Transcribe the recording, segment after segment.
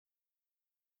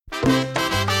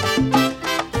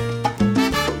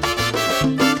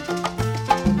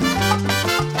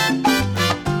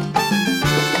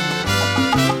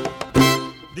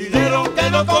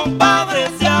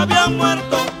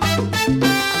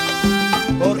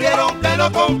los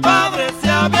compadres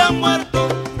se habían muerto,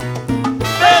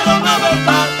 pero no es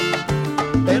verdad,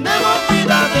 tenemos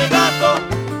vida de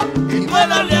gato, y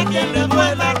duélale a quien le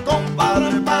duela,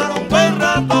 compadre, para un buen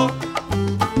rato.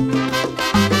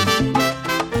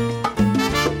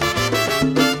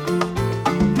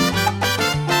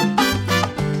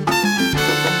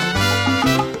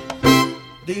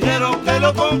 Dijeron que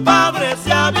los compadres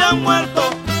se habían muerto,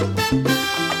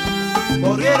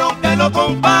 corrieron que los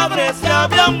compadres se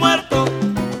habían muerto,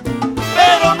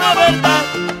 pero no es verdad,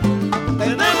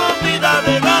 tenemos vida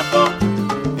de gato,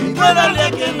 y duélale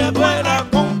a quien le duela,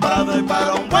 compadre,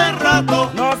 para un buen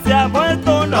rato. No se ha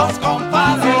muerto, no. Los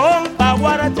compadres Son pa'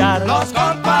 guarachar. los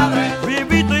compadres,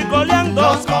 Vivito y coleando.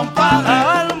 los compadres,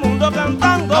 Al mundo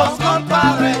cantando. los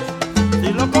compadres,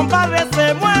 Si los compadres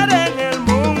se mueren, el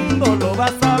mundo lo va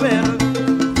a saber.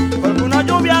 Porque una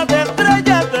lluvia de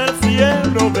estrellas del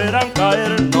cielo verán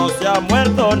caer. No se ha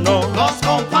muerto, no. los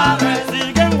compadres,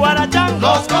 Siguen guarachando.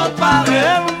 los compadres,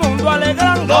 El mundo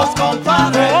alegrando. los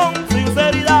compadres, Con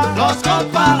sinceridad. los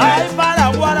compadres, Hay para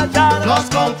guarachar. los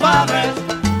compadres,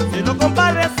 Si los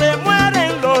compadres se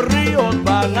mueren, los ríos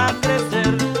van a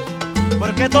crecer.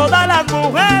 Porque todas las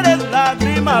mujeres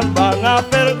lágrimas van a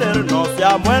perder. No se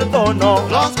ha muerto, no.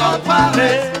 los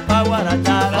compadres, Pa'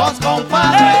 guarachar. los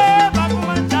compadres, Pa'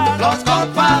 cumanchar. los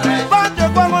compadres,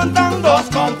 Pa' aguantando. los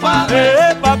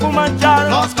compadres, Pa' cumanchar.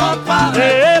 los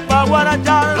compadres, Pa'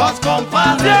 guarachar. los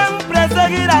compadres, Siempre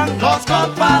seguirán los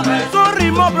compadres, su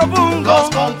ritmo profundo. los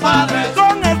compadres,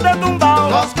 Con este tumbao.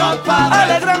 los compadres,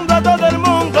 Alegrando a todo el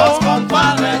mundo. los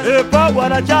compadres, Pa'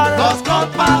 guarachar. los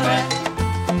compadres.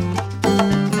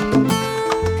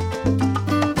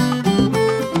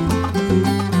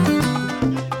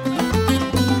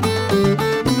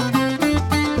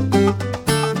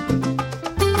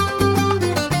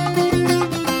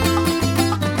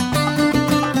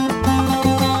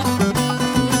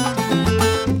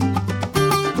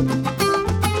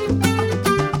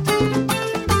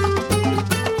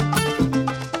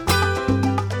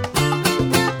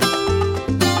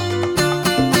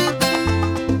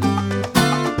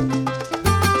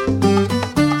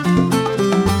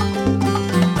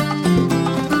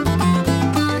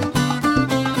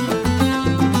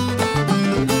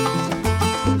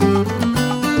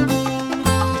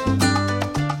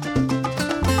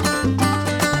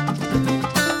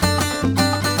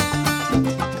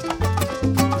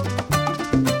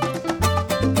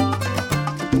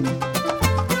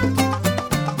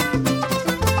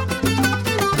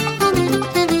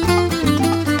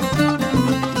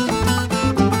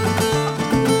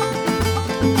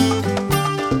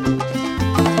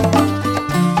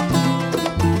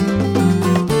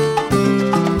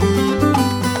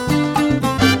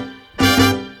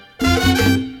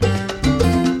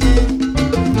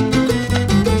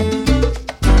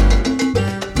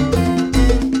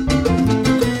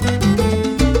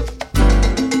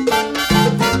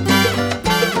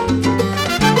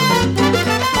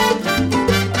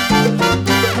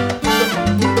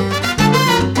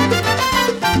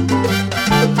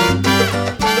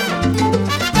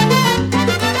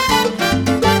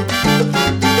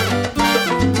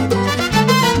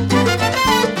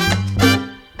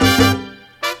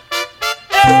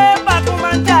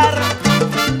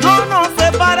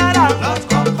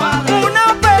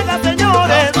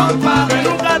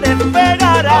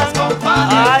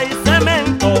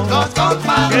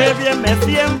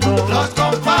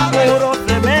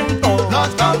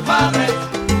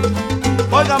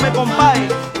 Óigame, compadre,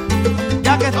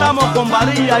 ya que estamos con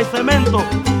varilla y cemento,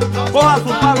 coja su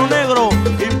palo negro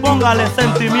y póngale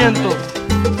sentimiento.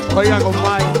 Oiga,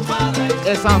 compadre,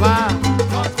 esa va,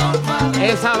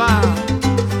 esa va.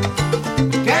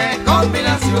 ¡Qué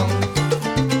combinación!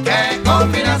 ¡Qué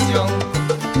combinación!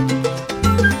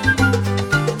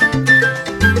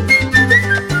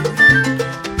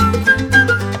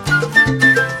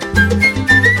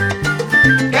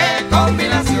 ¡Qué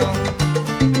combinación!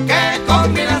 ¡Qué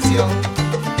combinación!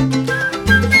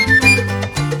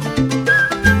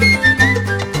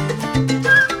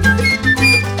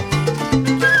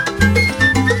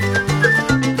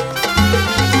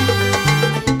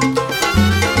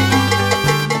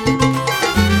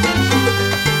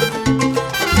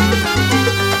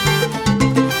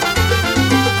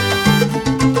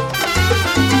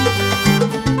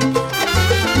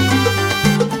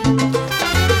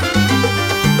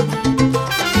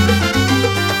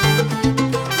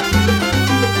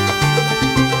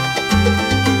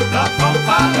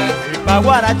 Pa'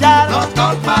 guarachar, Los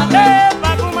compadres,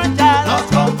 pa' cumanchar, los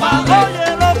compadres,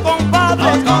 oye los compadres,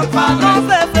 los compadres, no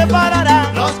se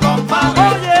separarán, los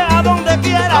compadres, oye a donde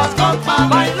quiera, los compadres,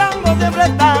 bailando siempre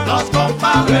están, los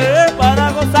compadres, para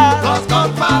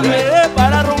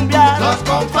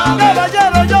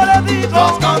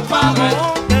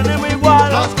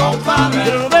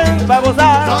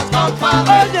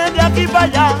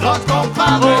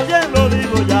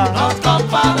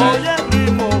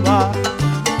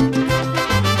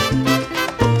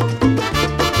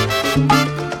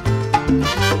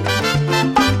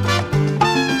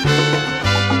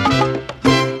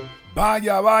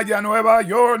vaya, Nueva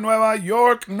York, Nueva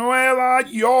York, Nueva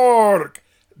York.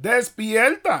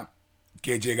 Despierta,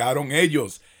 que llegaron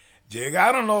ellos.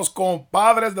 Llegaron los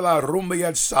compadres de la rumba y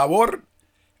el sabor.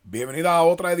 Bienvenida a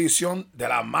otra edición de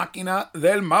la máquina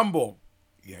del Mambo.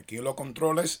 Y aquí en los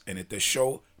controles, en este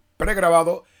show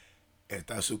pregrabado,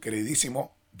 está su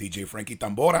queridísimo DJ Frankie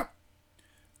Tambora.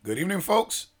 Good evening,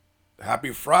 folks.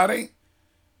 Happy Friday.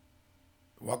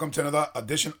 Welcome to another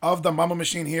edition of the Mambo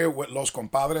Machine here with Los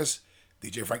Compadres.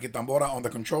 DJ Frankie Tambora on the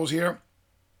controls here.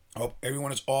 Hope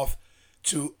everyone is off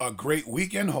to a great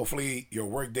weekend. Hopefully your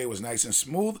work day was nice and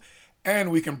smooth.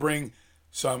 And we can bring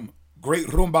some great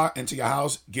rumba into your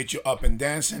house. Get you up and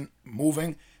dancing,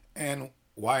 moving. And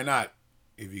why not?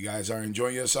 If you guys are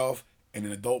enjoying yourself in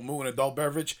an adult mood, an adult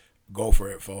beverage, go for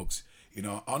it, folks. You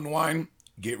know, unwind.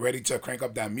 Get ready to crank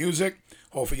up that music.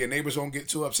 Hopefully your neighbors won't get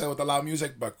too upset with the loud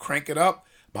music, but crank it up.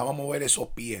 Vamos a mover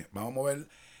esos pies. Vamos a mover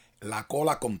la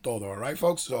cola con todo. All right,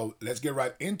 folks? So let's get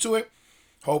right into it.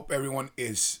 Hope everyone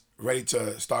is ready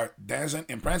to start dancing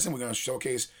and prancing. We're going to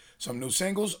showcase some new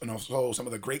singles and also some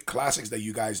of the great classics that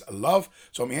you guys love.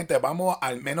 So, mi gente, vamos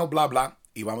al menos bla bla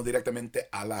y vamos directamente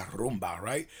a la rumba, all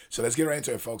right? So let's get right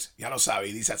into it, folks. Ya lo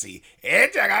sabe, dice así.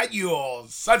 ¡Echa gallo!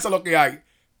 ¡Salsa lo que hay!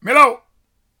 ¡Melo!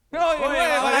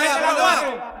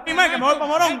 Dime que me voy pa'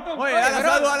 Morón. Oye, dale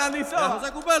salud a Landy Sosa.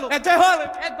 José Cupelo. Este es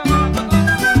joven.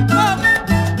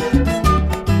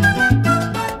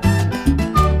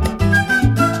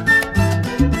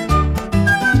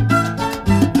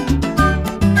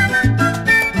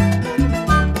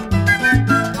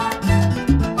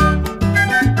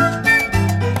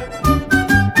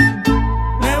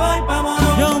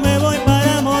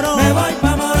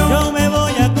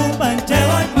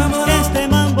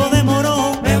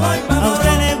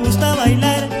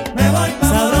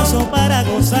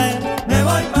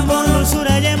 Con dulzura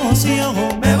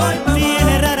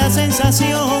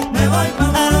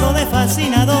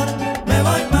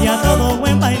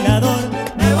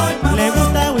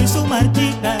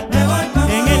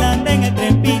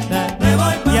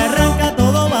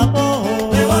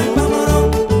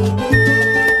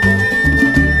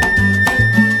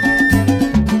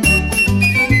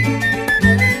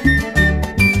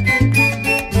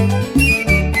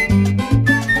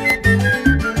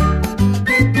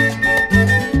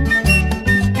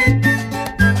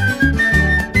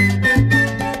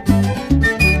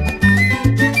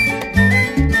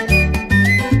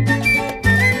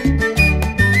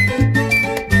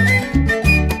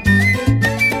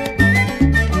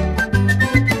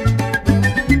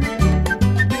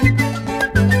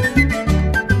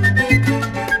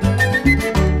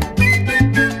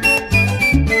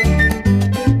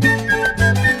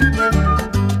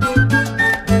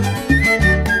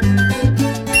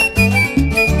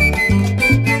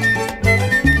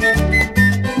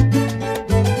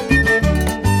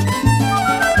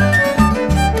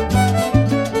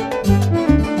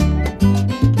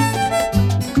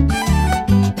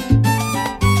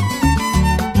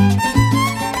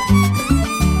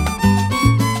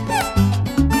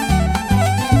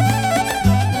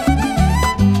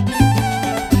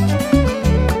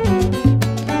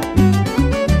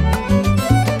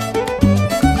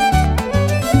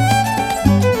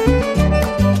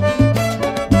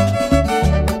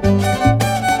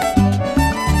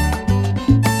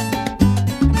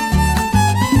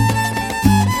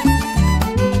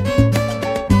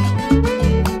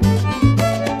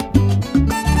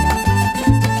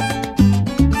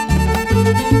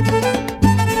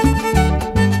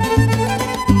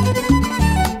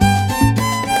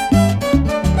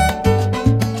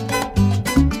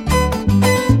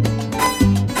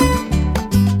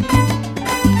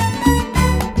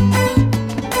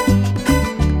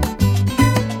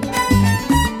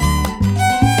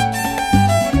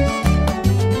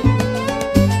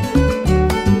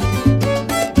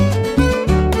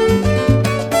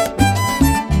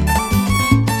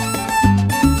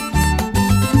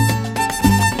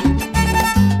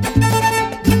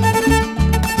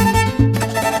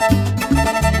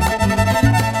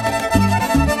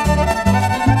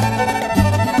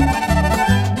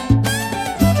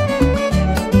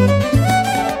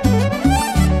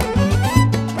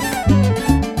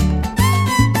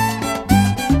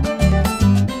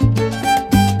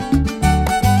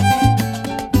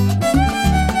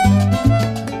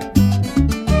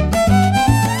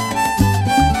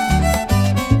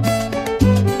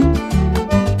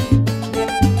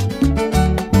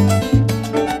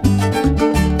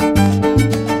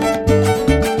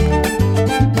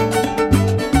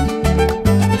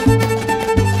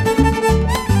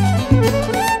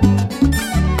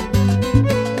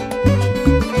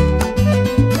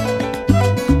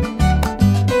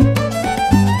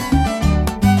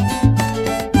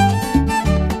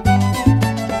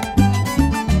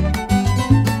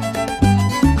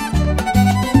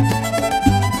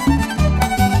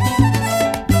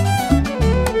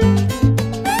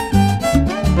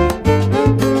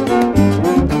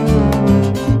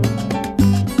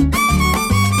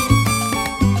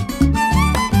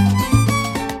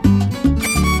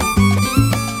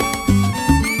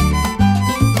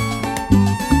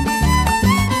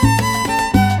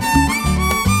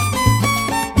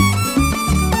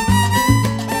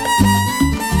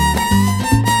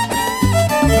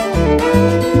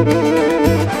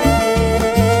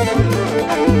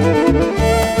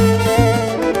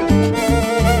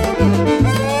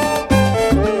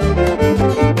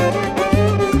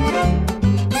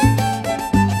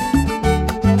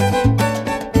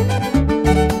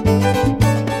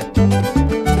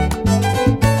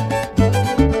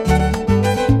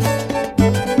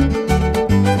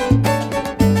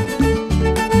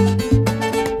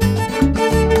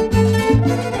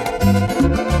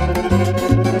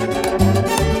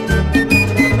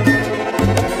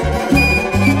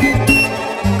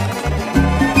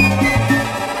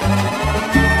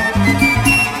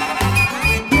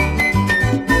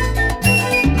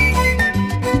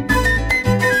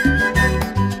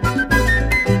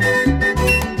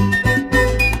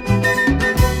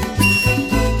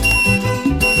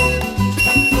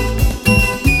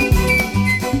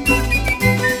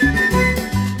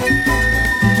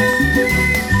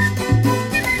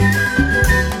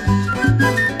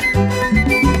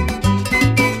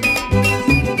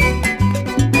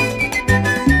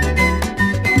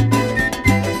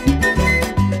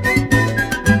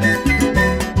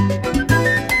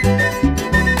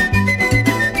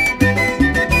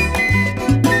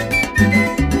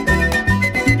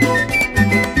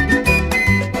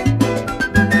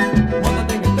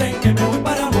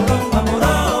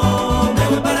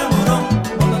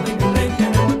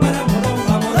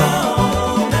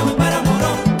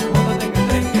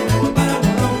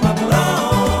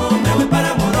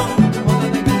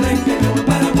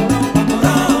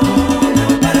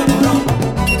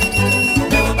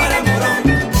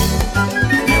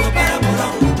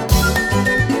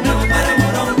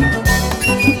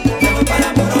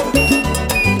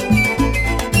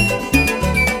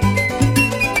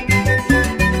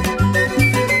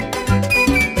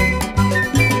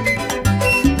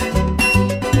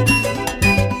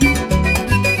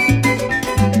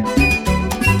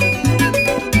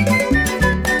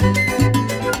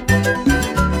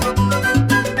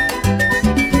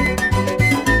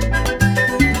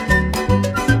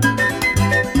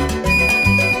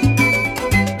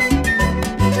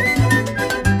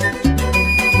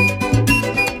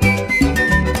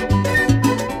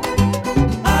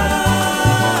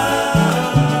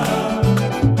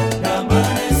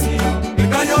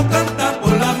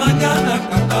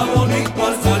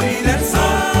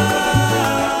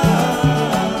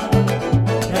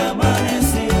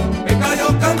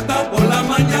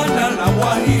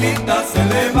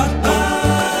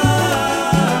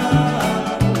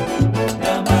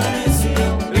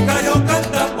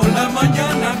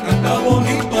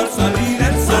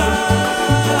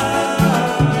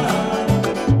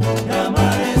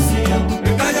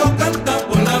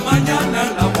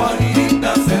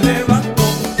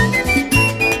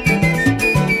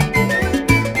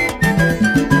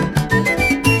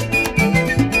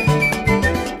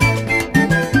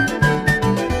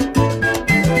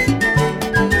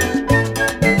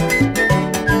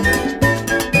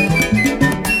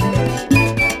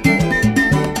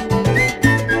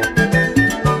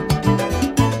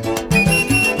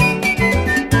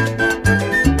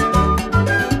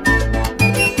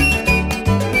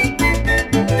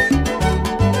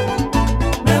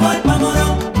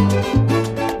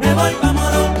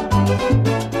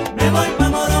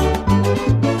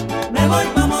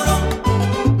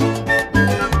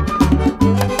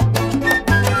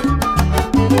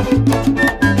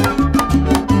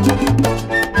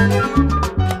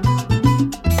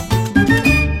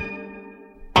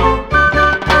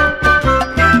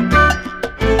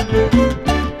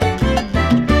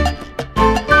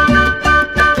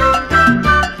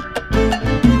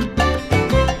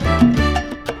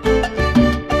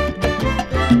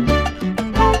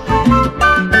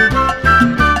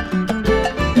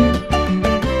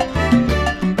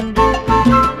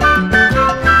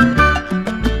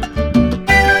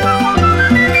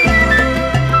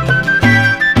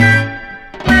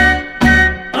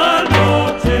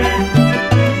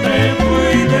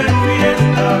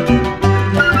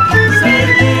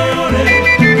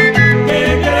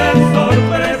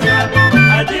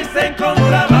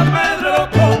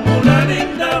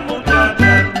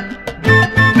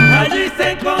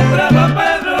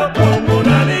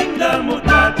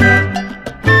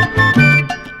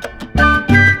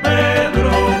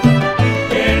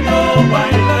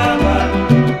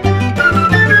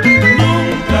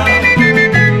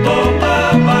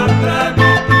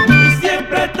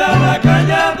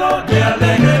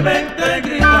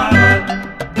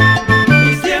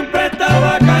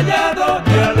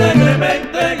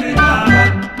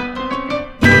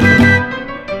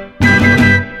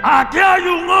Aquí hay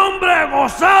un hombre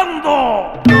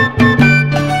gozando.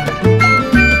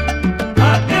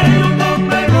 Aquí hay un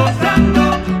hombre gozando.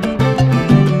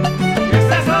 Y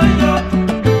ese soy yo.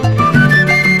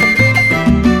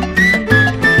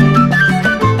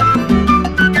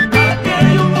 Aquí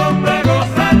hay un hombre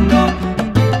gozando.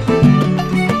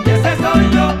 Y ese soy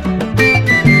yo.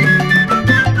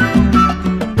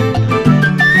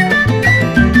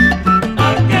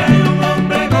 Aquí hay un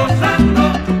hombre gozando.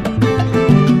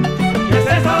 Y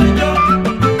ese soy yo.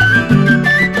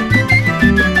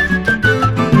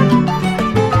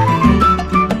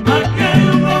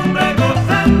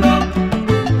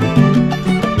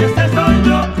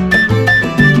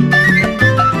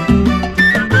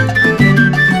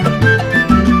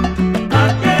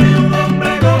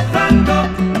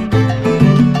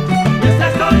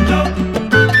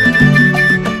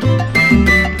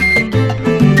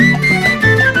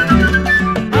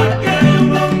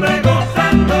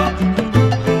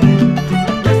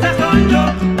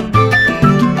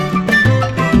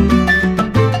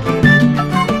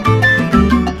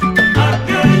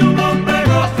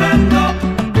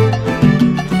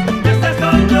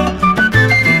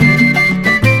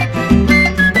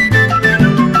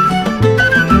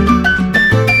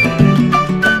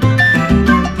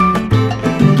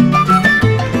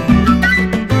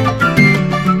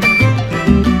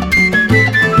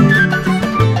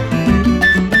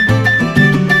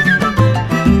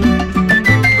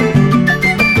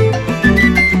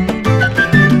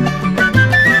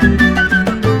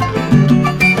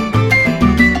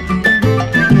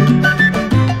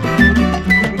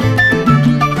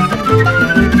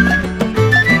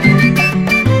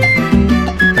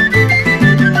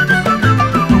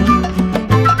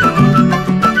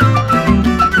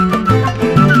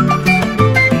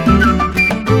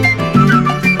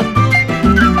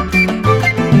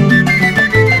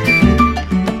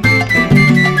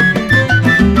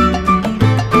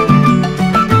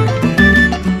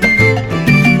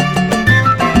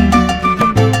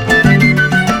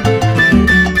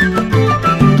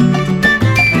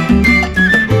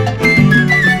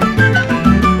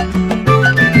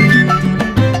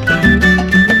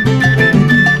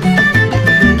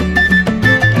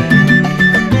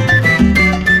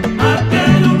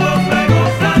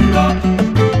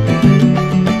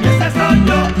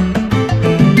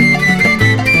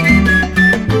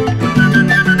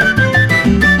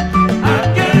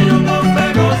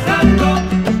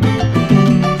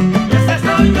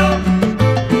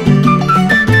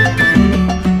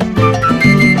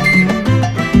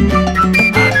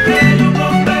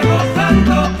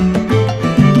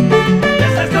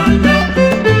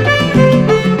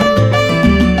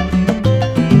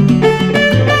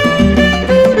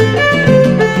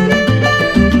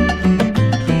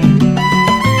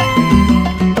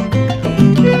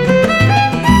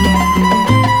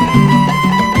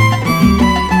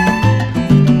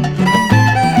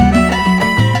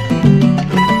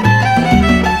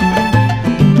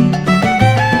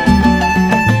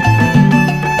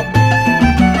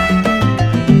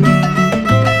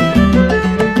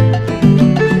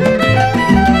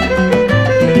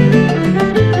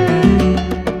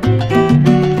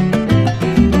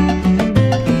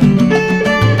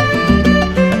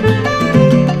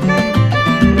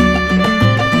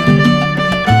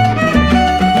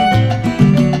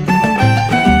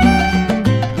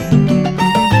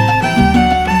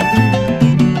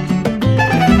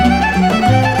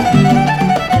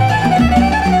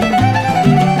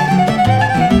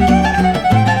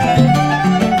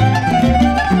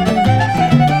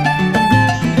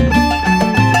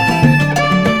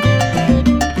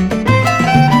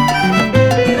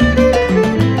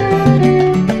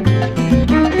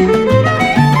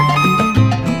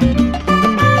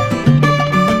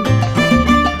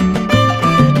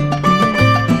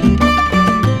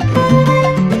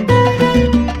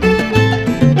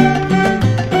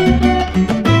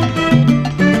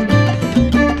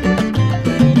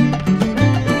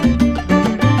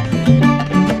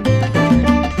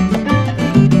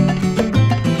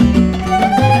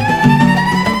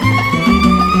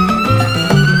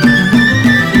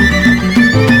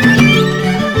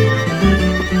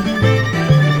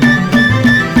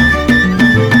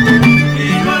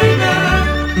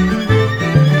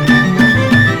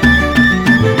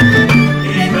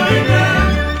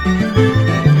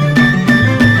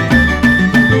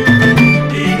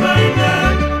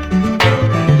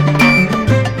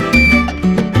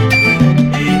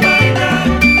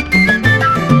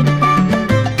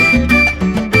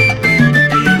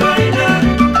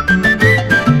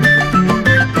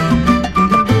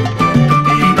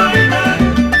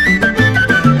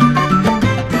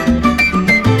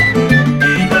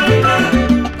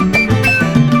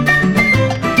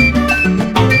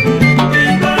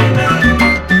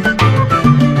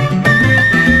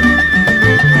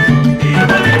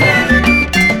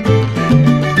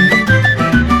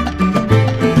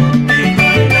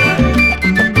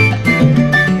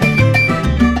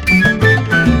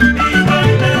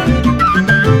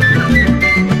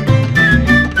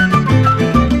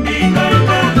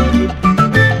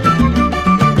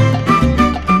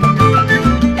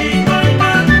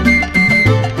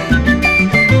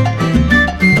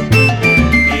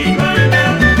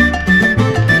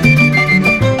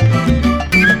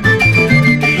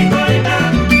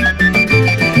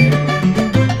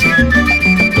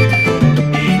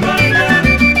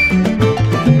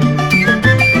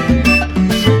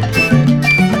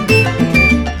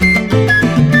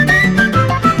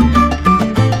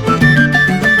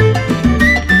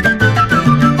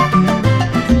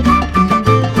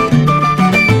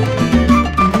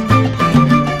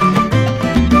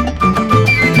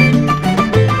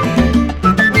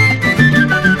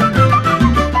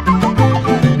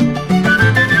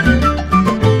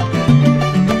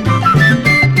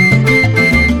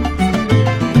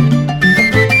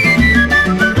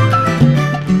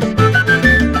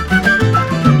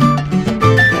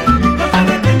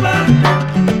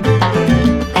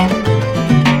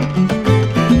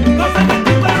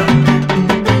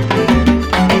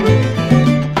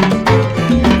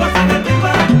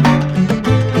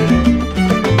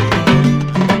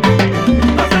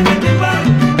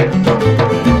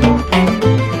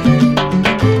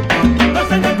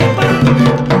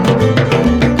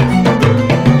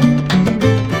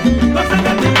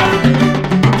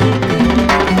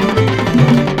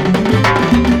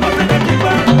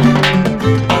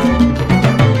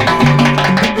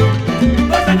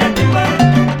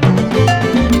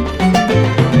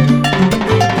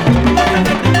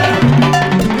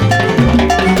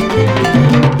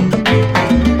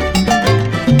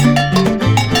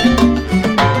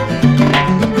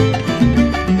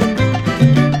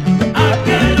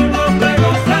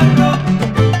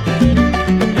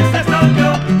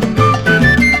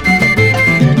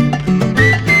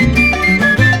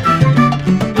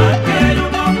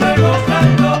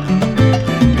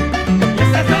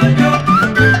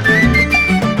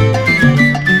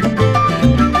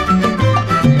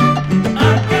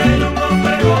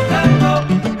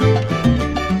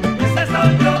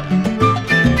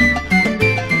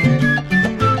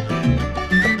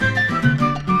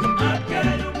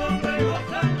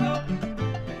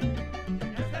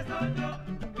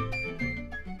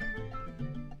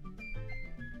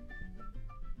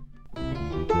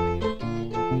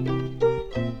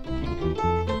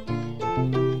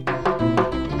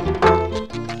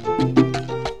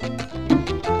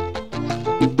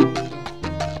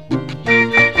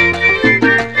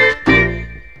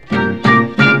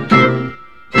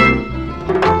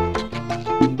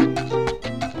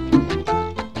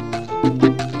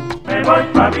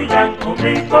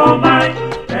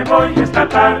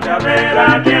 tarde a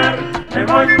veranear. Me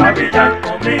voy pa' Villar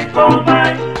con mi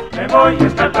comay. Me voy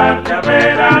esta tarde a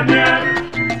veranear.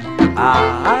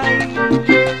 Ay,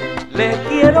 le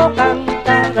quiero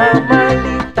cantar a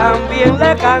Miley, también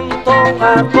le canto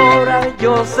a Cora.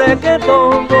 Yo sé que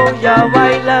todos ya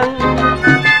bailan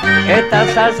esta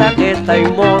salsa que está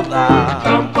en moda.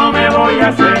 Tampoco me voy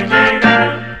a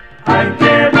Senegal. Ay,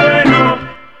 qué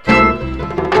bueno.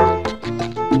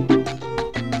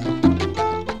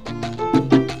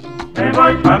 Me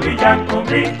voy pa' Villar con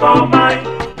mi comay.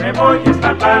 Me voy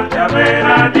esta tarde a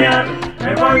veranear.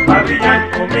 Me voy pa' Villar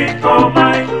con mi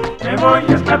comay. Me voy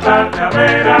esta tarde a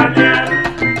veranear.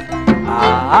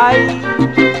 Ay,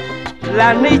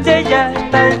 las niñas ya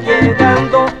están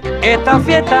llegando. Esta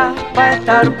fiesta va a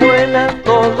estar buena.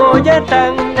 Todos ya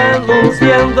están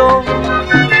anunciando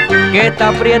que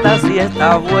esta prieta sí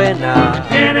está buena.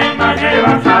 Vienen más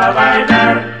llevas a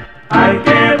bailar. Ay,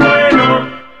 qué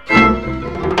bueno.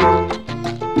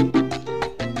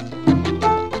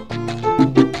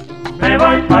 Me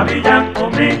voy pa' Villar con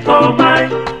mi comay.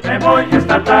 Me voy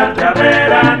esta tarde a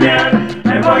veranear.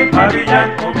 Me voy pa'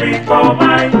 Villar con mi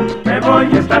comay. Me voy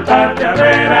esta tarde a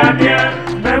veranear.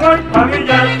 Me voy pa'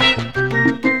 Villar.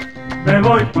 Me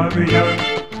voy pa' Villar.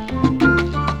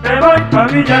 Me voy pa'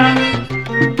 Villar.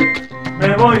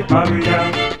 Me voy pa'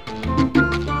 Villar.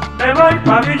 Me voy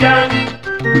pa' Villar.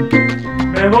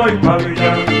 Me voy pa'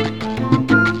 Villar.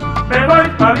 Me voy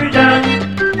pa' Villar.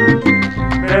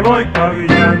 Me voy pa'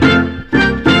 Villar.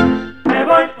 Me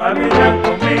voy pa' Villar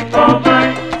con mi comay.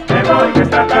 Me voy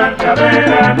esta tarde a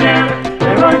veranear.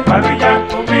 Me voy pa' Villar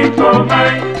con mi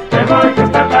comay. Me voy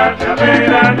esta tarde a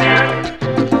veranear.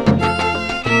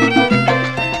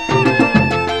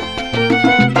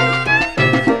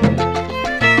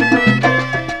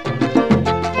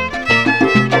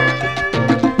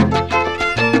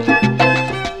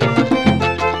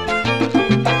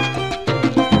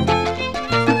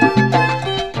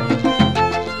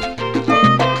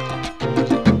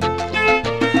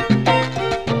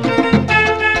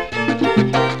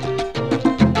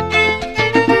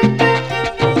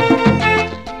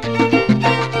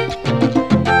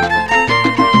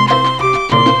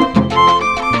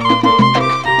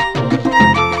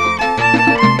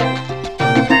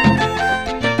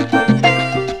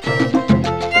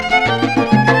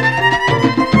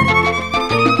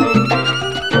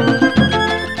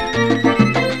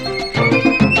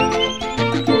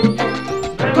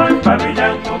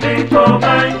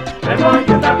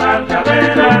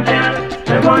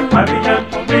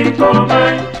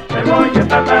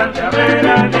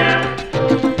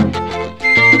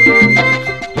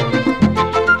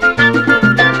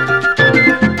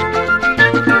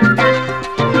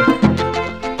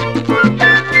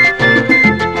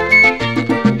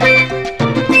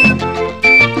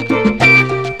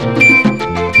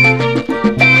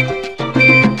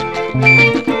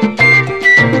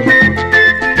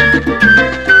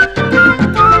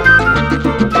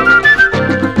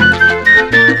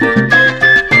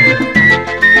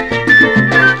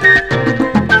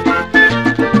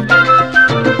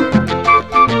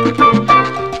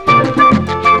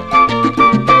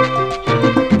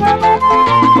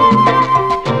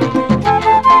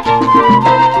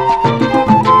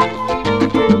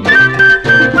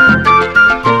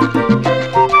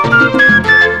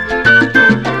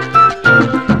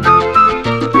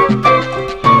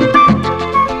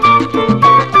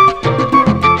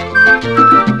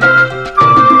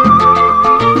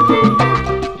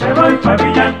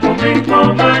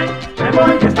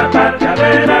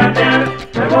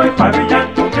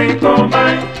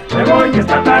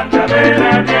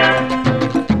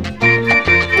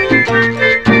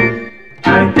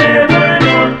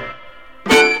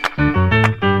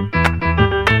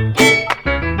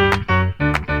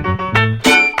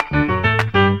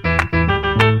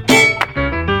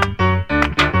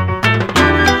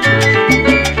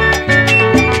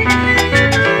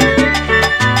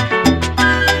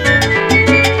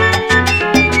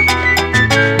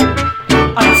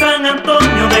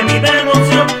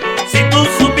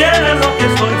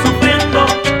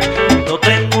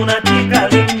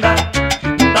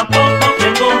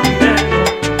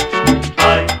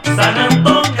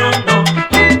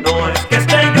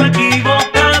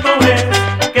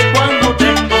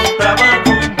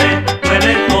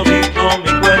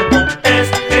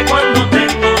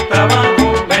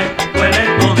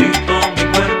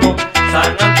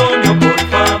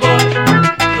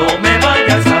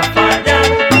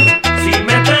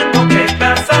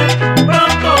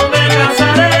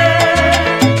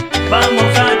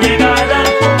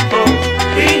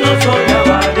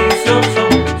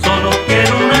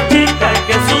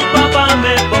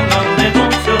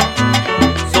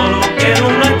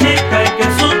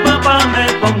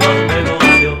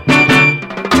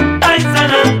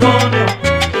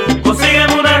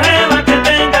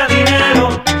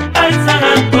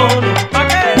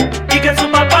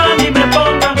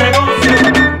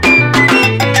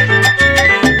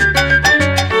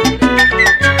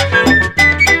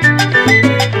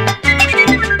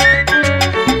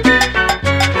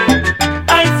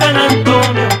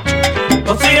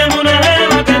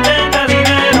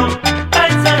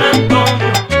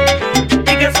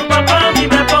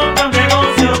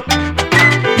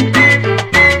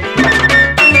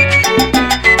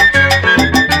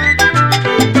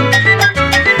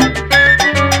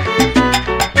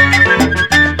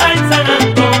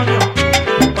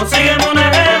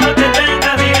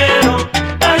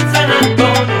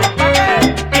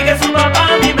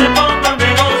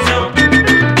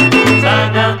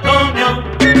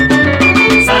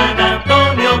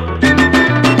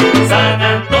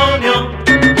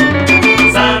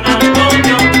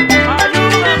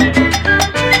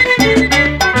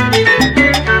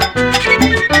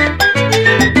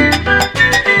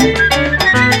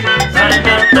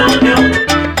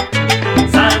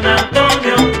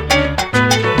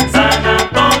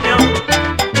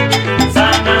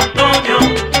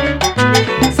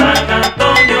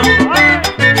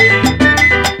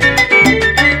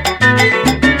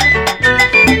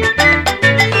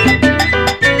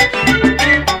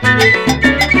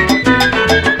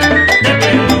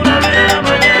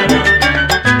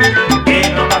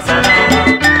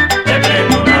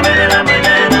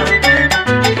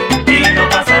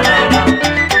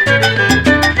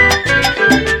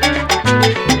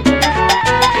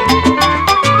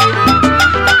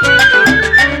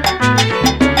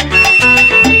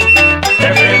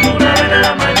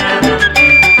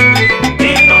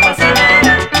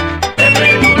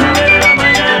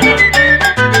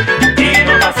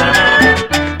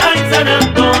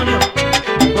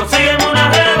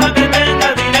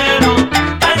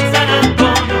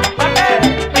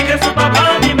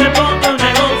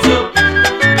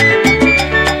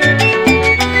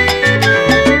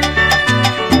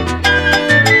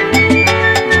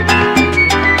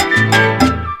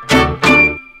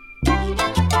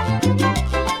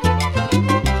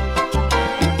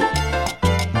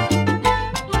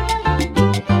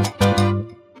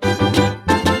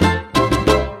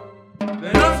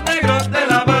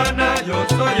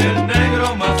 soy el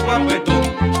negro más guapetón.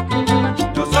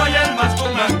 Yo soy el más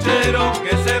cumbanchero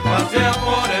que se pasea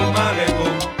por el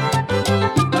malecón.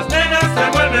 Las nenas se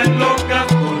vuelven locas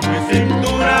por mi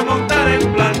cintura montar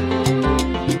en plan,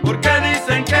 porque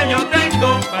dicen que yo tengo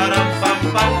para pam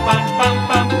pam pam pam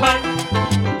pam pam.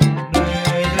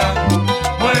 Negra,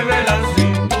 mueve la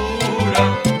cintura.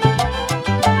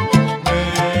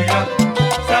 Negra,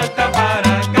 salta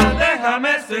para acá,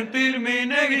 déjame sentir mi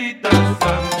negrita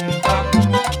santa,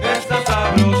 esa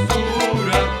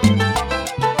sabrosura.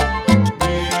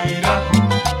 Mira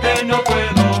que no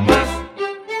puedo más.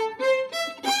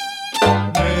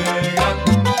 Negra,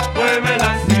 mueve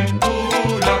la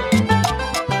cintura.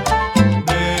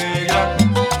 Negra,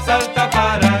 salta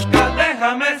para acá,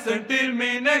 déjame sentir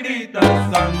mi negrita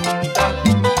santa,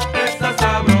 esa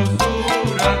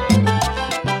sabrosura.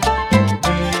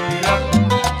 Mira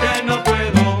que no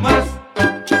puedo más.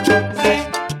 Sí,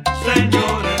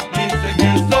 señores, dicen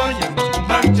que soy el más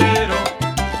cumbanchero.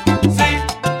 Sí,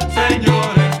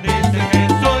 señores, dicen que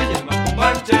soy el más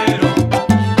cumbanchero.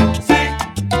 Sí,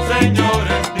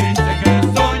 señores, dicen que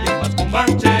soy el más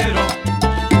cumbanchero.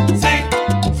 Sí,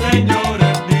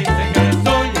 señores, dicen que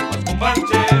soy el más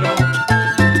cumbanchero.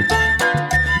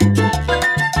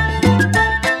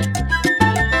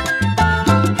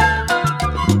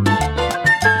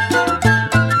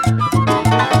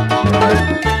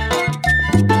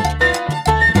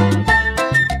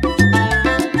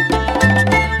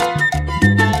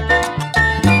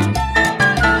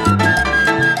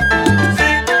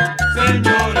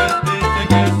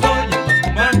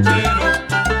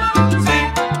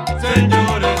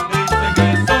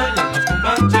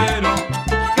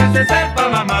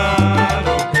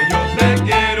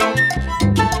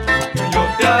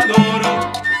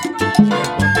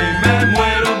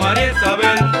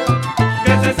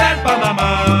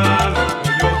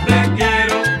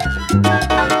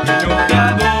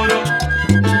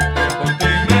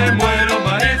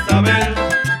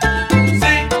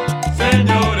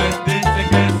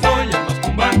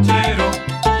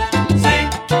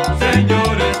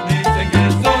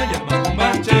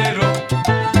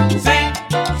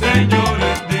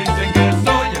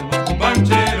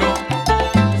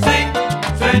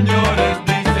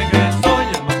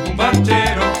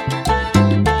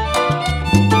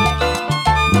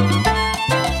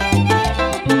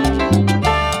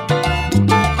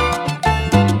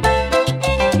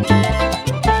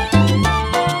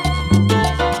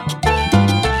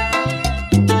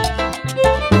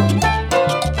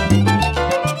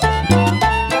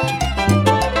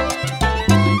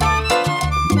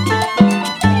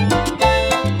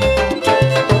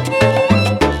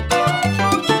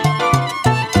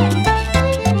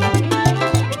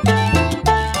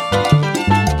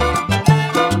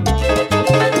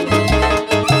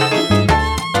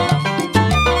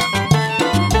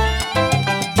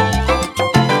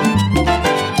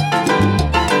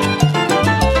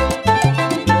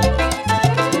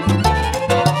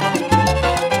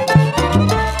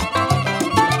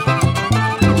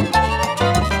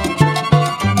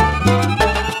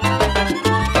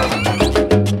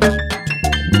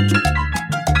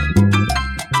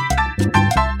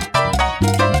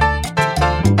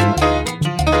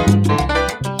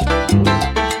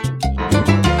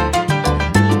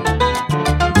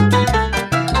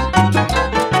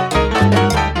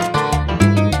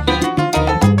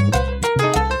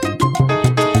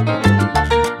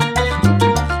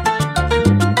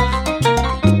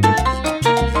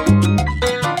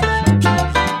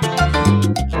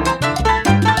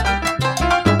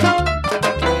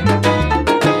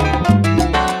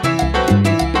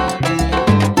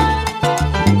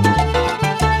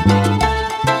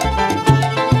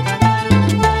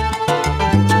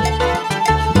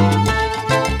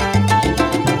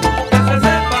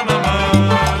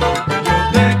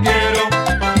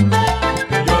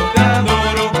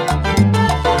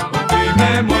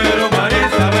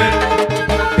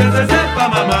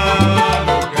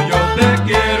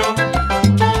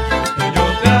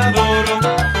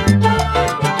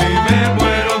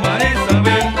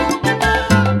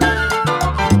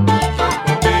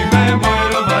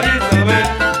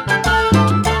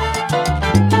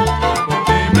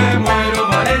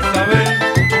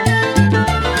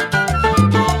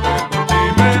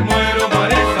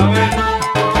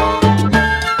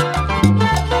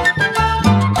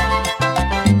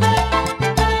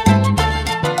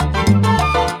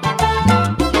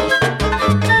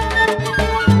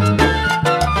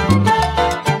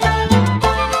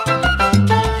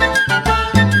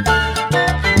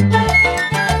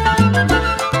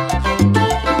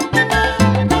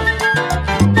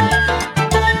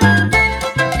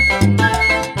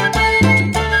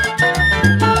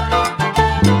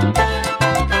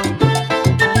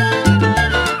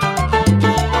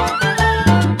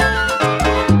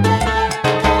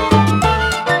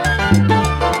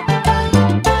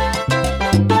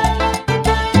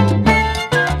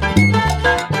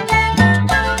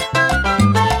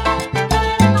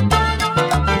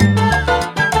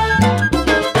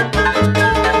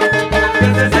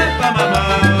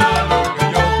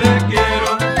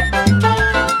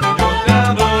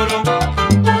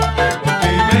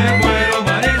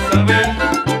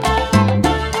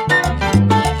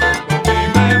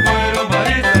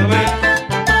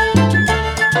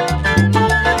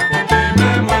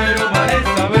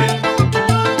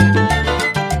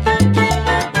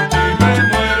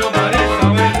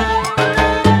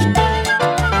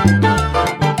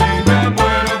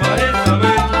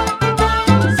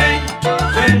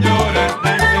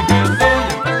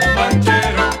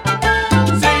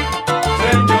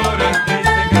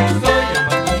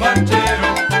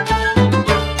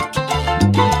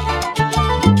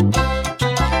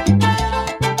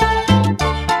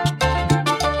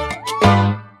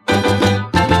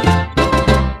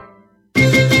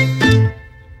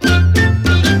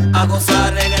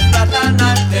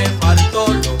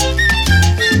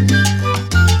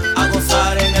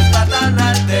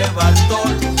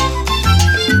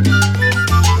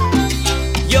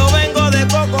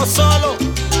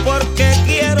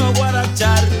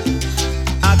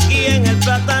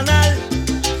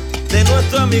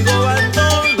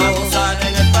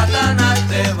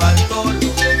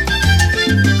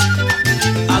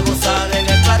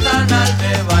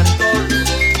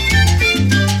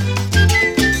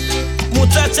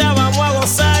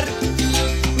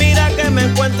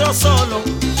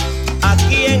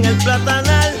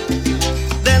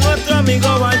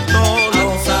 amigo Bartolo. A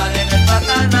gozar en el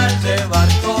platanal de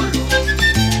Bartolo.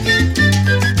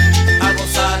 A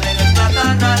gozar en el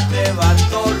platanal de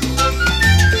Bartolo.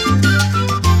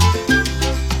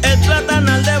 El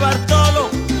platanal de Bartolo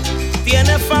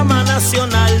tiene fama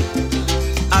nacional.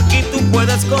 Aquí tú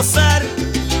puedes gozar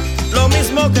lo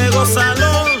mismo que goza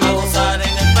Lolo. A gozar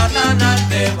en el platanal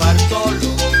de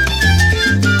Bartolo.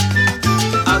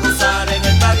 A gozar en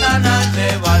el platanal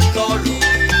de Bartolo.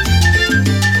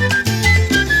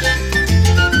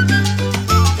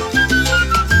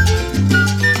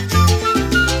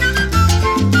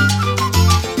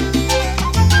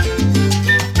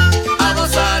 A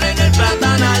gozar en el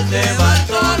platanal de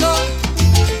Bartolo.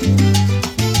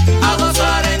 A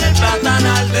gozar en el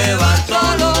platanal de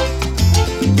Bartolo.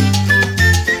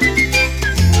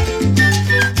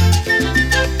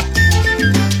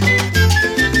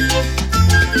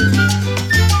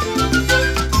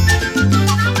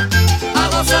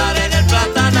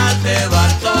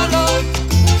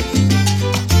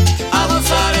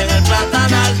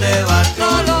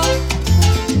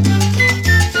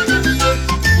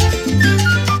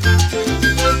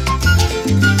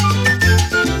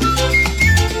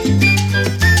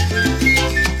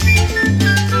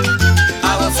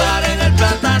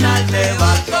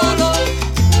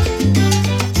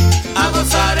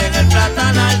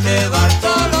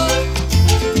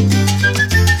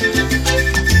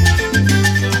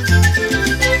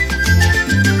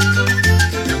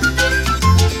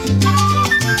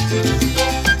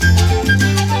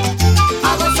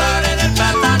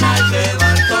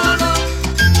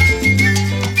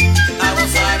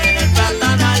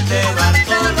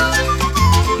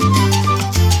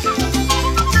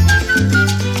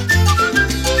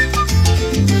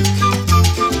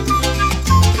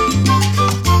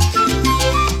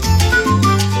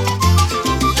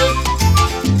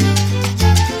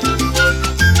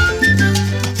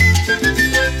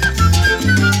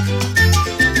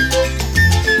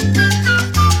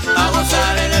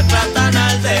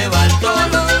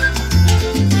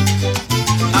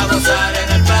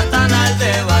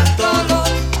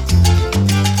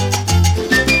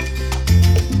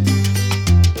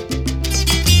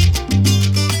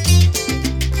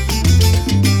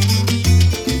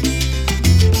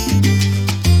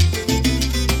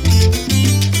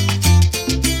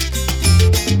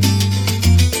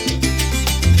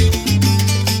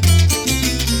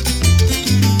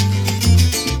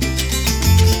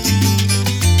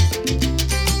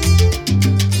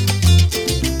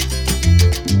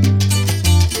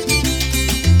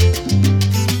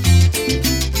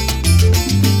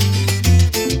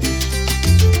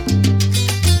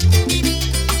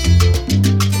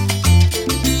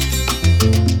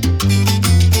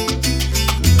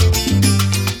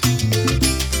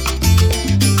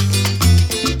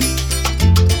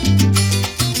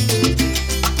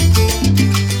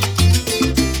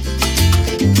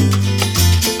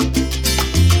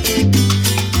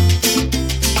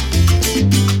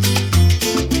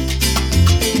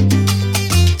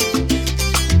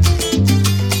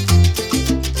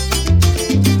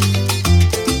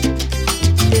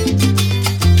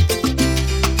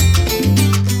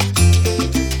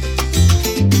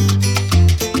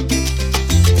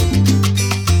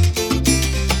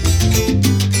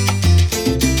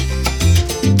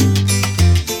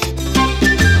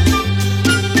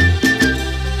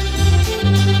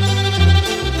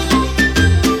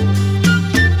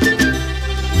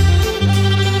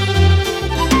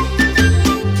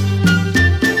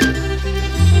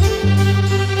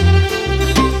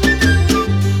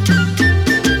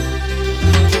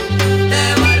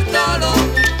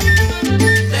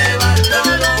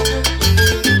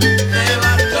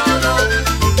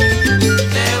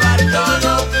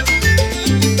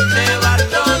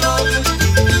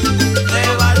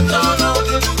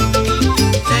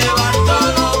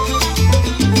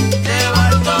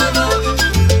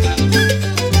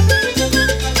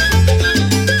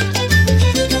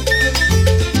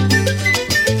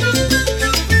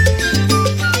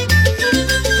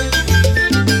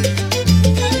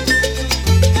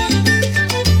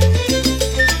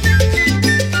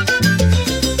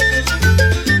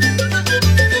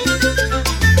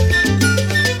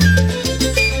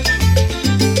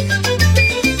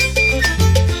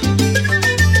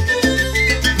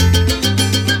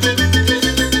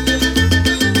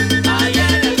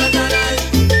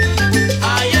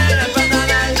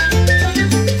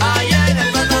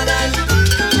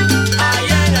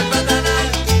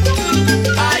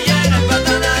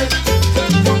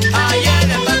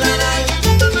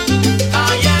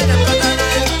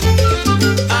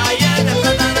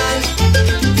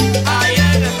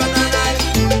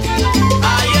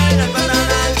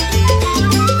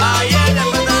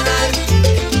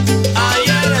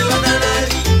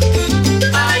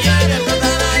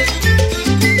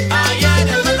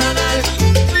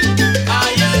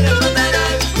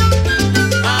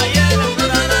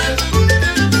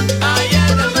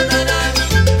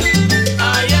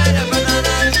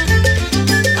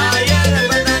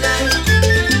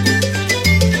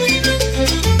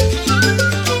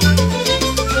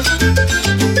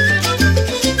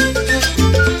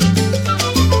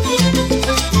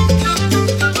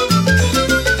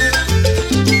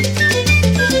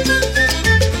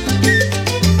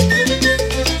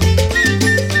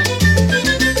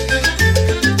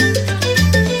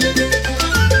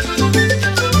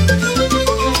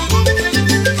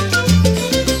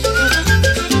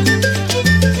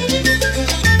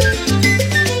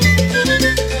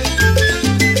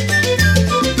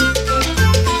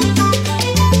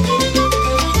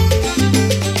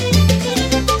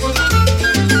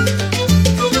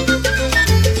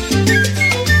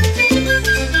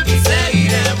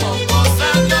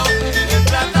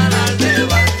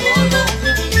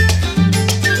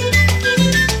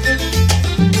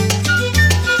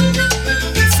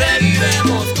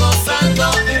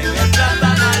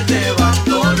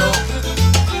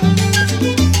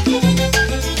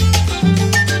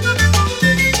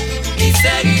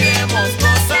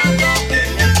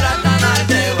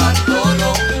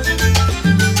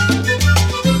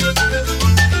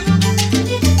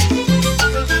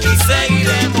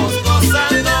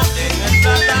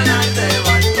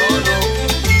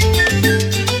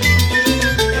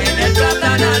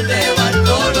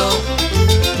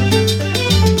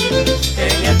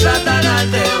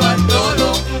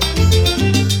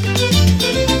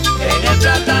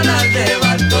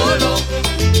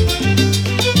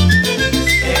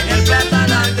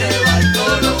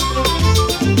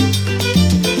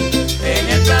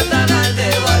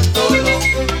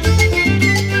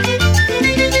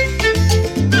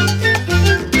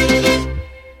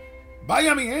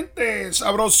 Vaya mi gente,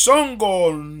 sabrosongo.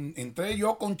 Entré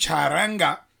yo con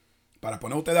charanga para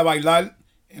poner ustedes a bailar.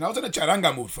 And I was in a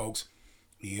charanga mood, folks.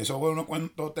 Y eso fue unos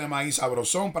cuantos temas ahí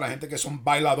sabrosón para gente que son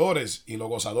bailadores y los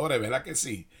gozadores, ¿verdad que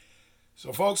sí?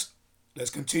 So folks,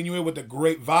 let's continue it with the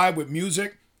great vibe with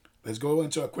music. Let's go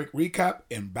into a quick recap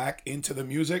and back into the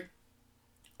music.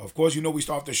 Of course, you know we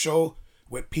start the show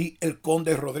with Pete El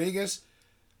Conde Rodriguez.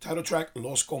 Title track,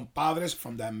 Los Compadres,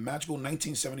 from that magical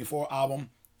 1974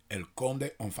 album, El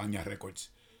Conde on Fania Records.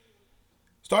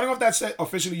 Starting off that set,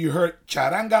 officially you heard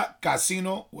Charanga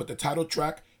Casino with the title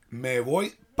track, Me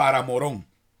Voy Para Morón.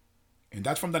 And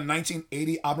that's from the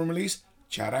 1980 album release,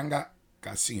 Charanga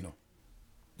Casino.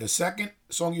 The second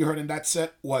song you heard in that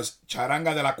set was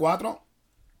Charanga de la Cuatro,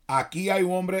 Aquí hay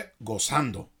un hombre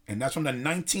gozando. And that's from the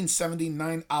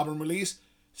 1979 album release,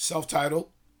 self-titled,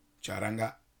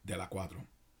 Charanga de la Cuatro.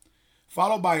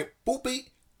 Followed by Pupi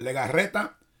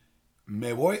Legarreta,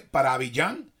 Me Voy Para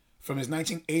Avillán, from his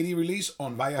 1980 release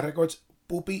on Vaya Records,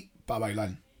 Pupi Pa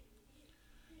Bailar.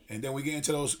 And then we get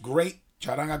into those great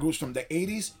charanga groups from the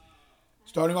 80s.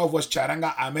 Starting off was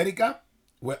Charanga America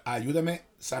with Ayúdame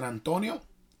San Antonio.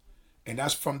 And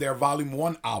that's from their Volume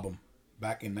 1 album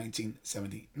back in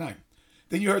 1979.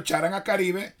 Then you heard Charanga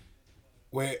Caribe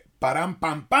with Param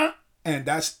Pam Pam. And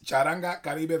that's Charanga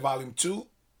Caribe Volume 2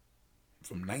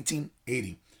 from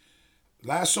 1980.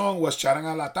 Last song was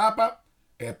Charanga La Tapa,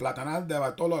 El Platanal de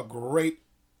Bartolo, a great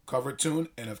cover tune.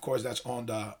 And of course, that's on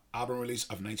the album release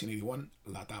of 1981,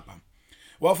 La Tapa.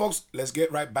 Well, folks, let's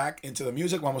get right back into the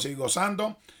music. Vamos a seguir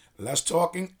gozando. Less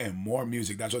talking and more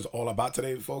music. That's what it's all about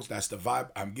today, folks. That's the vibe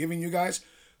I'm giving you guys.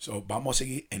 So vamos a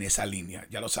seguir en esa línea.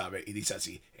 Ya lo sabe. Y dice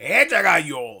así. ¡Echa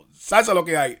gallo! Salsa lo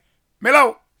que hay.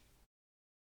 ¡Melo!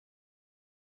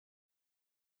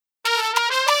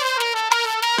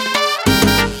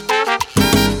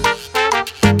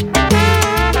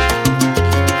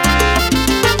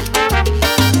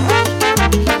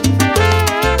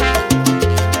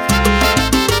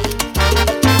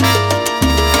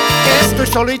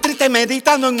 Solo y triste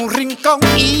meditando en un rincón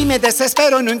y me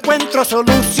desespero y no encuentro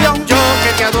solución. Yo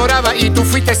que te adoraba y tú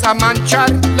fuiste a manchar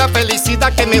la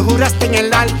felicidad que me juraste en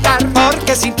el altar.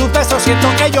 Porque sin tus besos siento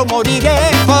que yo moriré,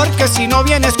 porque si no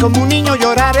vienes como un niño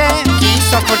lloraré.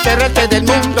 Quizás por quererte del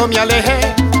mundo me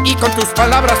alejé y con tus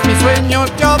palabras mis sueños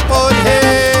yo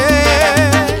forjé.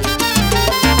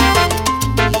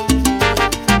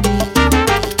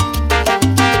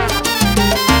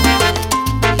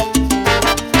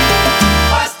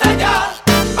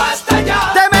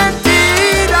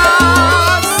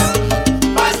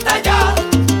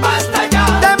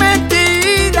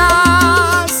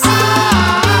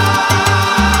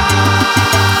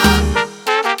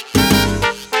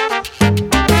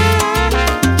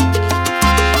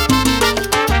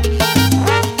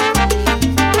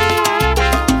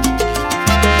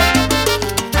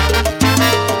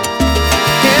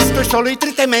 Solo y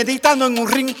triste meditando en un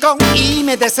rincón y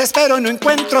me desespero y no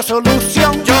encuentro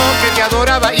solución. Yo que te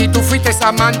adoraba y tú fuiste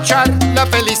a manchar la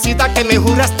felicidad que me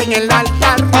juraste en el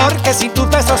altar. Porque sin tus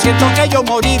besos siento que yo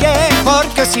moriré,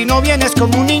 porque si no vienes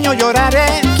como un niño lloraré.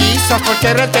 Quizás por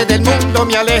quererte del mundo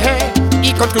me alejé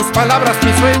y con tus palabras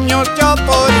mis sueños yo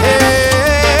forjé.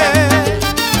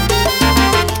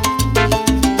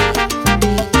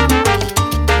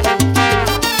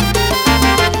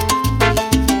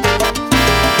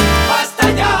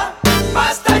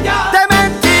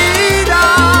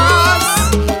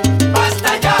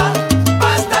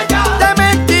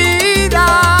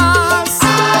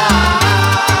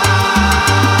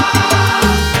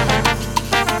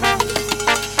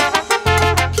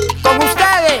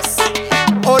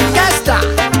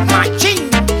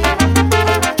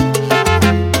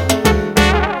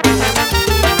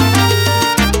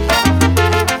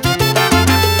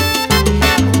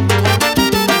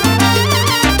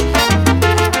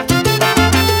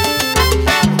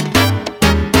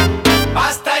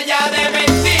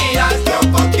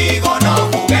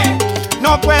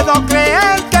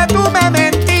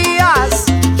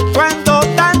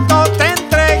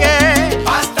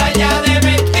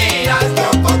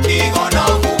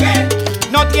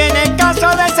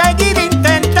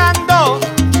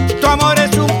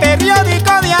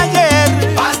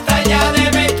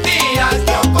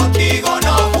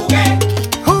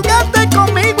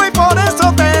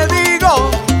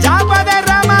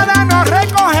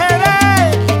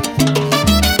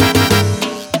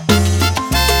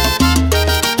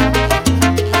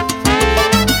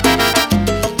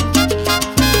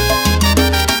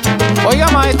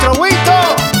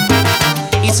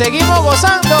 Seguimos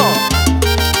gozando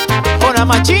con la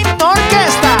Machín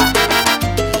Orquesta.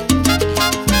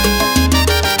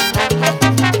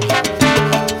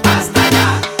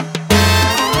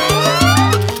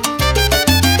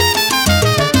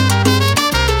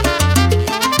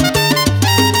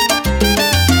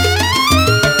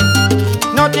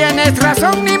 tienes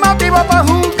razón ni motivo para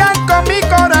jugar con mi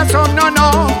corazón, no,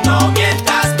 no. No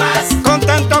mientas más. Con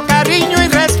tanto cariño y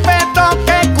respeto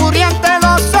que curiante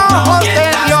los ojos de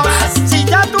Dios. Más. Si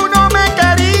ya tú no me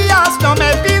querías, no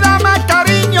me pidas más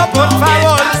cariño, por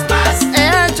favor.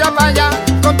 Más. Echa para allá,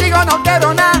 contigo no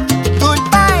quiero nada.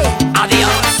 Goodbye. Adiós.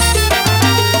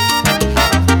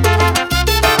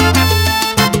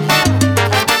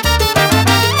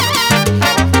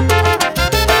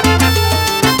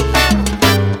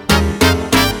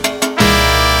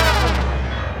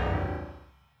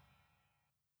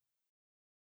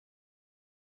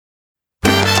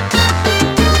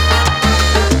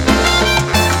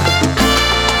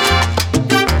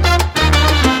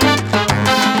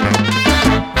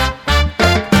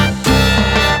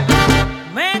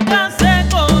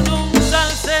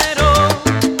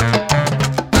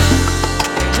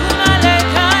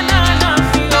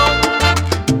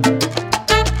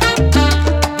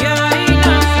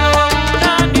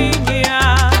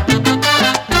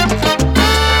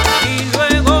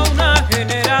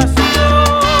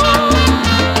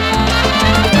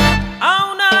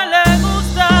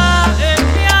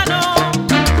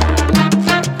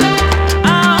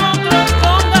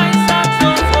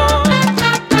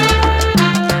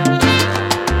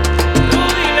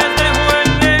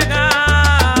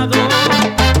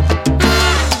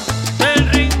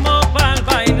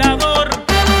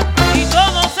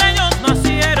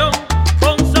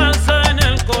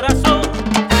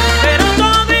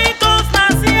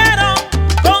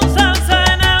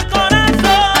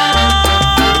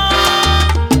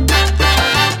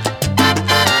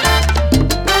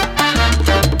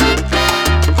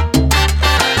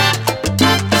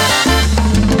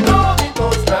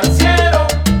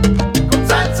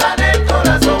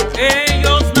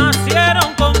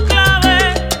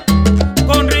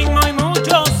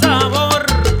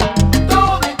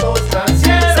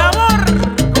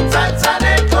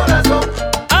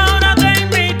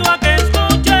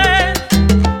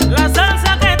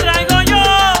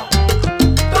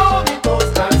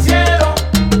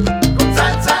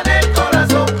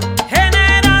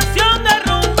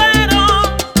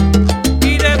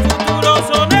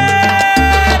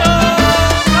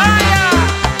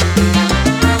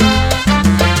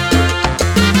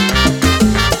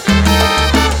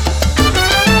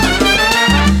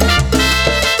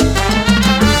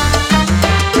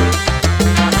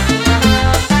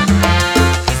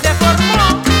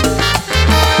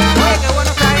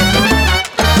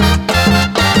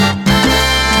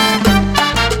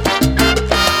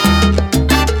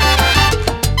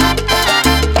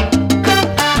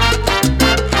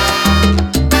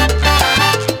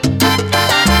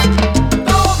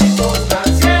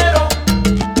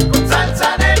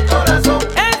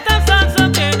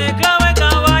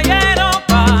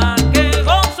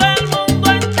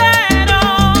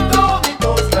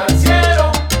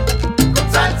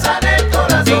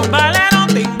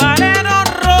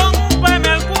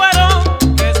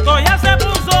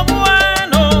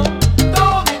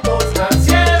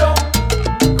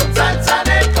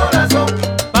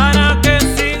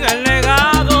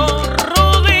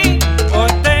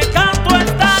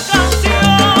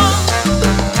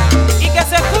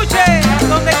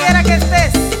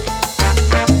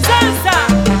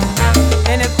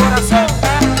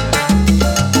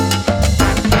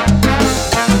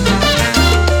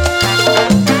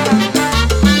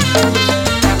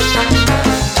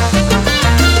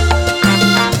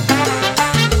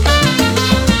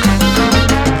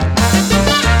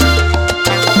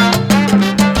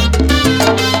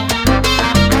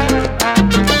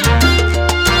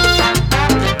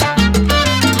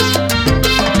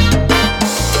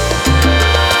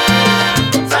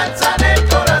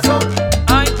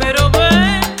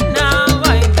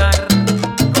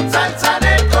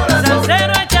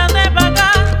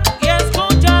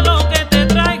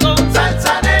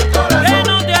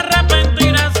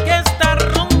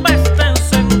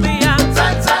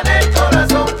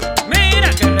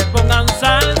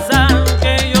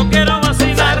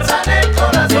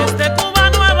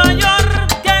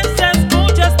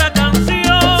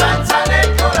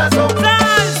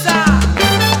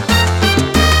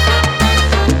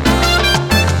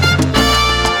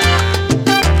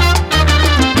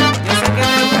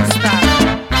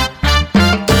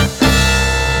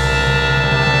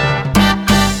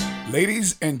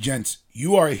 Ladies and gents,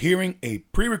 you are hearing a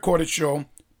pre-recorded show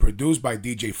produced by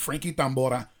DJ Frankie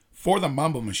Tambora for the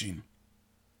Mambo Machine.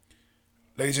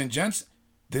 Ladies and gents,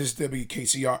 this is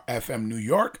WKCR FM New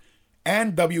York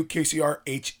and WKCR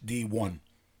HD1.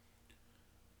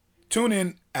 Tune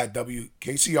in at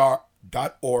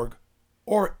WKCR.org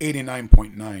or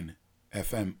 89.9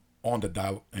 FM on the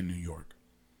dial in New York.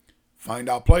 Find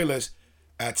our playlist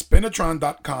at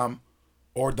spinatron.com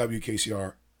or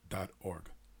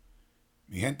wkcr.org.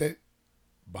 Mi gente,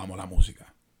 vamos a la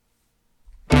música.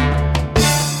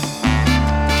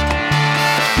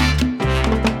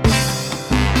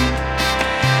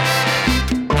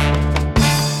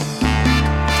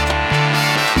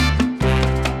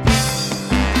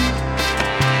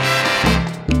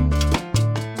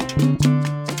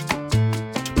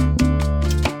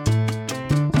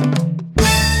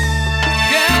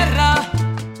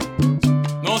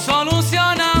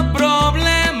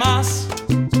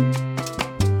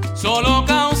 Solo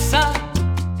causa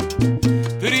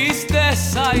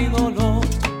tristeza y dolor.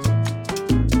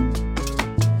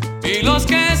 Y los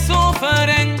que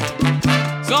sufren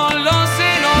son los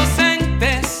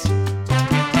inocentes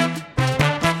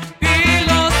y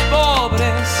los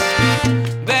pobres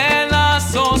de la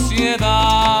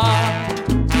sociedad.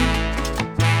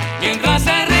 Mientras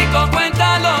el rico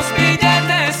cuenta los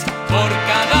billetes por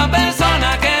cada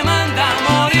persona que manda a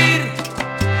morir,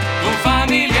 tu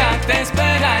familia te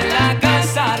espera en la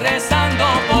casa rezando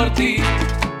por ti.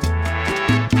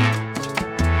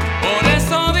 Por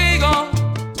eso digo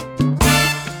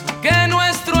que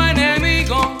nuestro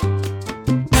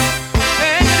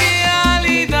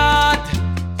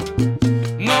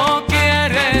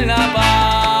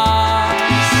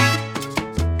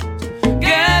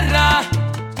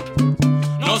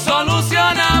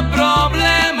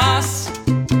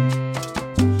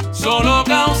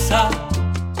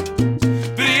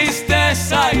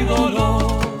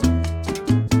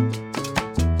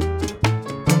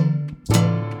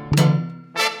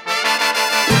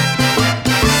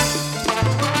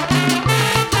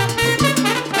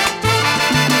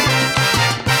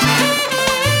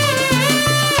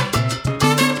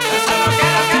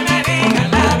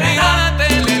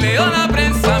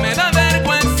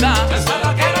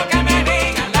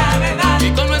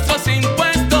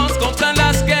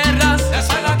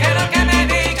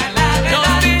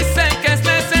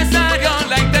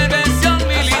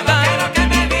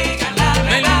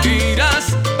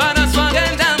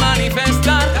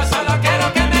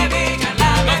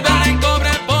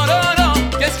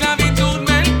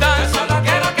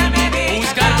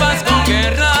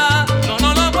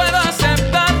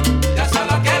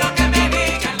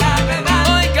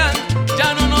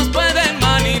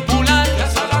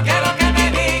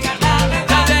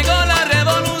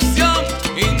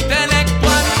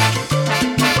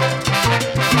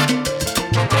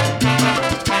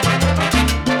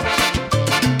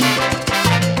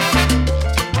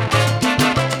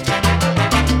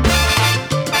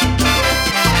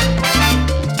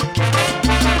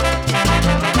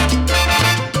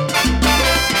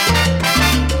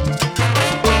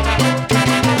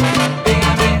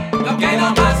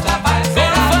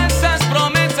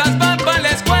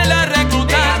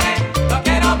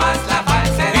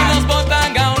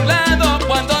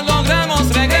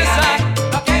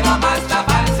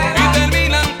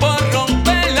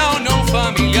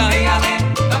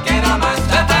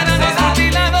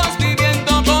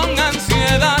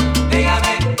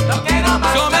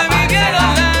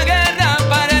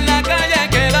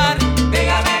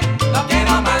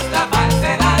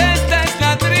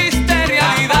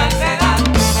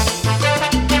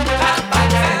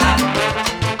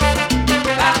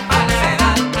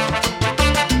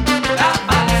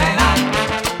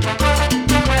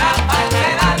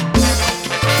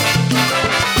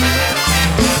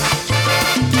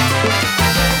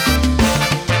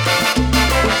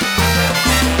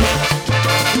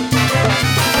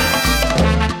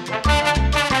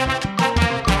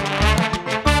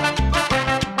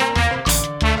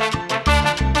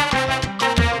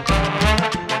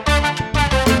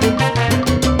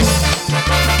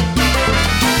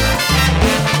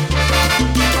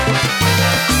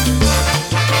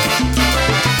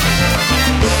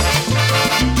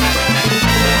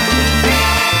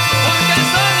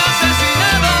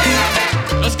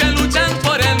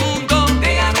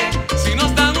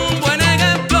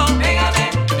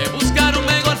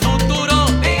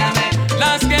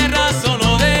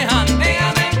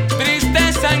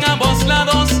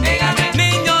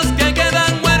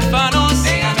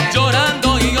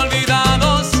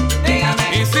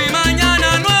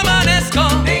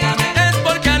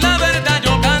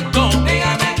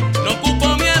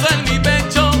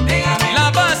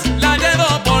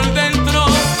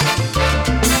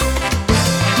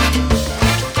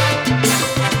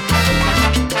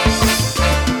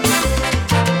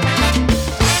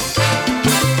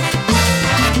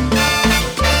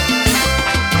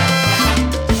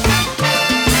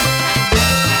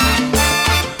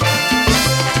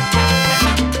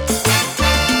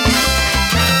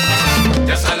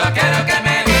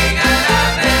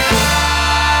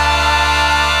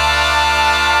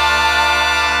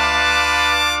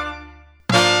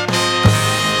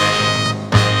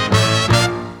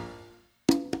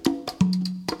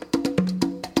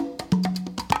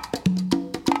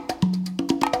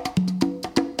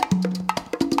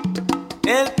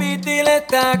Piti le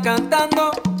está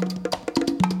cantando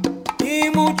y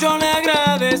mucho le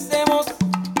agradecemos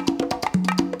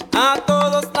a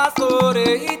todas las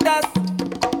orejitas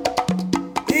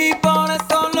y por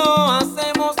eso lo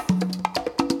hacemos.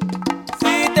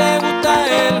 Si te gusta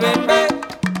el bembé,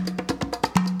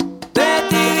 de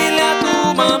ti dile a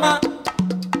tu mamá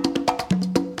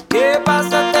que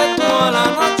pasaste toda la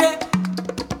noche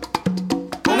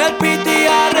con el Piti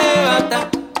arrebata.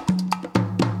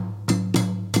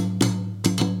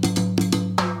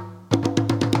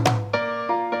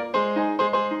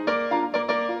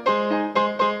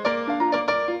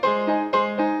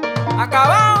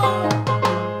 Acabado.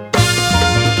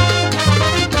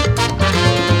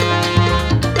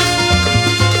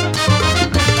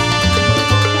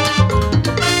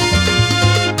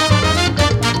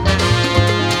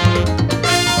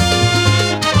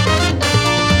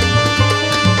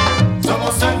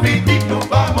 Somos el Piti, nos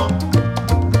vamos.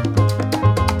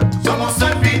 Somos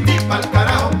el Piti pa'l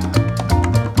carajo.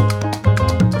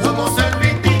 Somos el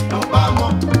Piti, nos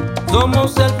vamos.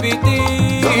 Somos el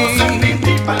Piti. Somos el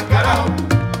Piti pa'l carajo.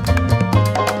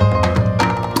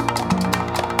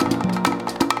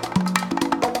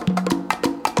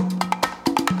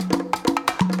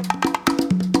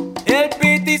 El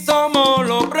Piti somos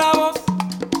los bravos,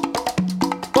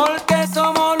 porque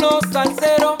somos los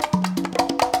salseros,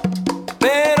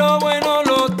 pero bueno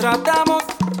los tratamos,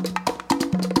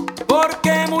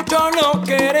 porque mucho los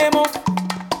queremos.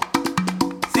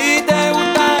 Si te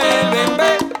gusta el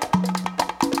bembé,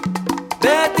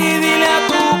 de ti dile a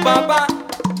tu papá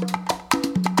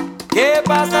que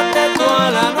pasaste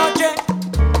toda la noche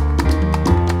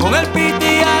con el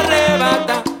Piti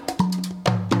arrebata.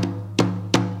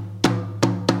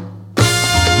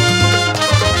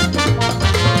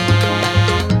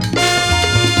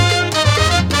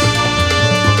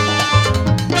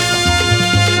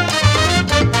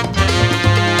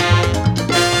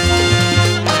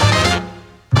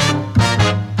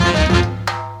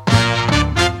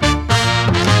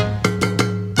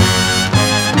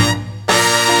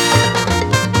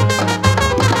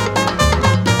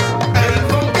 El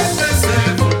fonquete se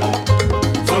formó.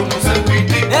 Somos el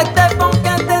Piti. Este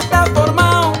fonquete está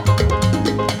formado,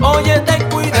 oye ten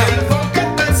cuidado. El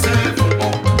fonquete se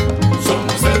formó.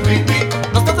 Somos el Piti.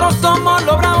 Nosotros somos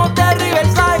los bravos de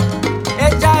Riverside,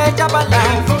 echa para El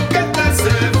lado. fonquete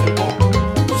se formó.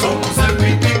 Somos el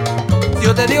Piti. Si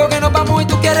yo te digo que nos vamos y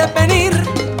tú quieres venir,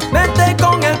 vente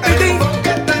con el Piti. El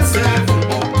fonquete se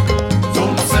formó.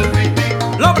 Somos el Piti.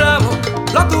 Los bravos,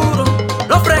 los duros,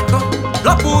 los frescos,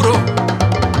 los puros.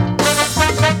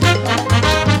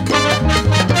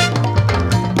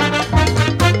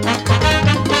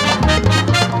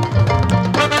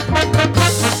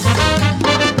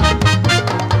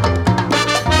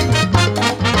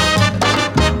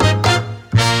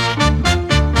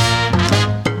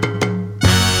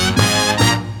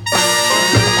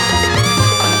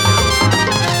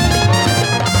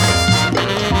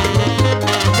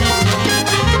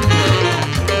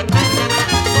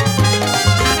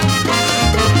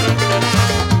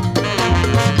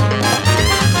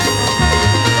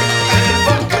 El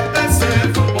fonquete se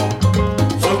formó.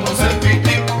 Somos el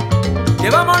Piti.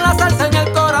 Llevamos la salsa en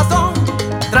el corazón,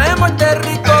 traemos este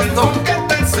rico El son.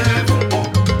 fonquete se formó.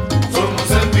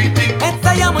 Somos el Piti.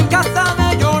 Ensayamos en casa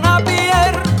de Jonah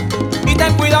Pierre y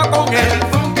ten cuidado con El él.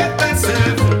 fonquete se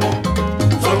formó.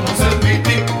 Somos el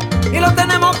Piti. Y lo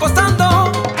tenemos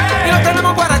gozando, y lo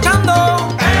tenemos guarachando.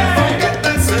 El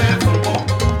fonquete se formó.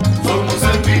 Somos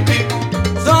el Piti.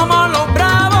 Somos los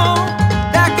bravos,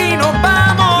 de aquí nos vamos.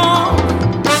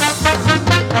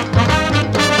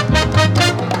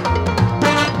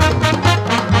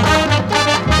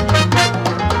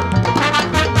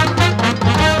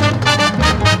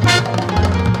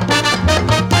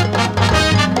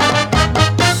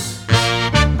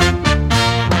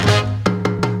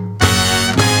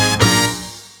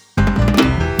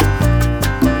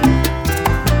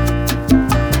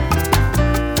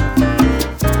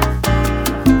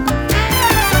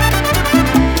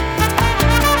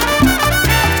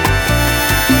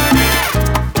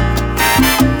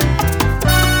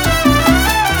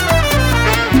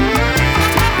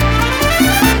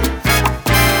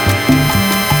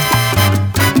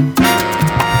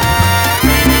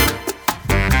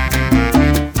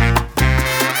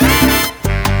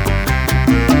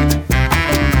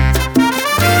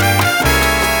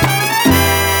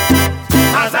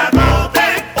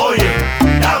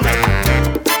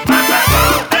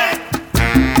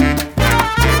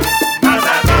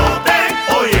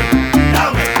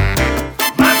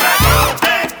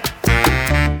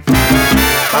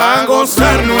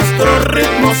 gozar nuestro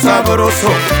ritmo sabroso,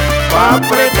 pa'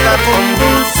 apretar con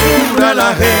dulzura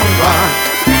la jeva.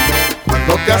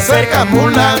 Cuando te acercas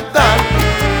mulata,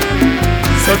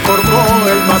 se formó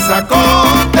el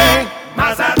masacote.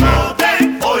 Masacote,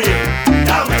 oye,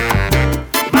 dame.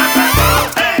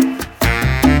 Masacote.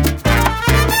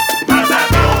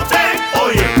 Masacote,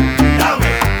 oye,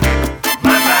 dame.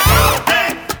 Masacote.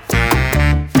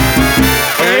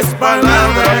 Es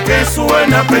palabra que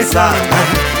suena pesada,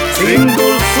 sin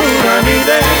dulzura ni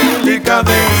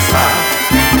delicadeza,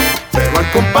 pero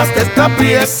al compás de esta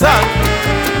pieza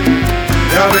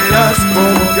ya verás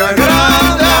cómo te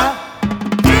agrada.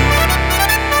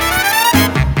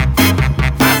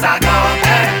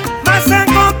 Masacote,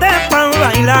 Masacote pa'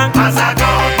 bailar.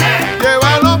 masacote,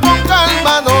 Llévalo con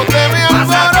calma, no te me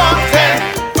alborotes.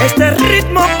 Este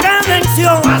ritmo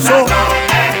cadencioso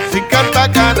masacote, Si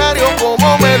canta canario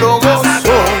como me lo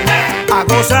gozo, a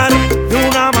gozar de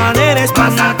una manera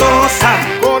espantosa.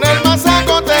 con el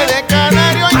masacote de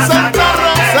canario y Santa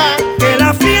Rosa. Que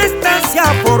la fiesta se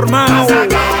ha formado.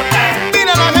 masacote.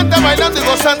 Mira la gente bailando y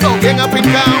gozando bien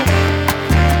afincao.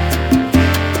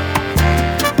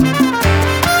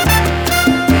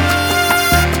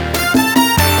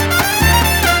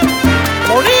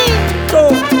 Bonito.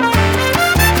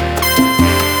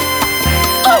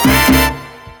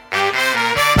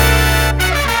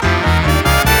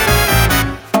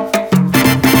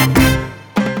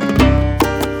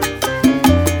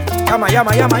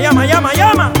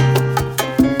 Llama.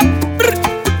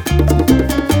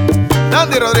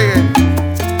 Andy Rodríguez.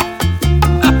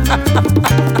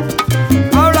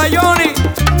 Habla Johnny.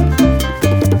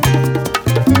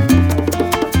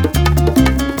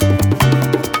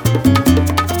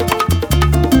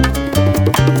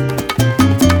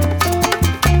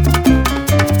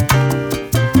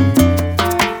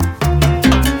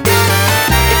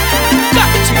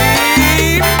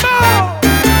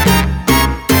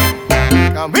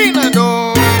 Camina,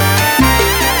 no.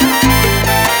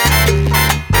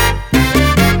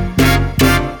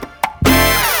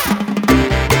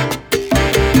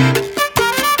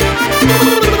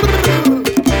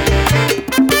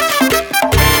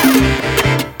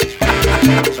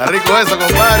 Está rico eso,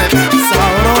 compadre.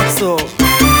 Sabroso.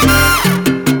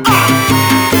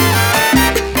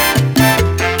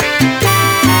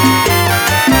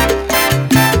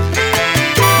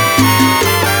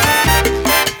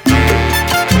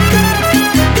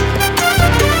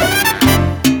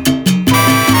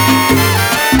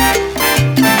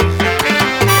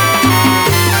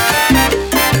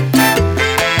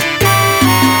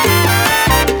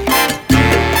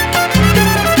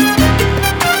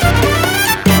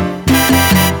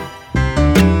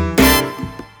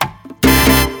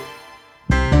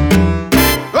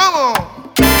 ¿Cómo?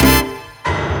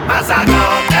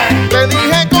 Masacote, Te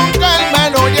dije con calma,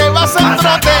 no llevas al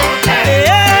trote.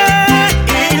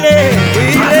 Dile.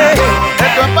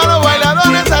 Esto es para los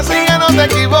bailadores, así que no te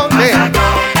equivoques.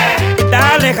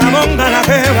 Dale jamón a la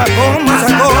jeva con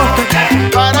masacote.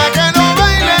 Para que no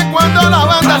baile cuando la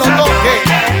banda lo toque.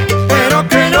 Pero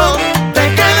que no te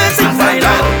quedes sin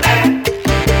bailar.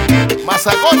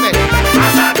 Masacote.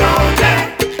 masacote,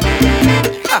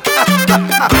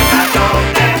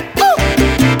 masacote,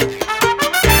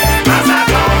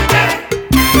 masacote.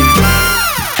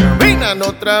 Caminan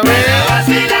otra vez.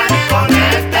 Vacilar con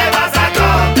este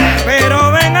masacote.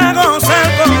 Pero ven a gozar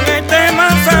con este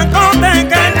masacote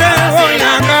que te voy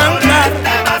a cantar.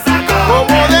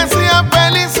 Como decía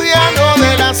Feliciano,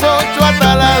 de las 8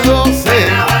 hasta las 12.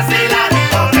 Vacilar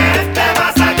con este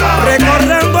masacote.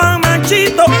 Recordando a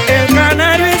Machito, el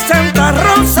canario y Santa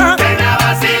Rosa. Ven a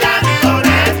vacilar con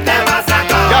este Y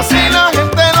masacote. así la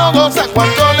gente lo goza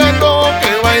cuando le toque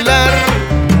bailar.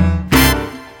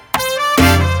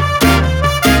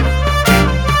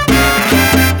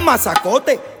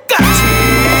 Masacote,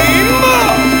 cachimbo.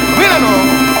 ¡Míralo!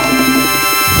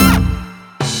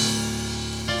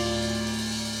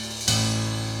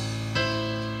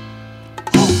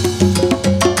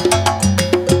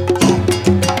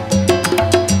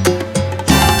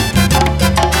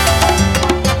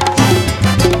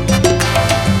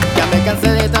 Ya me cansé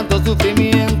de tanto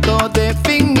sufrimiento, de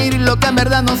fingir lo que en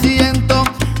verdad no siento,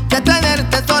 de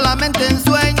tenerte solamente en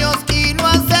sueños y no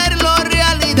hacerlo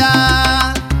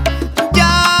realidad.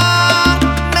 Ya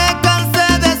me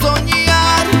cansé de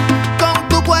soñar con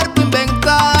tu cuerpo,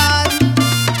 inventar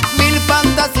mil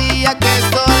fantasías que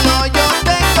solo yo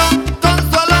tengo. Con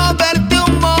solo verte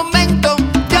un momento,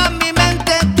 ya mi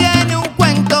mente tiene un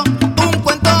cuento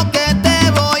que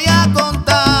te voy a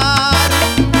contar.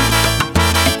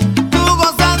 Tú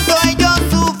gozando y yo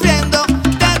sufriendo,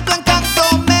 de tu encanto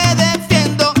me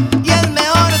defiendo, y es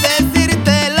mejor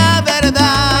decirte la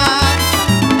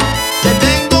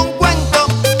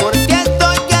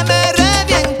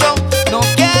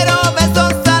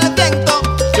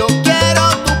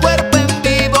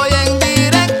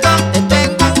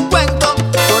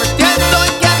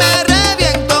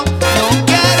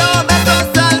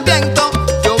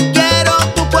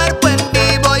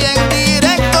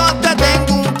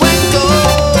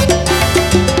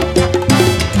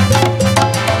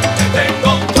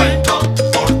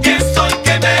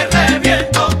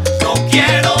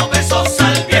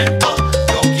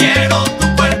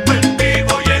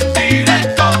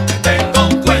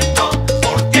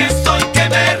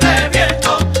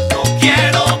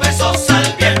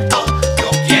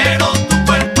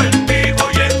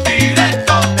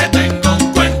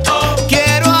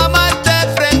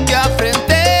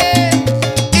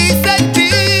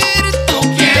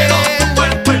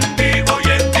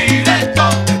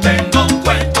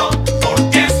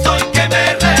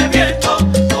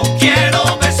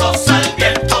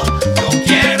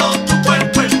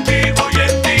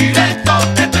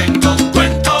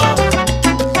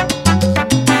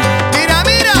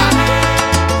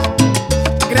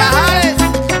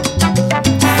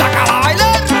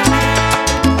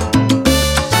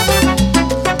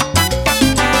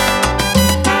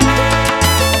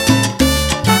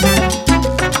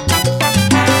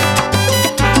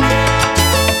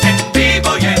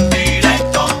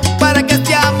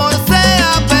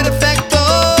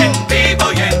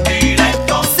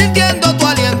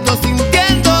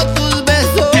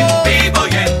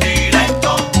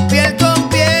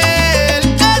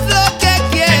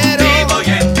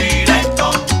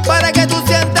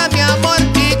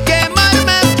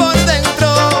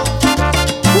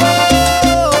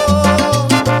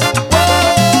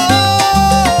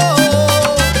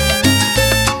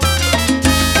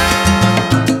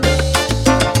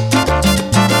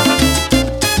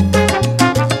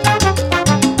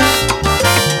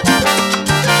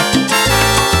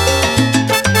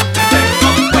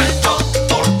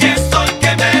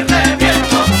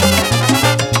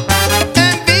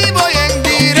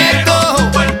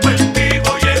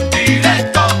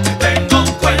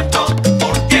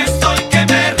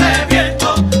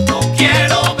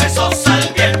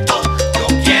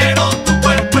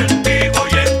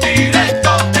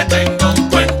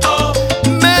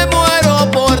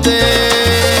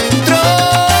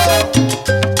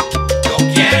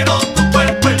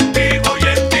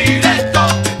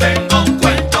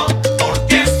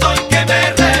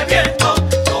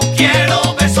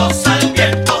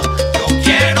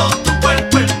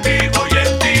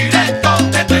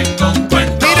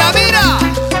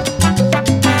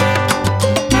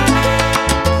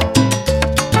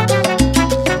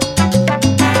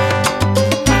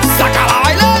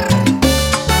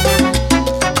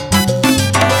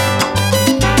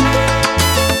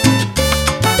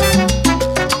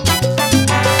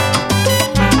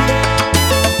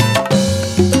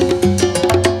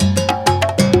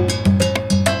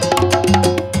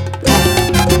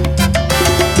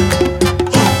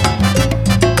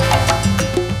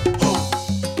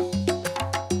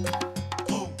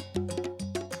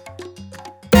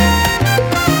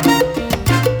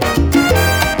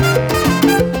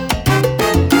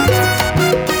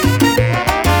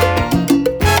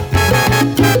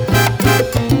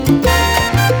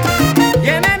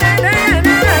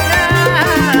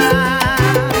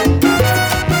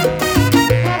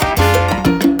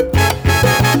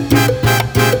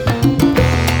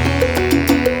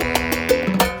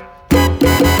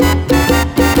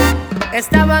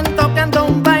Estaban tocando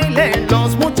un baile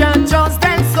los muchachos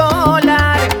del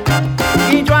solar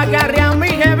y yo agarré a mi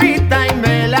jevita y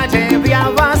me la llevé a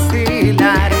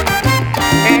vacilar.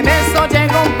 En eso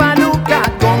llegó un paluca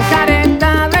con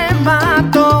careta de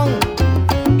matón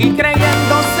y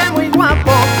creyéndose muy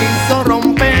guapo quiso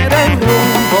romper el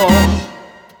rumbo.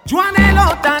 Yo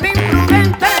anhelo tan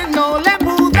imprudente no le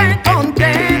pude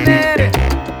contener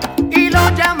y lo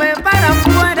llamé para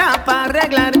afuera para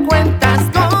arreglar cuentas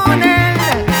con él.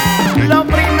 Lo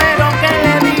primero que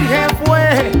le dije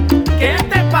fue: ¿qué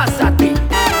te pasa a ti?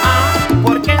 Ah,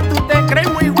 porque tú te crees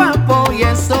muy guapo y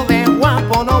eso de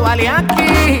guapo no vale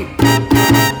aquí.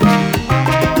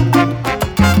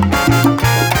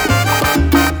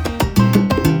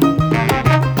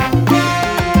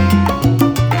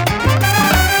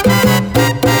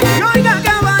 Y oiga,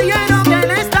 caballero, ¿qué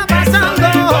le está pasando?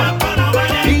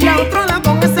 Y a otro lado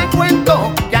con ese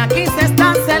cuento que aquí se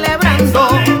está celebrando.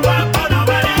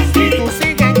 Si tú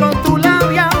sigues con tu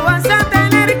labia vas a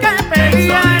tener que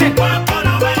pelear.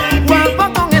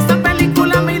 Guapo con esa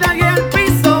película, mira y al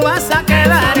piso vas a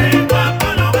quedar.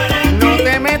 No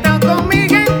te metas con mi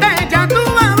gente, ya tú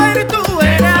vas a ver, tú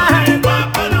verás.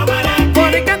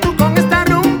 Porque tú con esta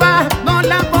rumba no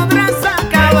la podrás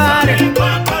acabar.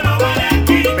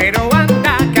 Pero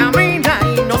anda, camina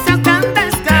y no seas tan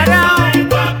descarado.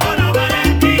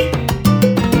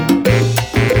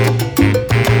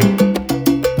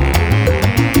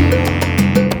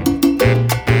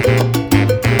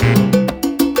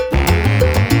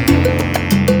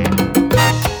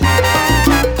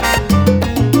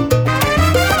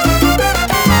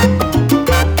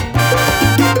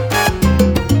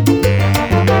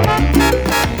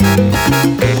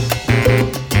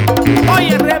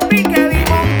 Oye, repique di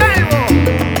Montalvo.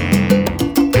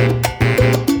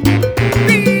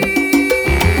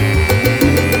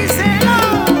 Díselo.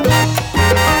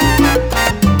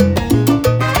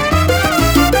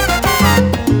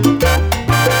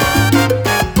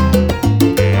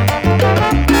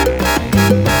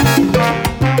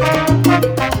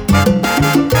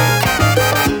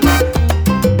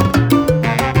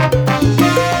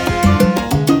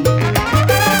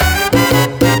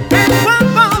 El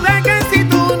guapo de que si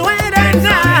tú no eres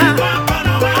nada.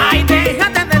 Ay,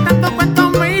 déjate de tanto cuento,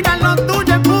 mira lo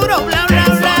tuyo es puro bla bla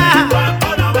bla.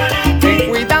 Ten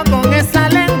cuidado con esa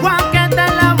lengua que te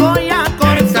la voy a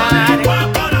cortar.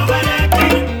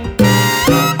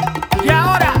 Y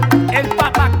ahora el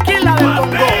papaquila del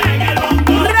bongo.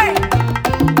 Rey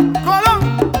Colón.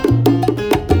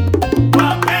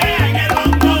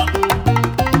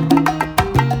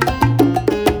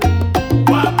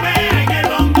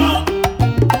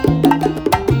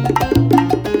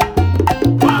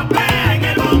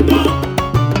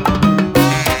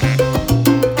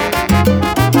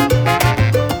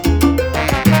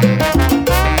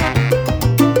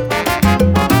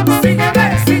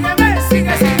 Sígueme, sígueme,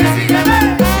 sigue, sigue,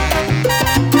 sígueme.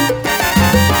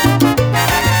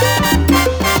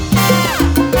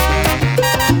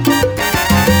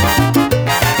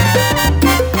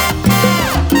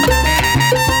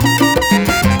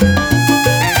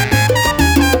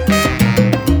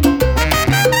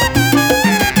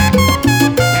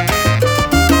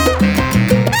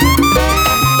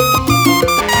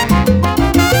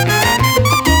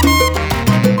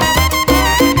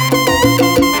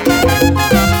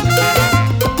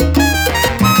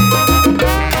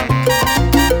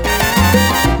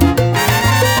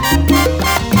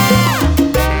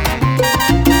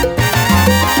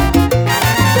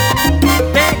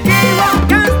 Te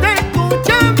equivocaste,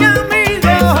 escucha mi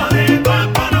amigo.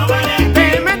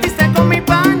 Te metiste con mi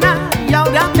pana y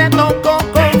ahora te tocó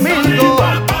conmigo.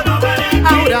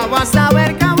 Ahora vas a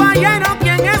ver, caballero,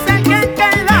 quién es el que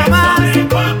queda más.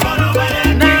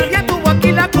 Nadie tuvo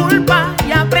aquí la culpa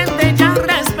y aprende ya a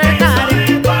respetar.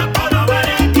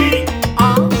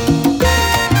 Ah.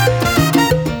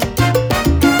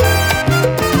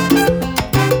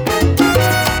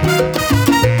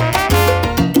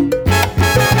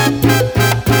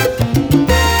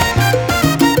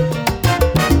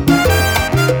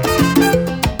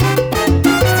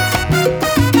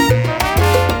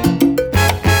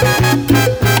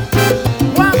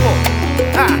 Guapo.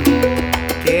 Ah,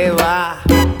 ¿qué va?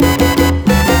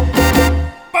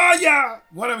 ¡Vaya!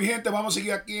 Bueno, mi gente, vamos a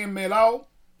seguir aquí en Melao.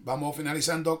 Vamos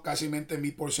finalizando casi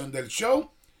mi porción del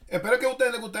show. Espero que a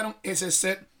ustedes les gustaron ese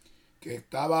set que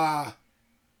estaba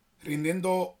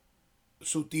rindiendo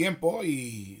su tiempo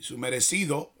y su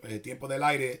merecido tiempo del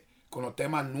aire con los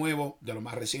temas nuevos de lo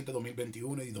más reciente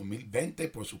 2021 y 2020,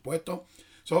 por supuesto.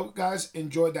 So, guys,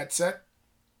 enjoy that set.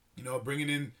 You know, bringing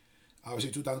in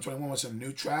obviously 2021 with some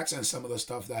new tracks and some of the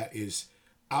stuff that is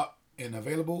out and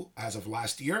available as of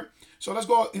last year. So let's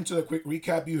go into the quick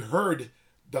recap. You heard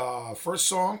the first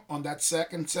song on that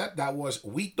second set. That was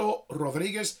Huito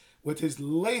Rodriguez with his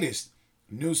latest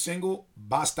new single,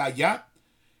 Basta Ya.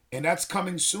 And that's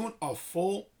coming soon, a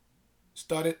full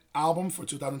studded album for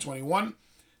 2021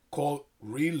 called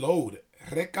Reload,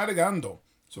 Recargando.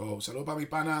 So, salud para mi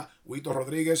pana Huito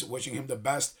Rodriguez, wishing him the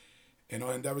best in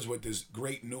all endeavors with this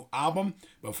great new album.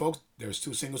 But folks, there's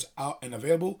 2 singles out and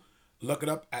available. Look it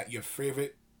up at your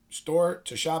favorite store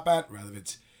to shop at, rather if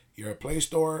it's your Play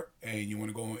Store and you want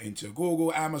to go into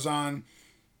Google, Amazon,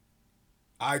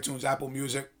 iTunes, Apple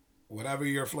Music, whatever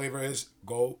your flavor is,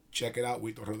 go check it out.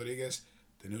 Huito Rodriguez.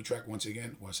 The new track, once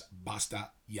again, was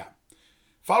Basta Ya.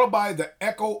 Followed by the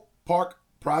Echo Park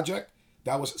Project.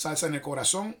 That was Salsa en el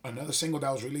Corazón, another single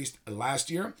that was released last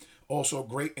year. Also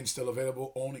great and still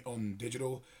available only on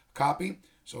digital copy.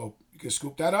 So you can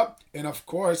scoop that up. And of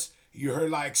course, you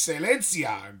heard La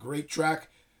Excelencia, a great track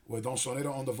with Don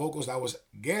Sonero on the vocals. That was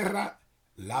Guerra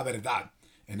La Verdad.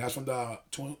 And that's from the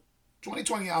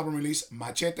 2020 album release,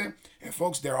 Machete. And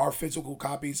folks, there are physical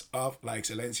copies of La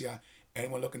Excelencia.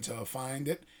 Anyone looking to find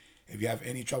it, if you have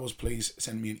any troubles, please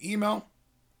send me an email.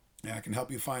 And I can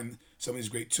help you find some of these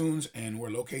great tunes and where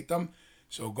to locate them.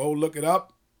 So go look it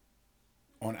up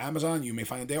on Amazon. You may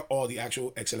find it there or the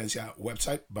actual Excelencia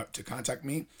website. But to contact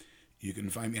me, you can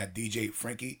find me at DJ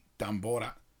Frankie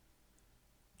Tambora,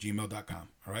 gmail.com.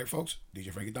 All right, folks?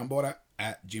 DJ Frankie Tambora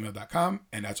at gmail.com.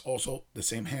 And that's also the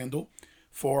same handle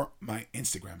for my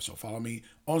Instagram. So follow me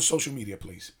on social media,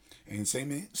 please. And send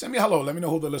me a hello. Let me know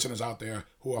who the listeners out there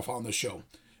who are following the show.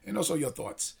 And also your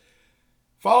thoughts.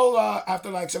 Followed after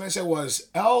La Excelencia was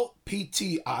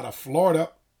LPT out of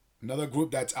Florida. Another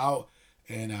group that's out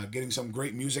and getting some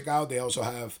great music out. They also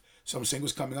have some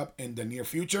singles coming up in the near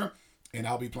future. And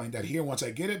I'll be playing that here once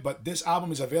I get it. But this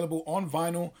album is available on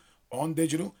vinyl, on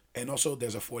digital. And also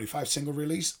there's a 45 single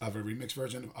release of a remix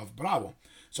version of Bravo.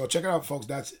 So check it out, folks.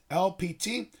 That's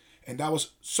LPT. And that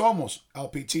was Somos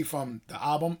LPT from the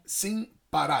album Sin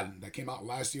Parar that came out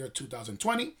last year,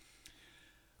 2020.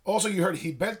 Also, you heard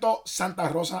Gilberto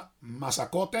Santa Rosa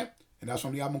Mazacote, and that's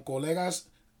from the album Colegas,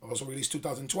 also released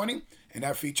 2020. And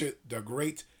that featured the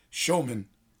great showman,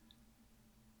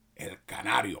 El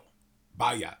Canario.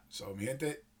 Vaya. So, mi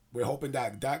gente, we're hoping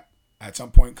that at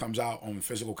some point comes out on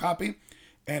physical copy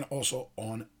and also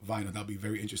on vinyl. That'll be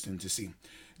very interesting to see.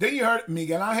 Then you heard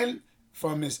Miguel Angel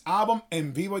from his album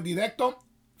En Vivo y Directo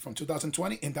from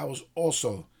 2020, and that was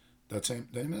also the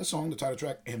name of the song, the title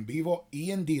track, En Vivo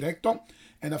y en Directo.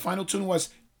 And the final tune was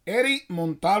Eri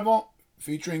Montalvo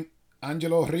featuring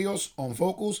Angelo Rios on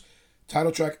vocals,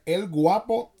 title track El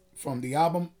Guapo from the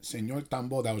album Señor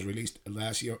Tambo that was released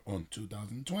last year on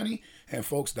 2020. And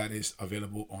folks, that is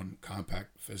available on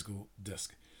compact physical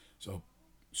disc. So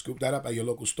scoop that up at your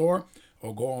local store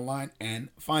or go online and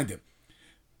find it.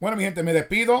 Bueno, mi gente, me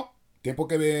despido. Tiempo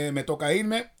que me toca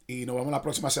irme y nos vemos la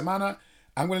próxima semana.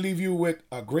 I'm going to leave you with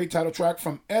a great title track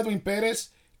from Edwin Pérez,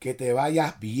 Que Te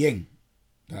Vaya Bien,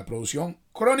 de la producción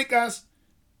Crónicas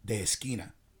de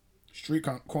Esquina, Street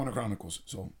Corner Chronicles.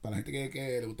 So, para la gente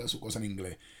que le gusta su cosa en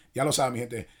inglés. Ya lo saben, mi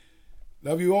gente.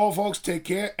 Love you all, folks. Take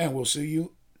care, and we'll see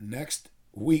you next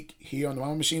week here on the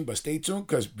Mambo Machine. But stay tuned,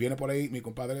 because viene por ahí mi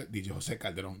compadre DJ José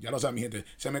Calderón. Ya lo saben, mi gente.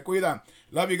 Se me cuidan.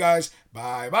 Love you guys.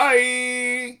 Bye,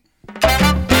 bye.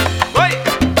 ¡Voy!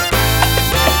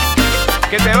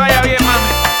 Que te vaya bien, mami.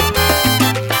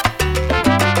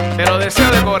 Te lo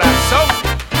deseo de corazón.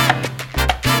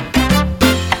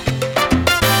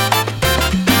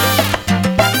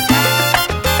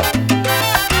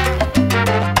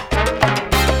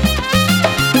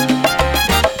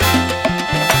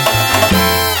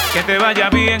 Que te vaya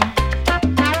bien.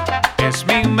 Es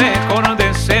mi mejor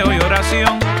deseo y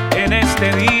oración en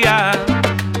este día.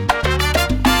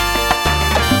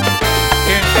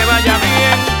 Vaya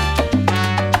bien,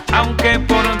 aunque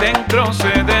por dentro se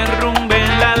derrumbe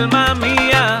el alma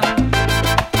mía.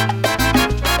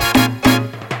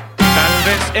 Tal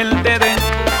vez él te dé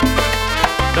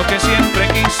lo que siempre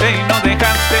quise y no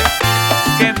dejaste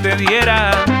que te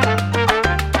diera.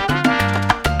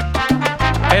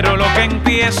 Pero lo que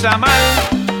empieza mal,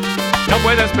 no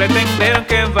puedes pretender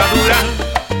que va a durar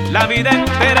la vida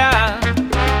entera.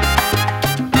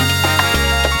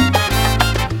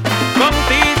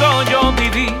 Contigo yo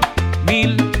viví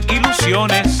 1000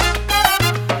 ilusiones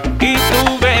y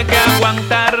tuve que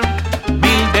aguantar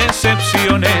 1000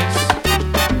 decepciones.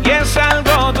 Y es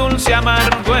algo dulce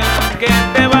amargo el que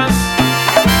te vas.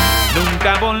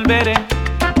 Nunca volveré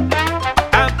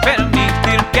a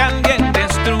permitir que alguien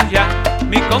destruya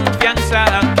mi confianza.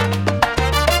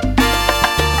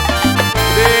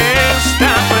 De esta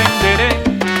aprenderé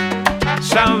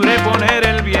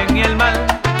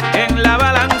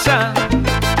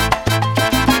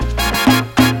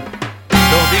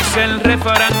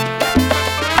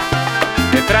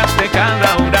Detrás de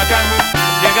cada huracán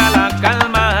llega la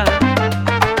calma.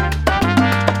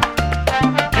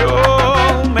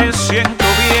 Yo me siento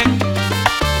bien,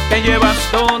 te llevas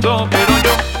todo, pero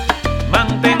yo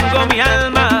mantengo mi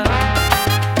alma.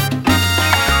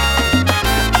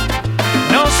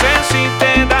 No sé si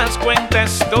te das cuenta,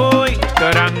 estoy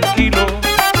tranquilo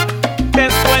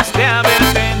después de haber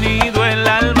tenido el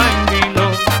alma en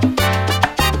vilo.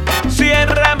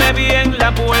 Ciérrame bien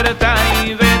la puerta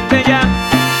y vete ya.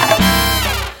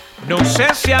 No sé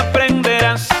si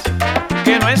aprenderás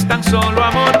que no es tan solo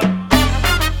amor.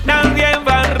 Nadie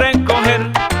va a recoger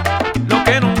lo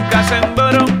que nunca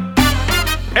sembró.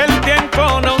 El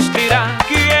tiempo nos dirá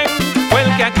quién fue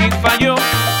el que aquí falló.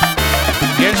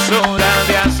 Y es hora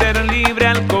de hacer libre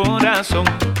al corazón.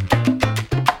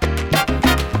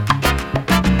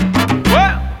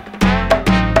 ¡Wow!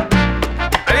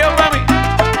 Adiós, mami.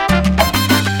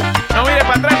 No mire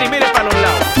para atrás ni mire para los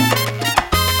lados.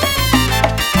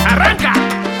 ¡Arranca!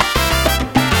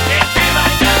 Que te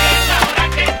vaya bien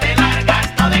ahora que te largas.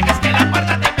 No dejes que la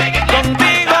puerta te pegue en la Contigo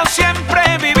espalda. siempre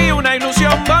viví una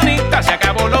ilusión bonita. Se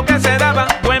acabó lo que se daba.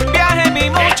 Buen viaje, mi Que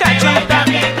te vaya muchachita.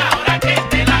 bien ahora que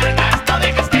te largas. No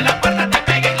dejes que la puerta te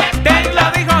pegue en la Te espalda.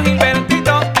 lo dijo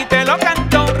Gilbertito y te lo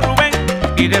cantó Rubén.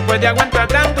 Y después de aguantar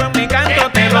tanto en mi canto,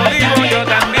 te lo digo yo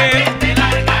también. Que te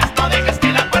largas. No dejes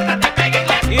que la puerta te pegue en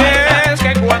la Y espalda. es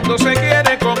que cuando se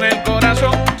quiere con el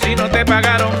corazón, si no te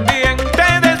pagaron bien,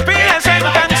 te despides en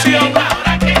canción.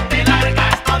 Ahora que te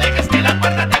largas. No dejes que la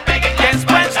puerta te pegue en la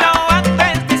Después espalda. no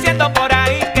andes diciendo por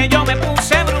ahí que yo me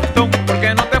puse bruto,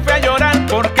 porque no te fui a llorar,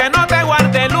 porque no te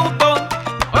guardé luto.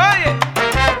 Oye,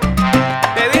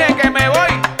 te dije que me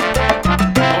voy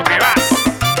o te vas.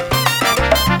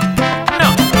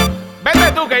 No,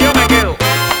 vete tú que yo me quedo.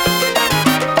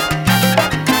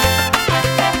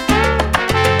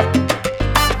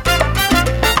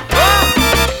 Oh.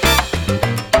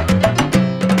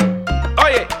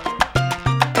 Oye,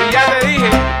 y ya te dije,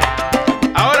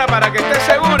 ahora para que estés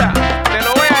segura, te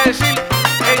lo voy a decir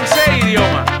en 6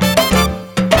 idiomas.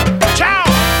 ¡Chao!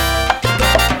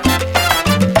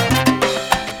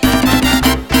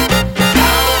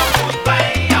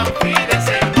 Goodbye, auf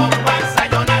Wiedersehen, au revoir,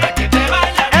 sayonara, que te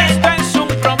vaya bien. Esto es un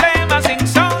problema sin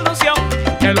solución.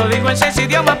 Te lo digo en 6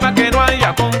 idiomas para que no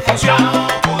haya confusión.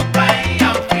 Goodbye,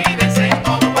 auf Wiedersehen,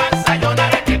 au revoir,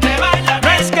 sayonara, que te vaya No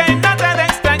bien. es que no te de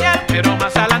extrañar, pero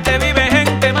más adelante vive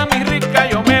gente mami rica.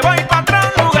 Yo me voy para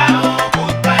otro lugar.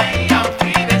 Goodbye, auf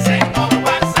Wiedersehen, au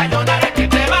revoir, sayonara, que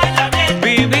te vaya bien.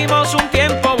 Vivimos un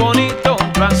tiempo bonito,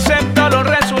 yo acepto los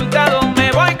resultados,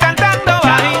 me voy cantando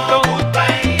bajito.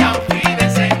 Goodbye, auf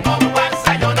Wiedersehen, au revoir,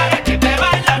 sayonara, que te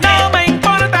vaya bien. No me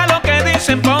importa lo que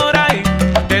dicen por ahí,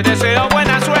 te deseo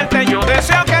buena suerte, yo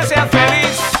deseo que seas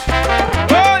feliz.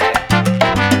 Oye.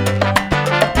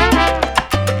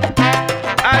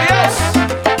 Adiós.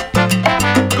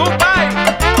 Goodbye,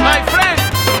 my friend.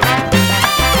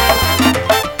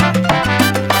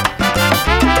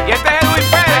 Y este es Edwin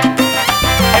Pérez.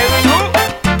 Edwin who?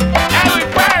 Edwin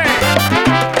Pérez.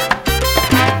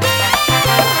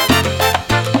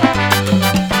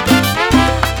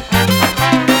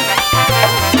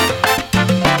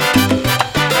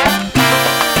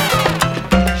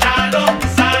 Shalom,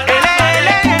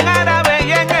 Ele en árabe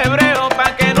y en hebreo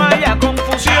pa' que no haya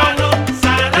confusión.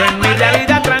 Yo en mi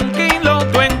realidad tranquilo,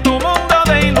 tú en tu mundo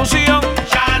de ilusión.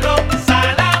 Shalom,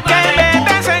 salam Que me aleikum.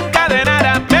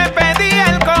 desencadenara, me pedía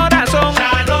el corazón.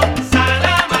 Shalom,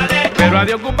 salam aleikum. Pero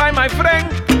adiós, goodbye, my friend,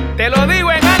 te lo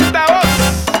digo en alta voz.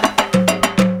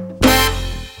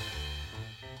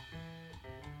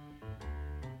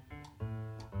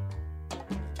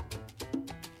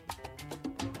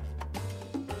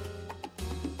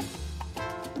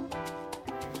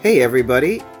 Hey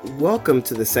everybody, welcome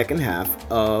to the second half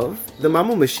of The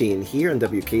Mambo Machine here on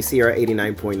WKCR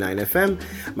 89.9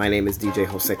 FM. My name is DJ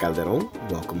Jose Calderon.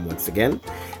 Welcome once again.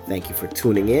 Thank you for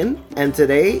tuning in. And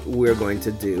today we're going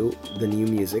to do the new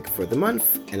music for the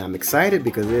month. And I'm excited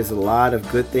because there's a lot of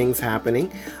good things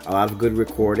happening, a lot of good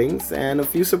recordings, and a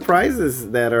few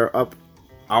surprises that are up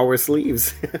our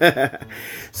sleeves.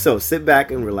 So sit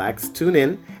back and relax, tune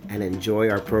in, and enjoy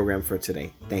our program for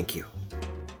today. Thank you.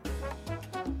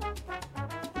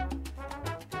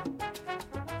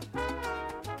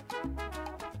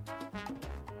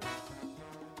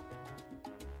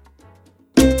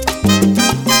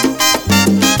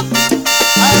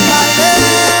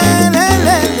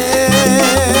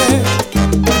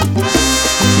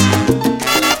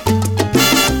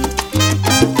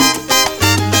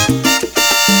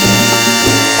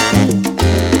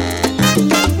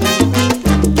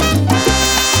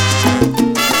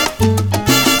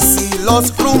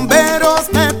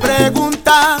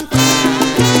 preguntan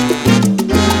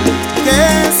qué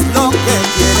es lo que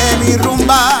tiene mi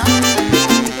rumba.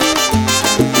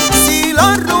 Si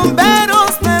los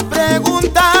rumberos me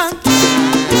preguntan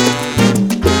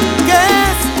qué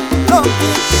es lo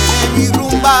que tiene mi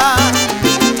rumba,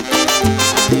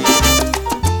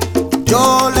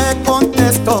 yo le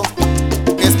contesto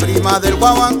que es prima del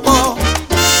guaguancó.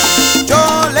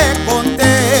 Yo le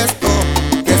contesto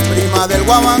que es prima del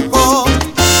guaguancó.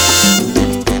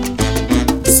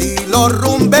 Si los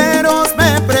rumberos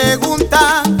me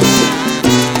preguntan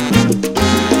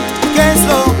qué es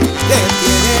lo que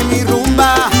tiene mi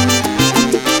rumba,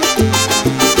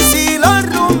 si los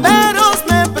rumberos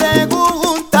me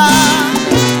preguntan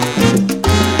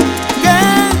qué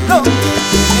es lo que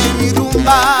tiene mi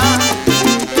rumba,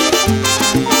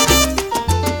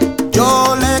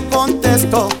 yo le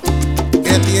contesto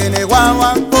que tiene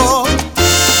guaguancó.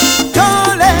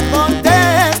 Yo le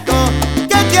contesto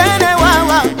que tiene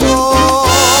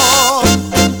guaguancó.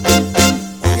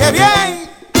 Oye bien.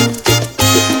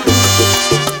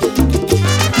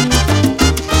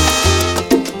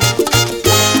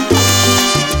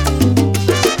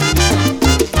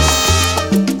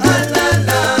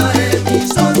 Mi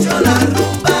socio la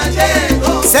rumba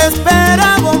llegó. Se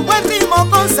esperaba un buen ritmo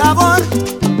con sabor,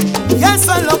 y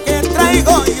eso es lo que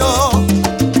traigo yo.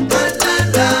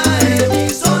 Mi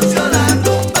socio la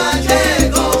rumba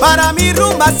llegó. Para mi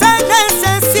rumba se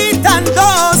necesitan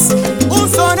dos, un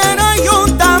sonero y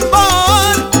un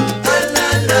tambor.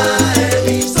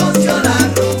 Mi socio la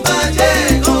rumba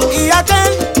llegó. Y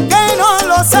aquel que no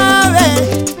lo sabe,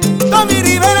 Tommy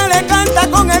Rivera le canta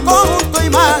con el conjunto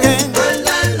Imagen.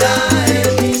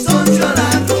 Mi socio la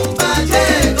rumba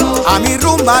llegó. A mi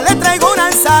rumba le traigo una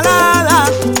ensalada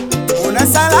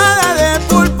de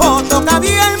pulpo. Toca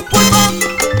bien pulpo.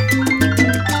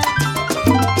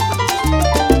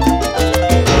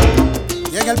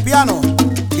 Y en el piano,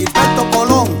 Gilberto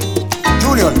Colón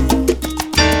Jr.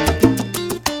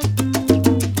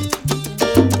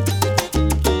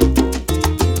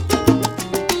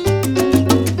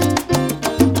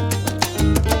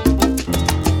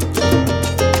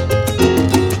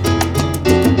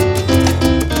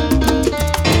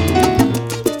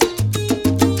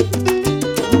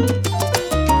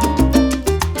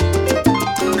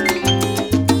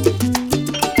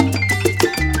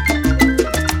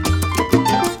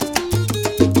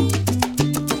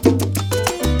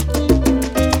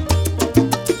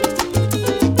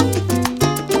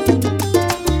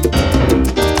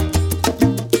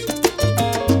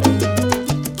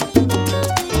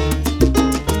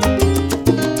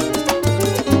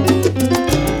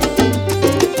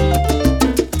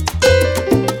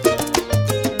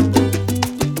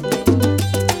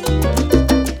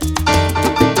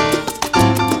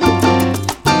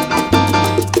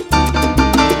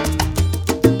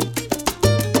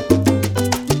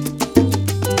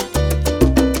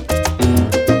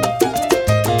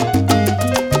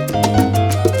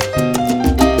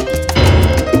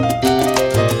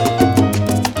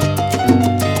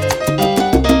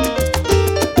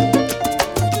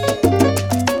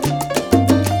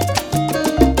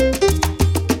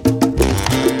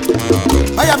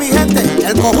 Vaya mi gente,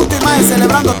 el conjunto Imagen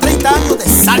celebrando 30 años de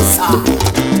salsa.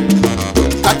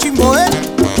 Cachimbo,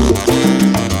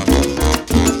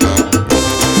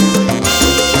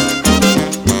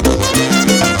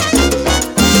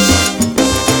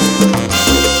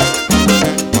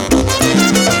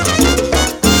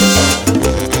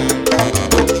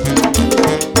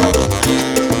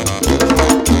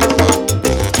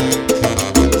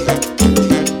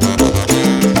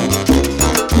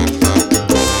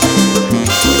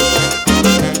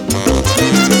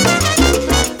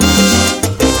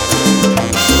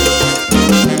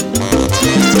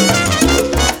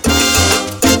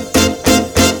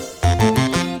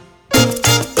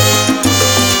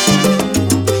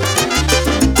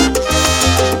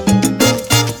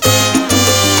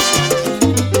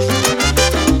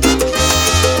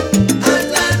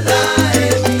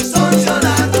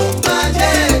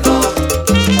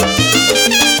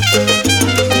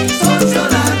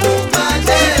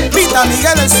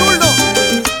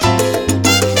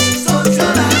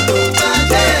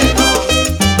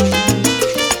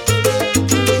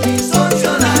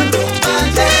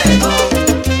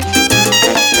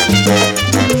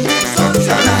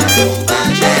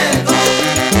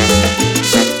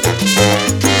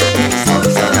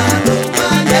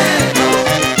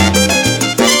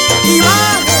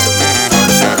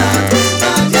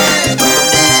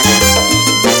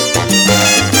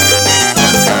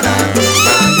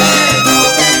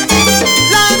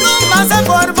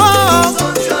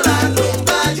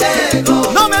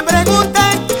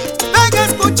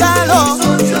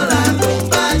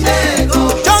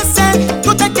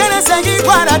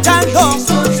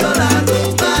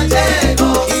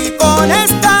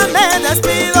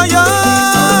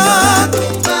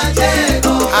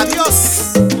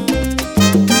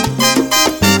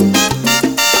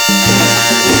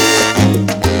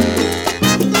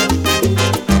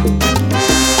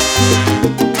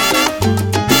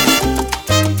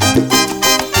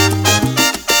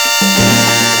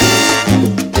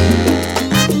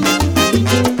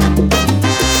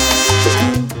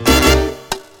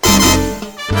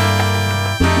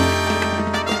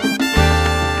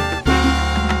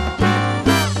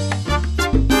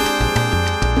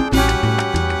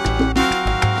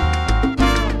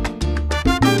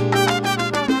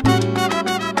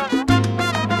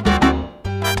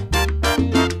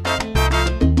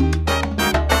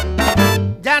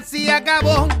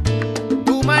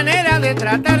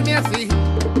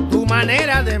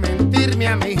 mentirme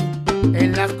a mí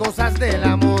en las cosas del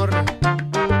amor.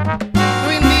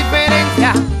 Tu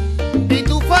indiferencia y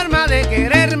tu forma de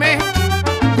quererme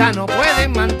ya no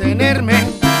pueden mantenerme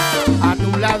a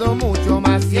tu lado mucho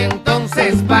más. Y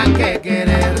entonces ¿pa' qué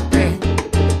quererte?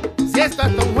 Si esto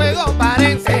es un juego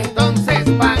parece, entonces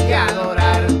 ¿pa' qué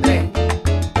adorarte?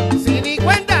 Si ni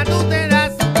cuenta tú te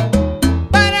das,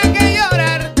 ¿para qué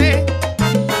llorarte?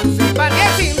 Si para ti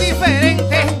es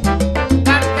indiferente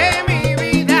darte mi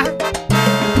vida,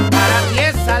 para ti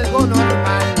es algo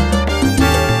normal.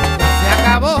 Se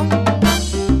acabó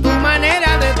tu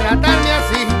manera de tratarme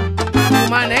así, tu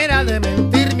manera de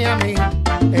mentirme a mí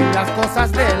en las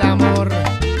cosas del amor.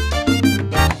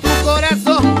 Tu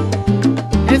corazón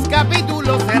es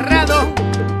capítulo cerrado,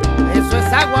 eso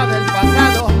es agua del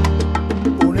pasado,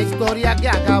 una historia que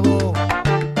acabó.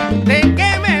 ¿De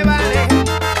qué me vale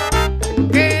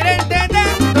quererte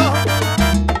tanto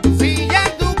si ya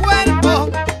tu cuerpo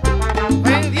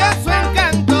perdió su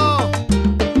encanto?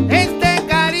 Este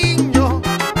cariño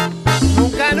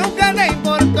nunca, nunca te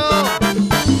importó,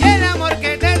 y el amor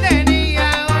que te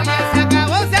tenía, oye,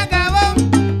 se acabó,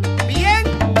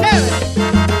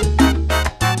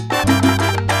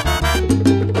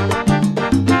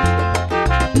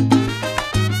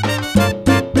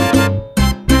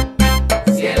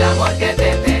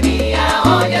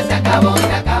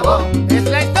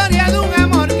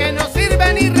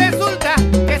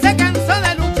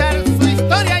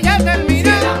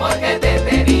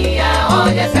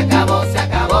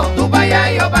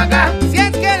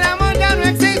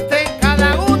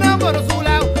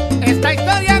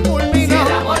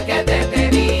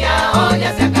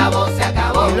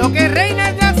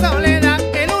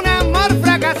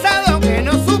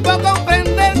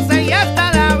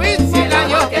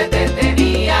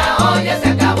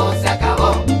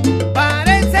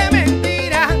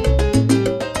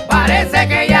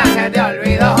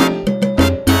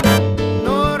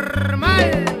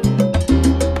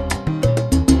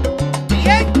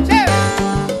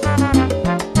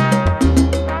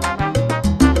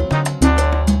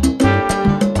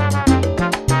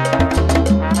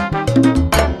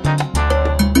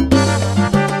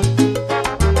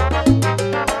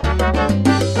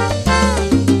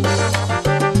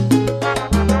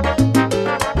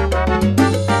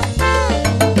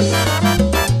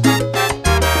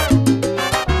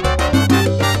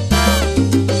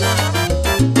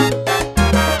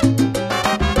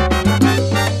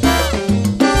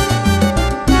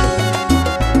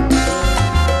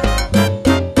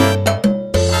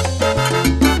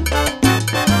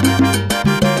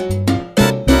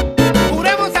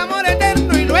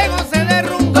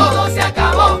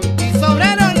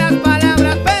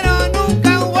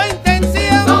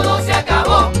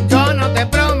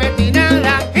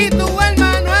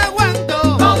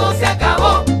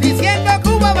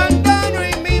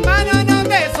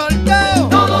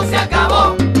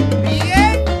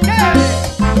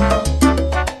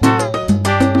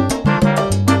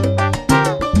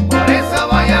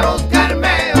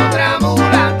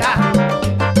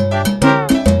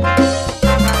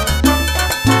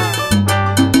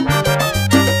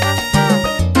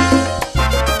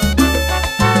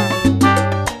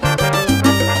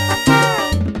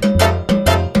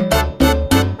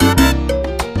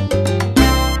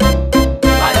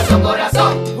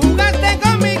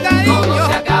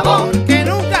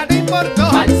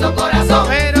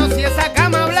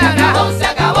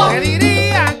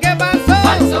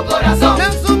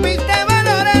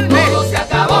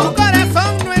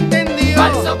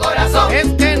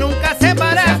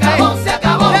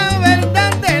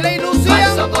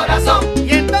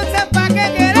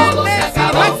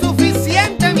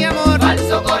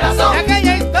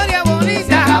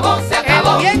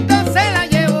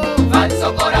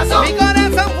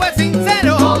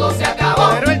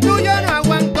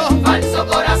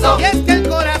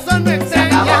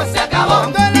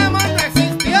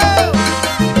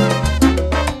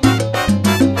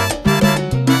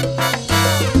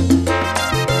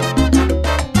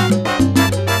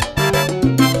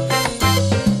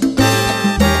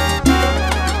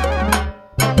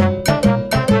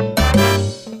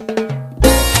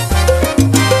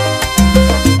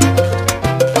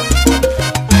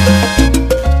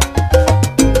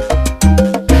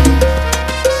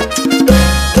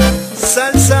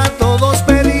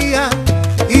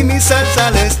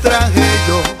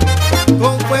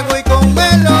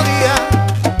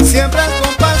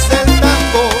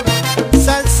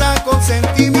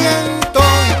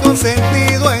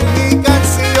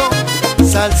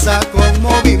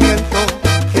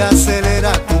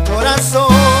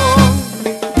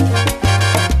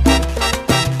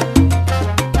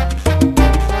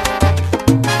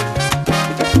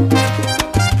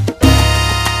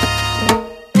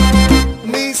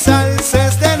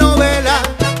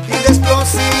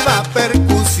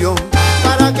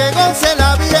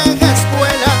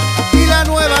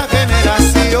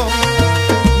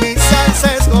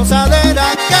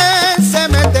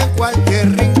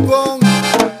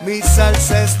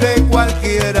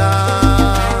 cualquiera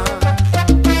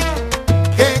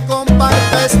que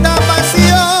comparta esta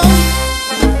pasión.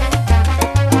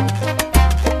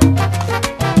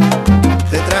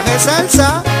 Te traje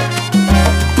salsa.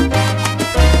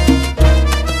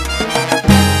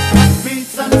 Mi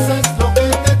salsa es lo que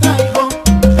te traigo,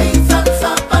 mi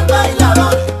salsa para el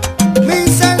bailador. Mi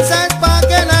salsa es pa'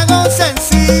 que la gocen,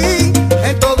 sí,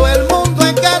 en todo el mundo,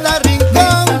 en cada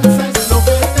rincón. Mi salsa es lo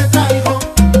que te traigo,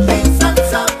 mi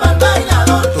salsa para el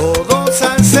bailador. Todo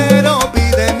salsero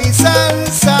pide mi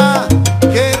salsa,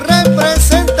 que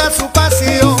representa su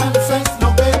pasión. Mi salsa es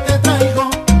lo que te traigo,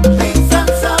 mi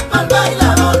salsa para el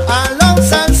bailador. A los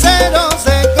salseros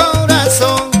de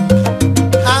corazón,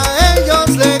 a ellos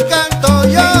le canto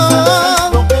yo. Mi salsa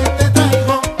es lo que te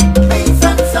traigo, mi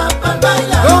salsa para el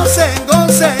bailador. Gocen,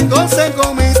 gocen, gocen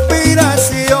con mi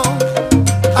inspiración.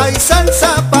 Hay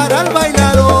salsa para el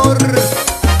bailador.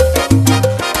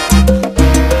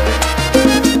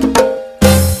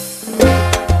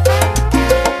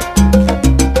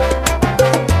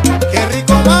 Qué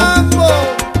rico mambo,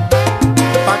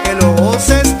 pa' que lo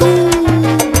goces tú.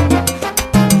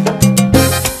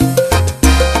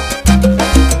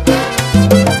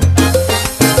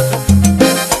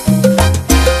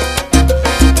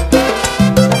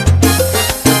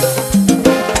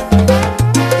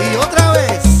 Y otra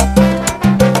vez.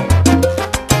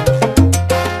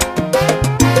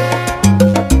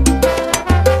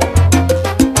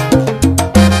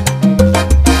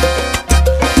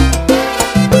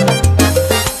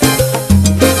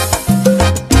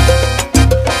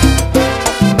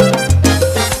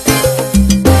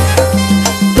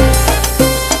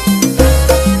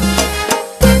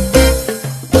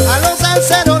 A los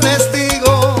salseros les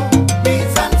digo, mi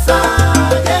salsa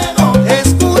llegó.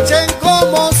 Escuchen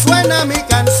cómo suena mi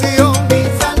canción. Mi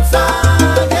salsa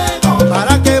llegó.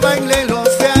 Para que bailen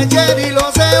los de ayer y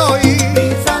los de hoy.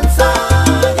 Mi salsa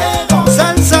llegó.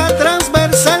 Salsa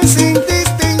transversal sin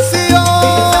distinción.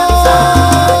 Mi salsa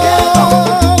llegó.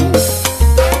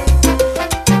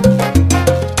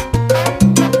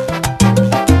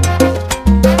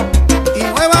 Y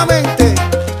nuevamente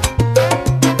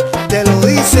te lo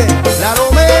dice la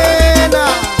romena.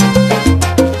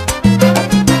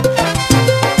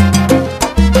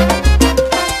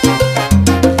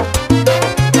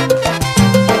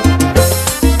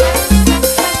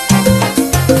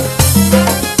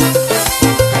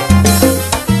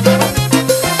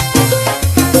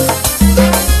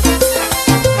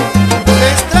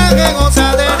 Les traje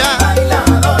gozadera,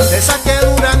 esas que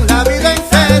duran la vida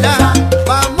entera.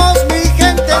 Vamos mi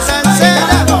gente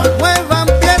salsera, muevan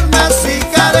piernas y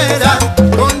caderas,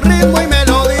 con ritmo y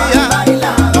melodía,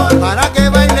 para que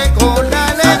baile con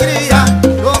alegría.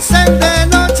 Gocen de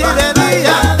noche y de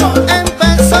día,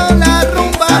 empezó la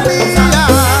rumba mía.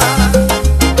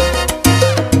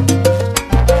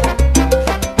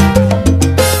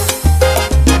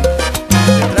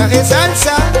 Te traje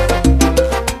salsa.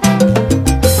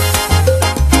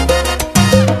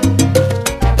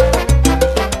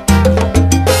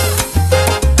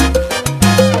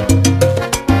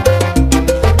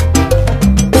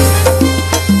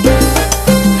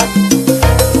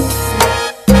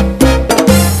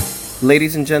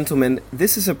 Ladies and gentlemen,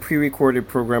 this is a pre-recorded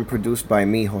program produced by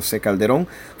me, Jose Calderon,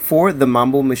 for the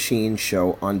Mambo Machine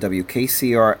Show on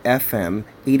WKCR FM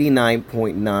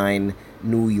 89.9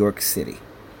 New York City.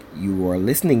 You are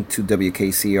listening to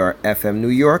WKCR FM New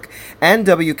York and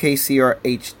WKCR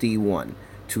HD1.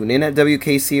 Tune in at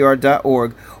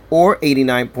WKCR.org or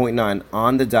 89.9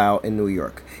 on the dial in New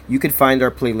York. You can find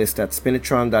our playlist at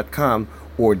spinitron.com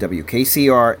or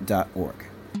WKCR.org.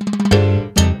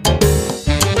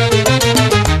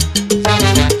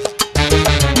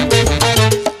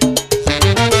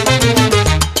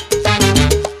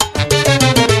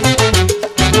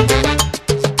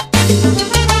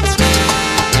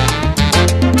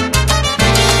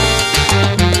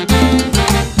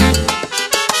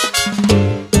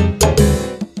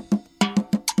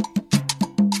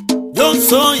 Yo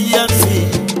soy así,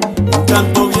 un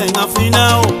canto bien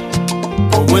afinado,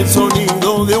 como el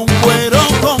sonido de un cuero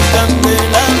con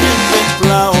candela bien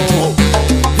templado.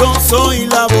 Yo soy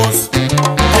la voz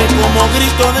que como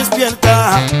grito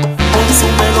despierta, con su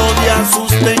melodía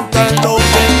sustenta lo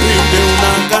que rinde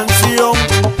una canción.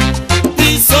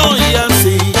 Y soy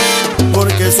así,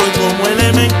 porque soy como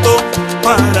elemento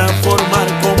para formar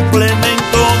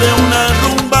complemento de una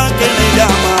rumba que me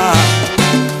llama.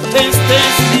 Este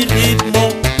es mi ritmo,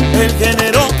 el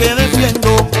género que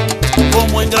defiendo,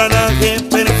 como engranaje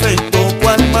perfecto,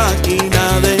 cual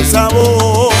máquina de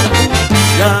sabor.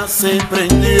 Ya se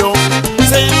prendió,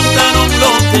 se juntaron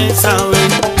los que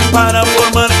saben, para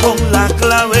formar con la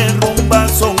clave rumbas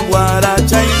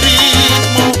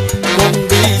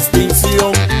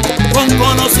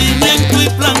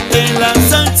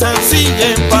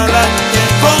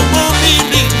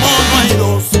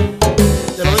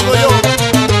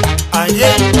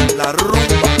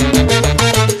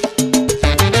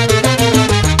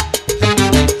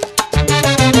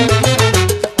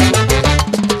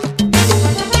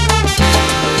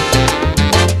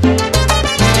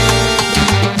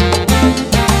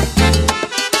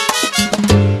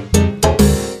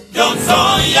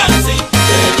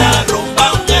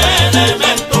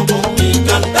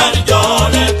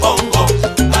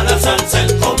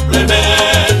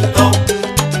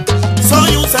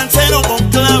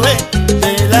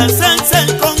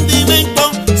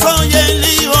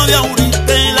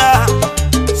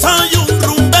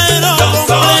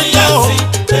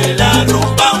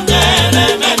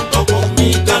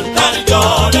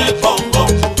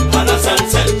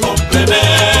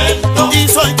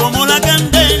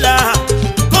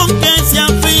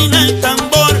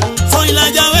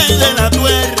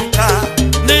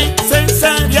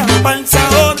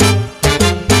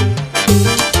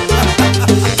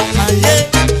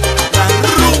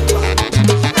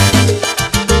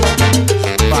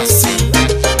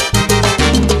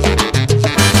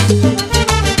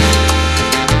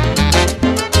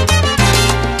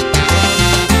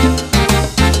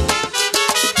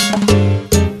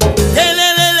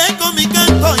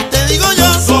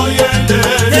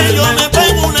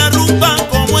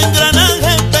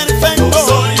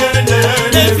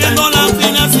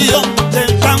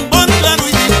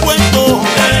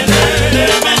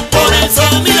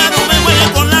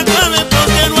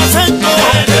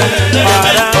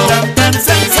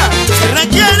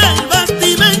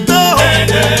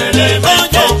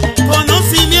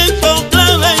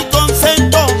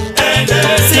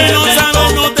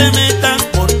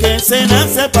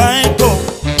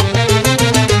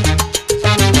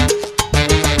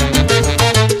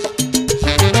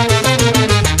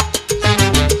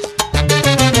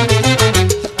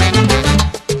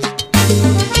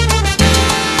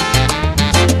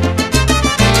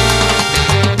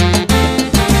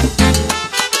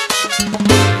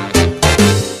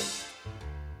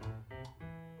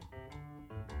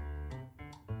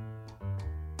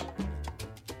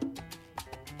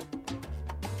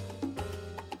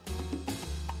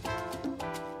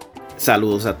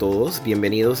Saludos a todos,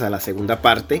 bienvenidos a la segunda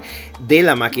parte de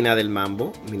La Máquina del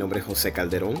Mambo. Mi nombre es José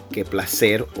Calderón, qué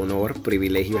placer, honor,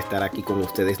 privilegio estar aquí con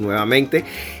ustedes nuevamente.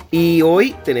 Y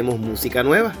hoy tenemos música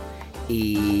nueva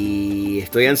y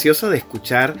estoy ansioso de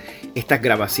escuchar estas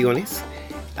grabaciones.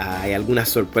 Hay algunas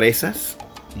sorpresas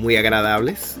muy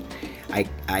agradables,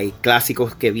 hay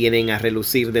clásicos que vienen a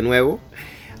relucir de nuevo,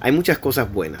 hay muchas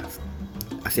cosas buenas.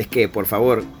 Así es que por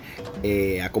favor,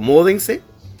 acomódense.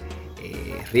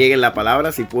 Rieguen la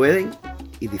palabra si pueden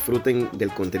y disfruten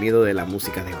del contenido de la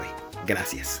música de hoy.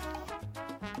 Gracias.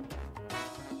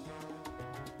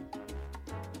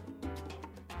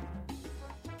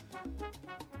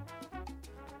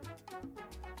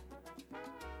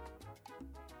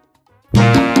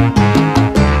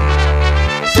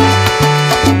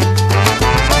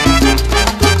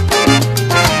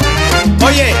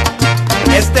 Oye,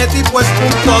 este tipo es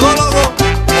un todólogo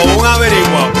o un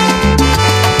averiguado.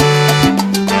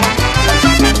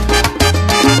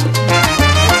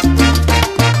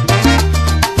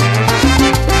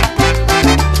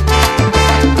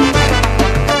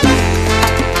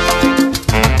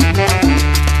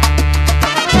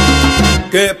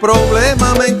 ¿Qué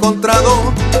problema me he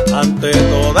encontrado ante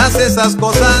todas esas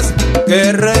cosas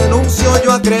que renuncio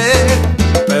yo a creer?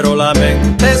 Pero la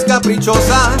mente es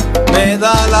caprichosa, me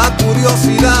da la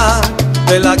curiosidad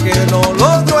de la que no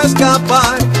logro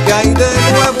escapar. Que hay de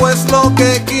nuevo es lo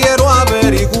que quiero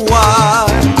averiguar.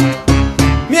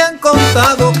 Me han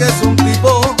contado que es un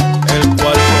tipo el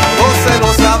cual todo se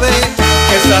lo sabe,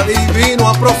 que es adivino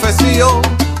a profesión,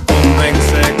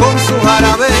 convence con su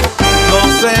jarabe. No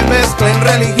se mezclen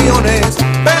religiones,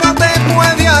 pero te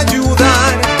puede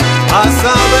ayudar a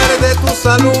saber de tu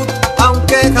salud,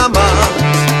 aunque jamás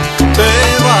te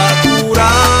va a curar.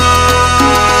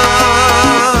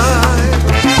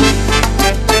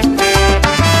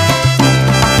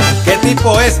 ¿Qué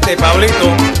tipo este,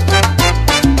 Pablito?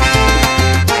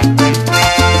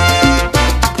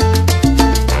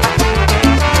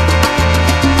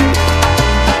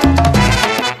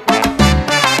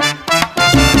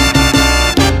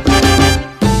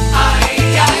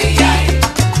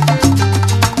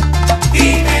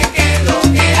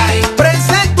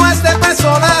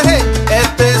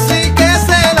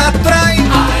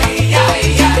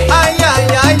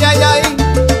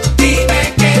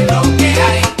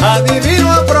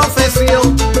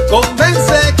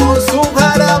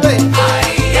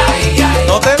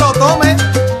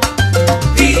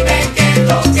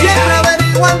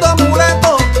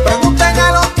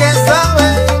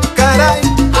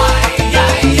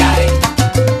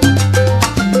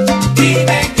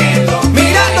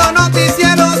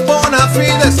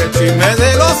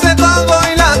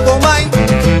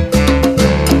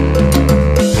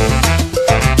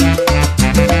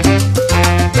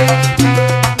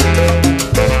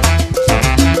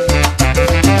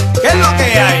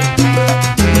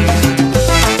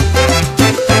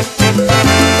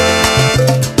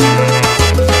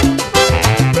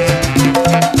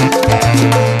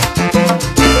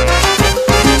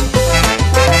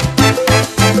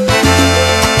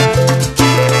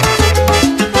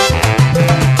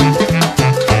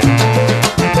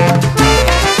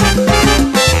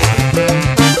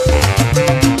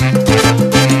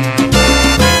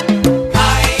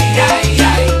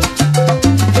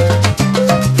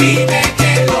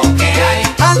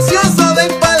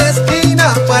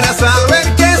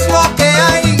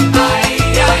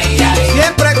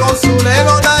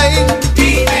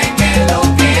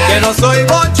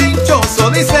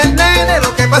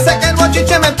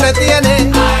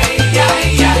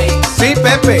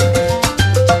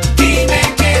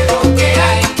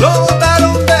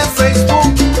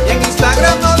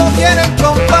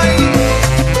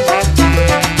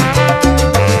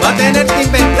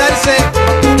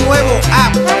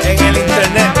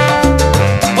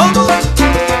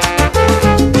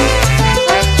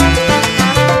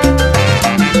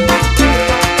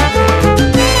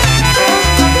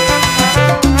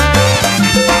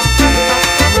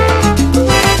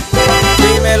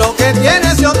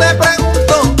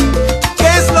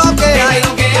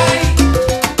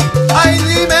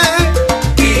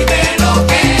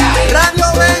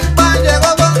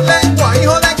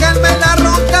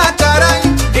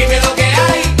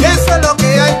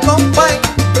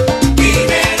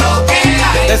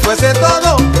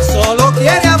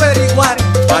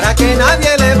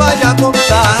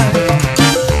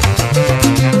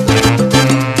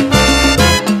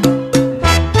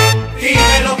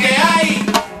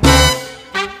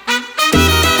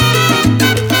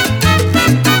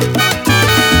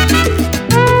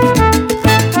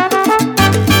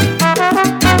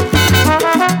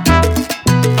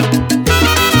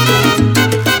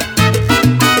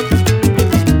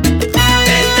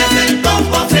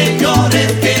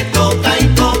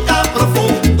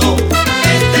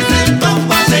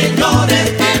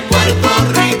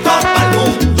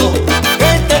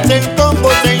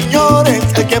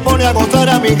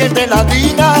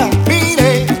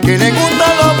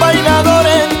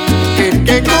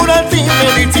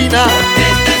 vaina.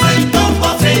 Este es el combo,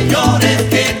 señores,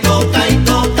 que toca y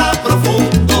toca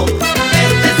profundo.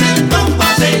 Este es el combo,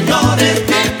 señores,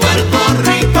 de Puerto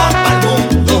Rico pa'l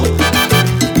mundo.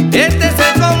 Este es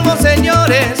el combo,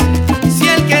 señores, si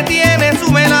el que tiene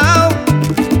su melao,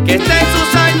 que está en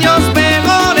sus años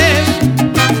mejores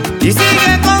y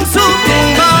sigue con su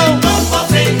tumbao. Este es el combo,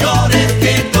 señores,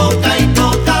 que toca y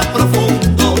toca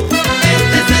profundo.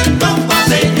 Este es el combo,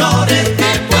 señores,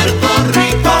 de Puerto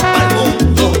Rico pa'l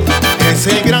mundo. Es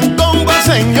el gran combo,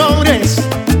 señores,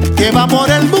 que va por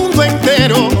el mundo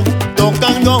entero,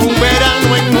 tocando un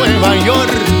verano en Nueva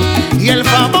York y el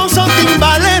famoso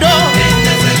timbalero.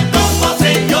 Este es el combo,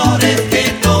 señores, que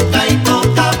toca y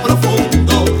toca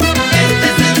profundo. Este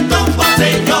es el combo,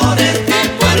 señores, de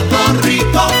Puerto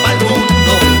Rico pa'l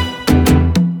mundo.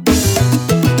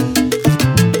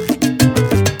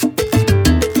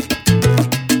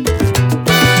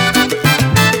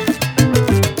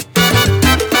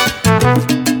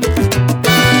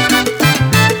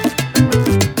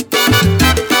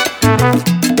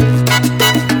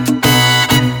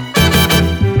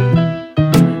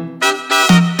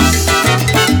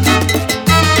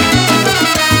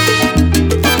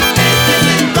 Este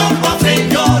es el combo,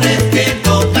 señores, que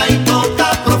toca y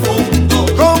toca profundo.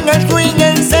 Con el swing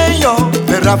en sello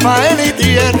de Rafael y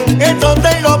Tier, esto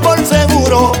tengo por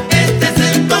seguro. Este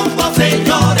es el combo,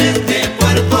 señores, de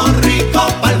Puerto Rico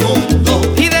pa'l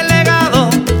mundo. Y del legado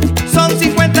son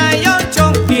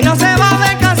 58 y no se va a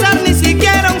descansar ni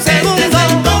siquiera un Este es segundo.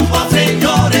 el combo,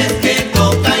 señores, que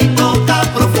toca y toca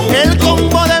profundo. El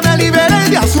combo de Melibel,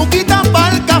 de azuquita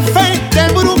pa'l café, de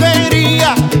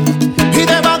brujería y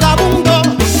de vagabundo.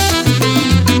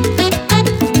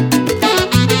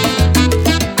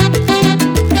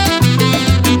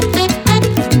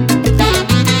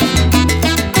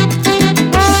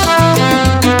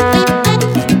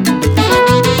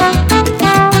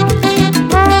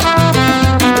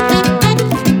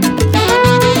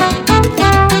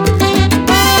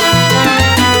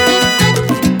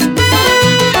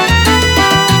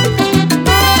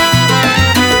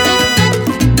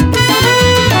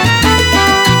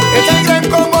 Es el gran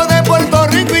combo de Puerto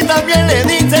Rico y también le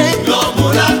dicen Los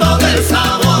mulatos del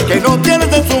sabor, que no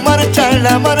pierden su marcha en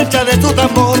la marcha de su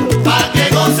tambor. pa' que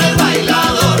goce el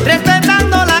bailador.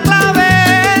 Respetando la clave,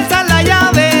 esa es la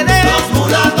llave de Los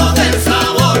mulatos del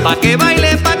sabor, pa' que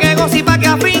baile, pa' que goce y pa' que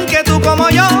afinque tú como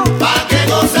yo. pa' que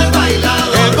goce el El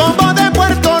bailador. combo de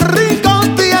Puerto Rico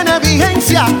tiene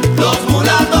vigencia Los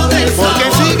mulatos del porque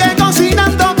sabor, sigue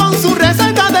cocinando con su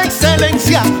receta de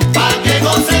excelencia. pa' que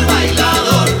goce el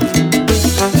bailador.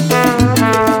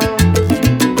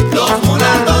 Los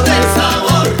mulatos del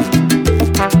sabor,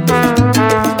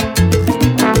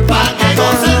 pa' que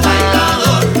goce el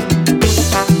bailador.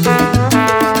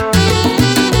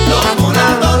 Los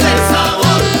mulatos del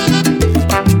sabor,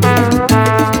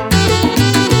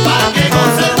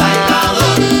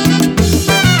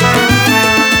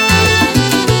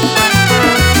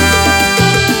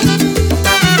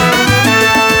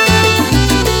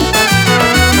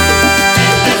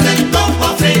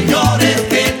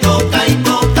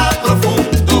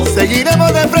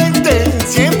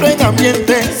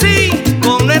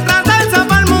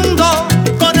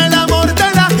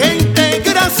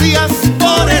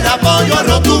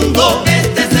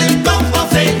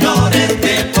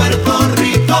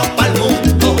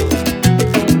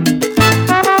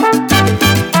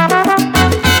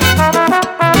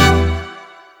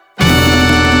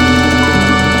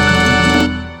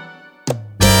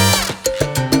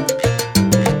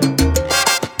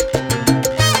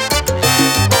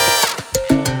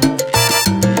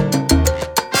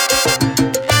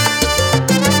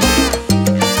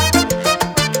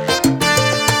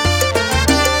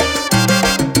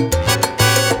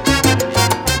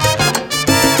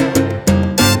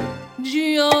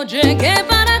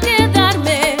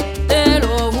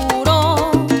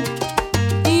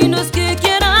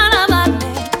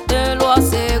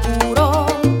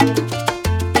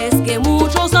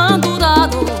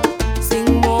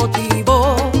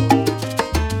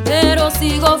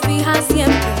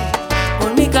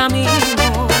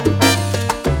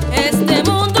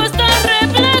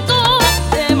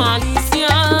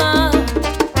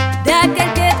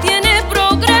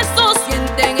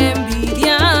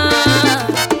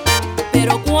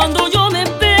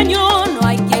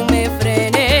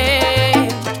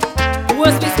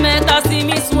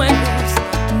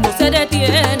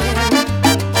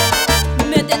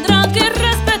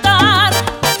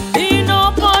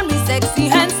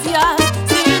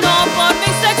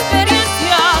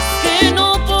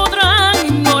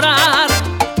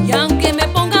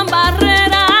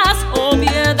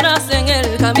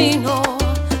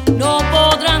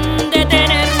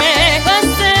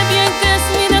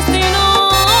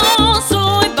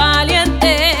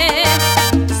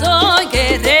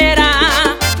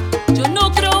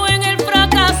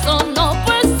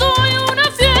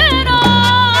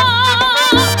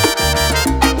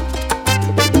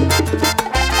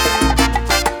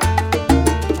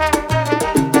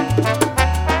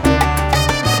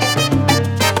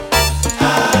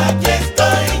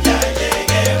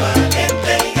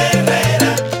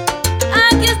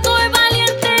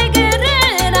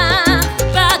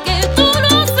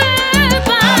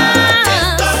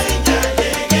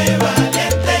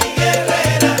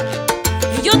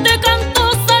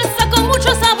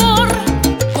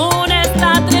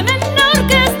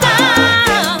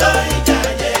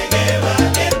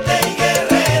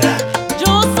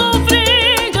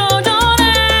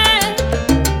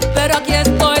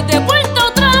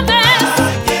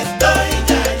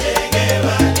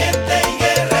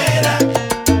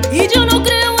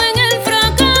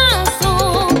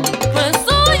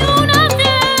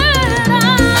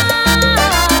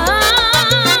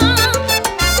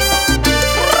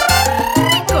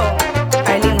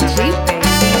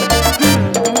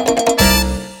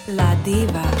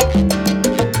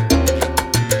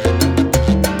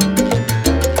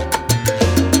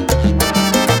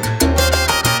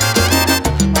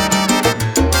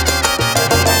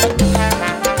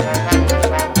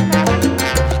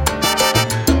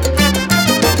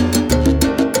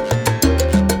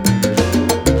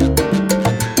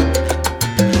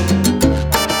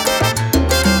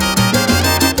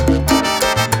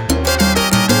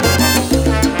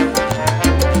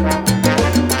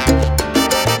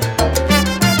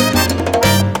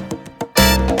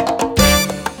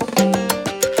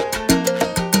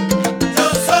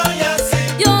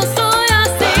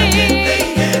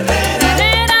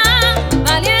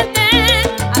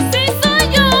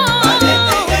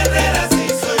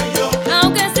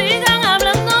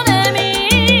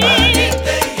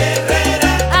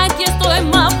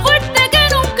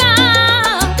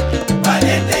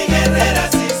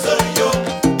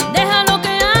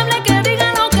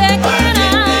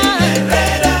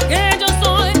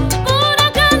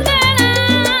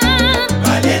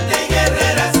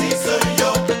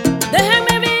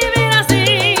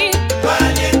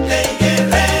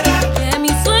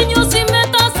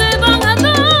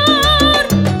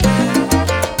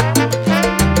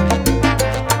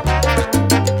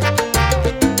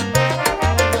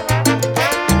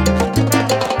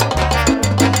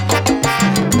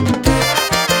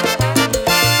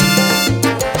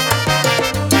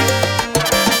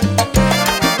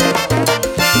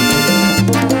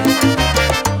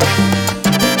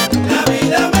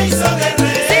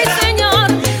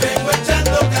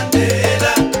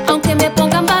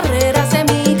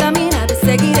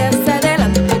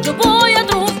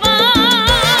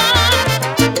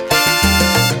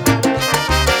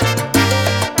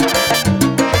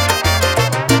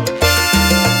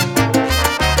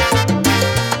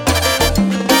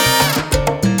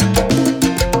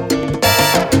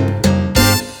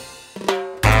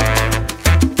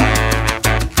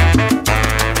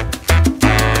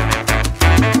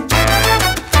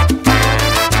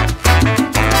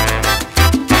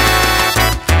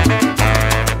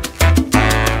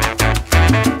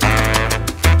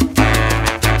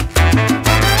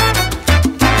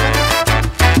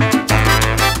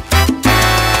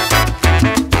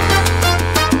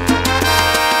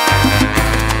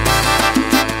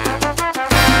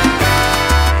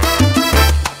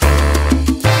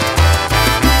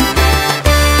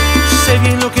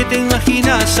 te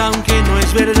imaginas, aunque no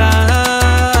es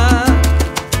verdad.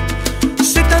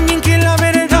 Sé también que la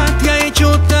verdad te ha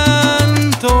hecho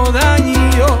tanto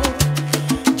daño,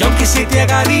 y aunque se te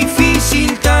haga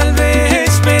difícil tal vez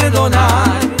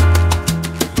perdonar,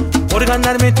 por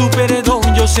ganarme tu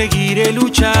perdón yo seguiré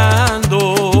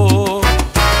luchando.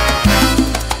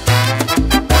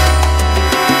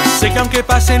 Sé que aunque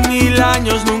pasen 1000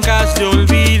 años nunca has de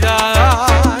olvidar,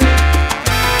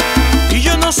 y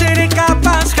yo no seré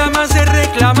capaz jamás de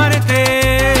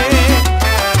reclamarte.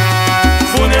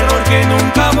 Fue un error que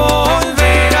nunca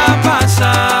volverá a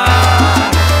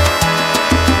pasar,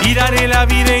 y daré la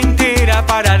vida entera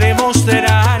para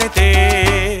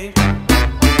demostrarte.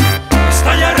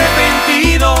 Estoy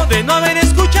arrepentido de no haber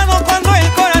escuchado cuando el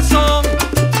corazón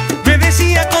me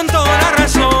decía con toda la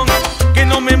razón que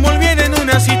no me envolviera en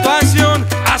una situación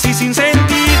así sin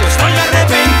sentido. Estoy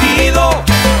arrepentido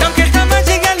de aunque jamás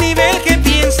llegue al nivel que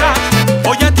piensas,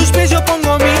 hoy a tus pies yo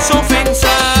pongo mis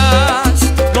ofensas.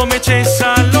 No me eches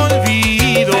al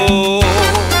olvido.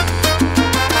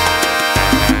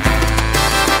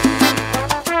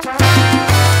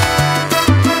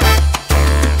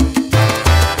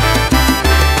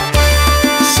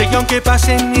 Sé que aunque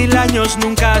pasen 1000 años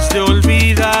nunca has de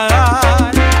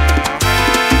olvidar,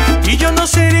 y yo no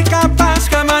seré capaz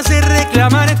jamás de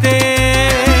reclamarte.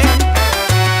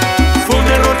 Fue un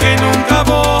error que nunca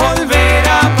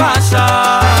volverá a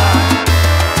pasar,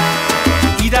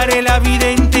 y daré la vida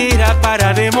entera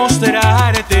para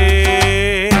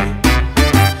demostrarte.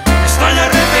 Estoy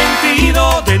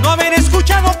arrepentido de no haber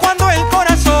escuchado cuando el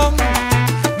corazón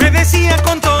me decía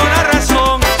con toda la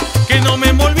razón que no me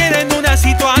envolviera en una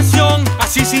situación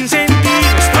así sin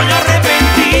sentido. Estoy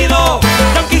arrepentido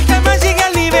de aunque jamás llegue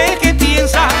al nivel que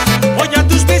piensas, hoy a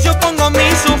tus pies yo pongo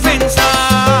mis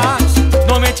ofensas.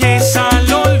 No me eches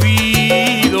al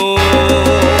olvido.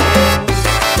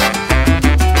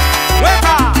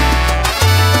 ¡Uepa!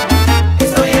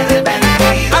 Estoy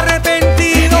arrepentido.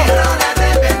 Arrepentido.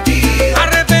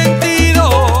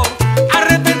 Arrepentido.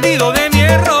 Arrepentido de mi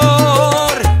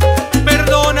error.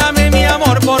 Perdóname mi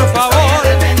amor, por favor.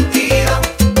 Arrepentido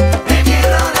de mi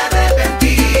error,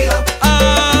 arrepentido.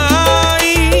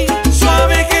 Ay,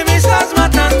 suave que me estás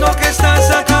matando, que estás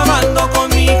acabando con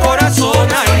mi corazón,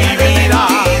 ay mi vida.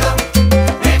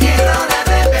 De mi error,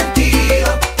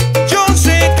 arrepentido. Yo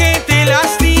sé que te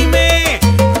lastimé,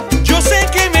 yo sé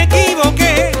que me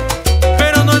equivoqué,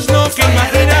 pero no es lo que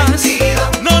imaginas.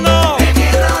 No, no. De mi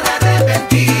error,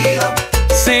 arrepentido.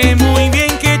 Sé muy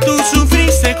bien que tú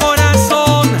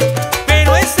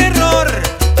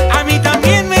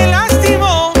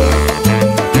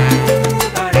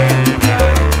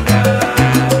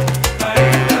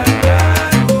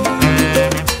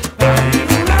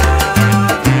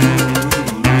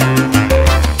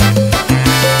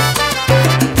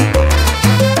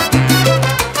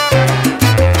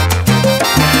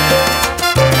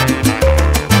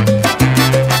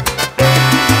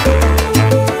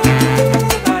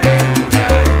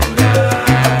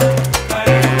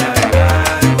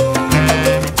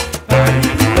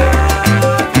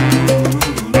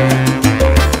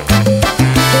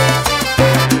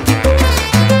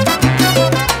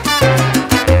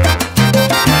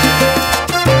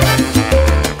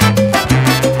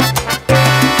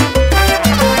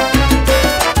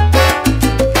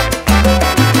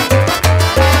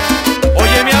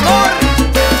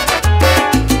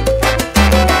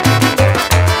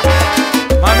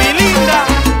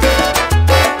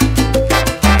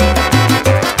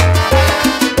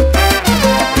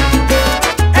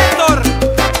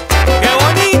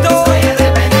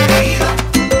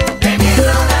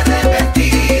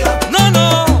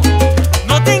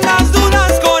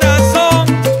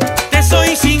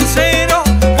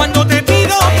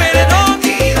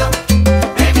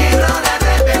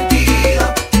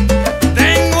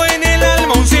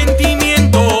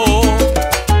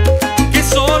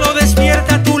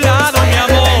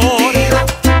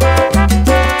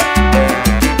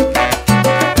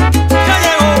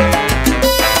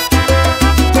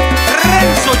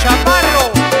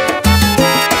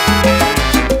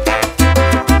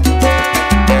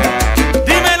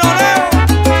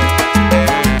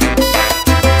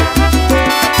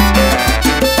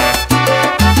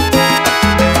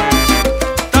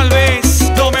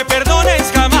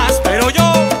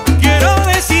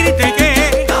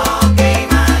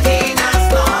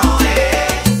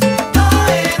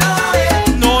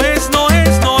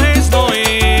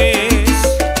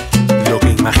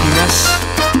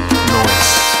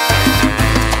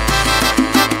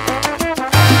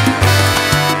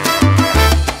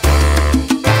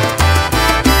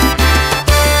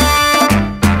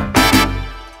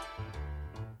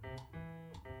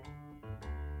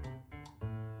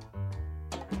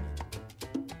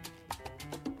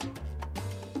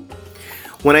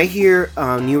When I hear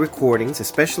new recordings,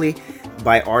 especially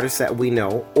by artists that we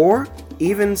know, or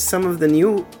even some of the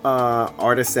new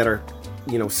artists that are,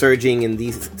 surging in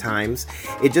these times,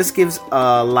 it just gives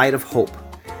a light of hope.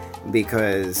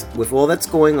 Because with all that's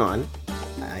going on,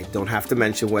 I don't have to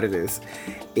mention what it is,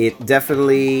 it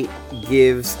definitely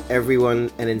gives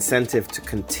everyone an incentive to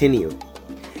continue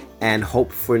and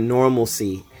hope for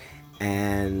normalcy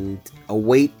and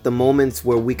await the moments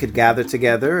where we could gather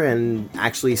together and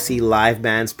actually see live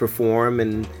bands perform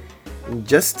and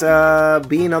just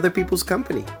be in other people's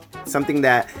company. Something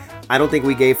that I don't think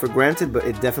we gave for granted, but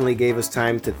it definitely gave us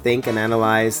time to think and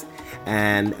analyze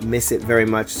and miss it very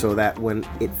much, so that when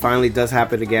it finally does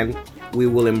happen again, we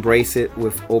will embrace it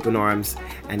with open arms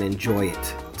and enjoy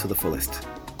it to the fullest.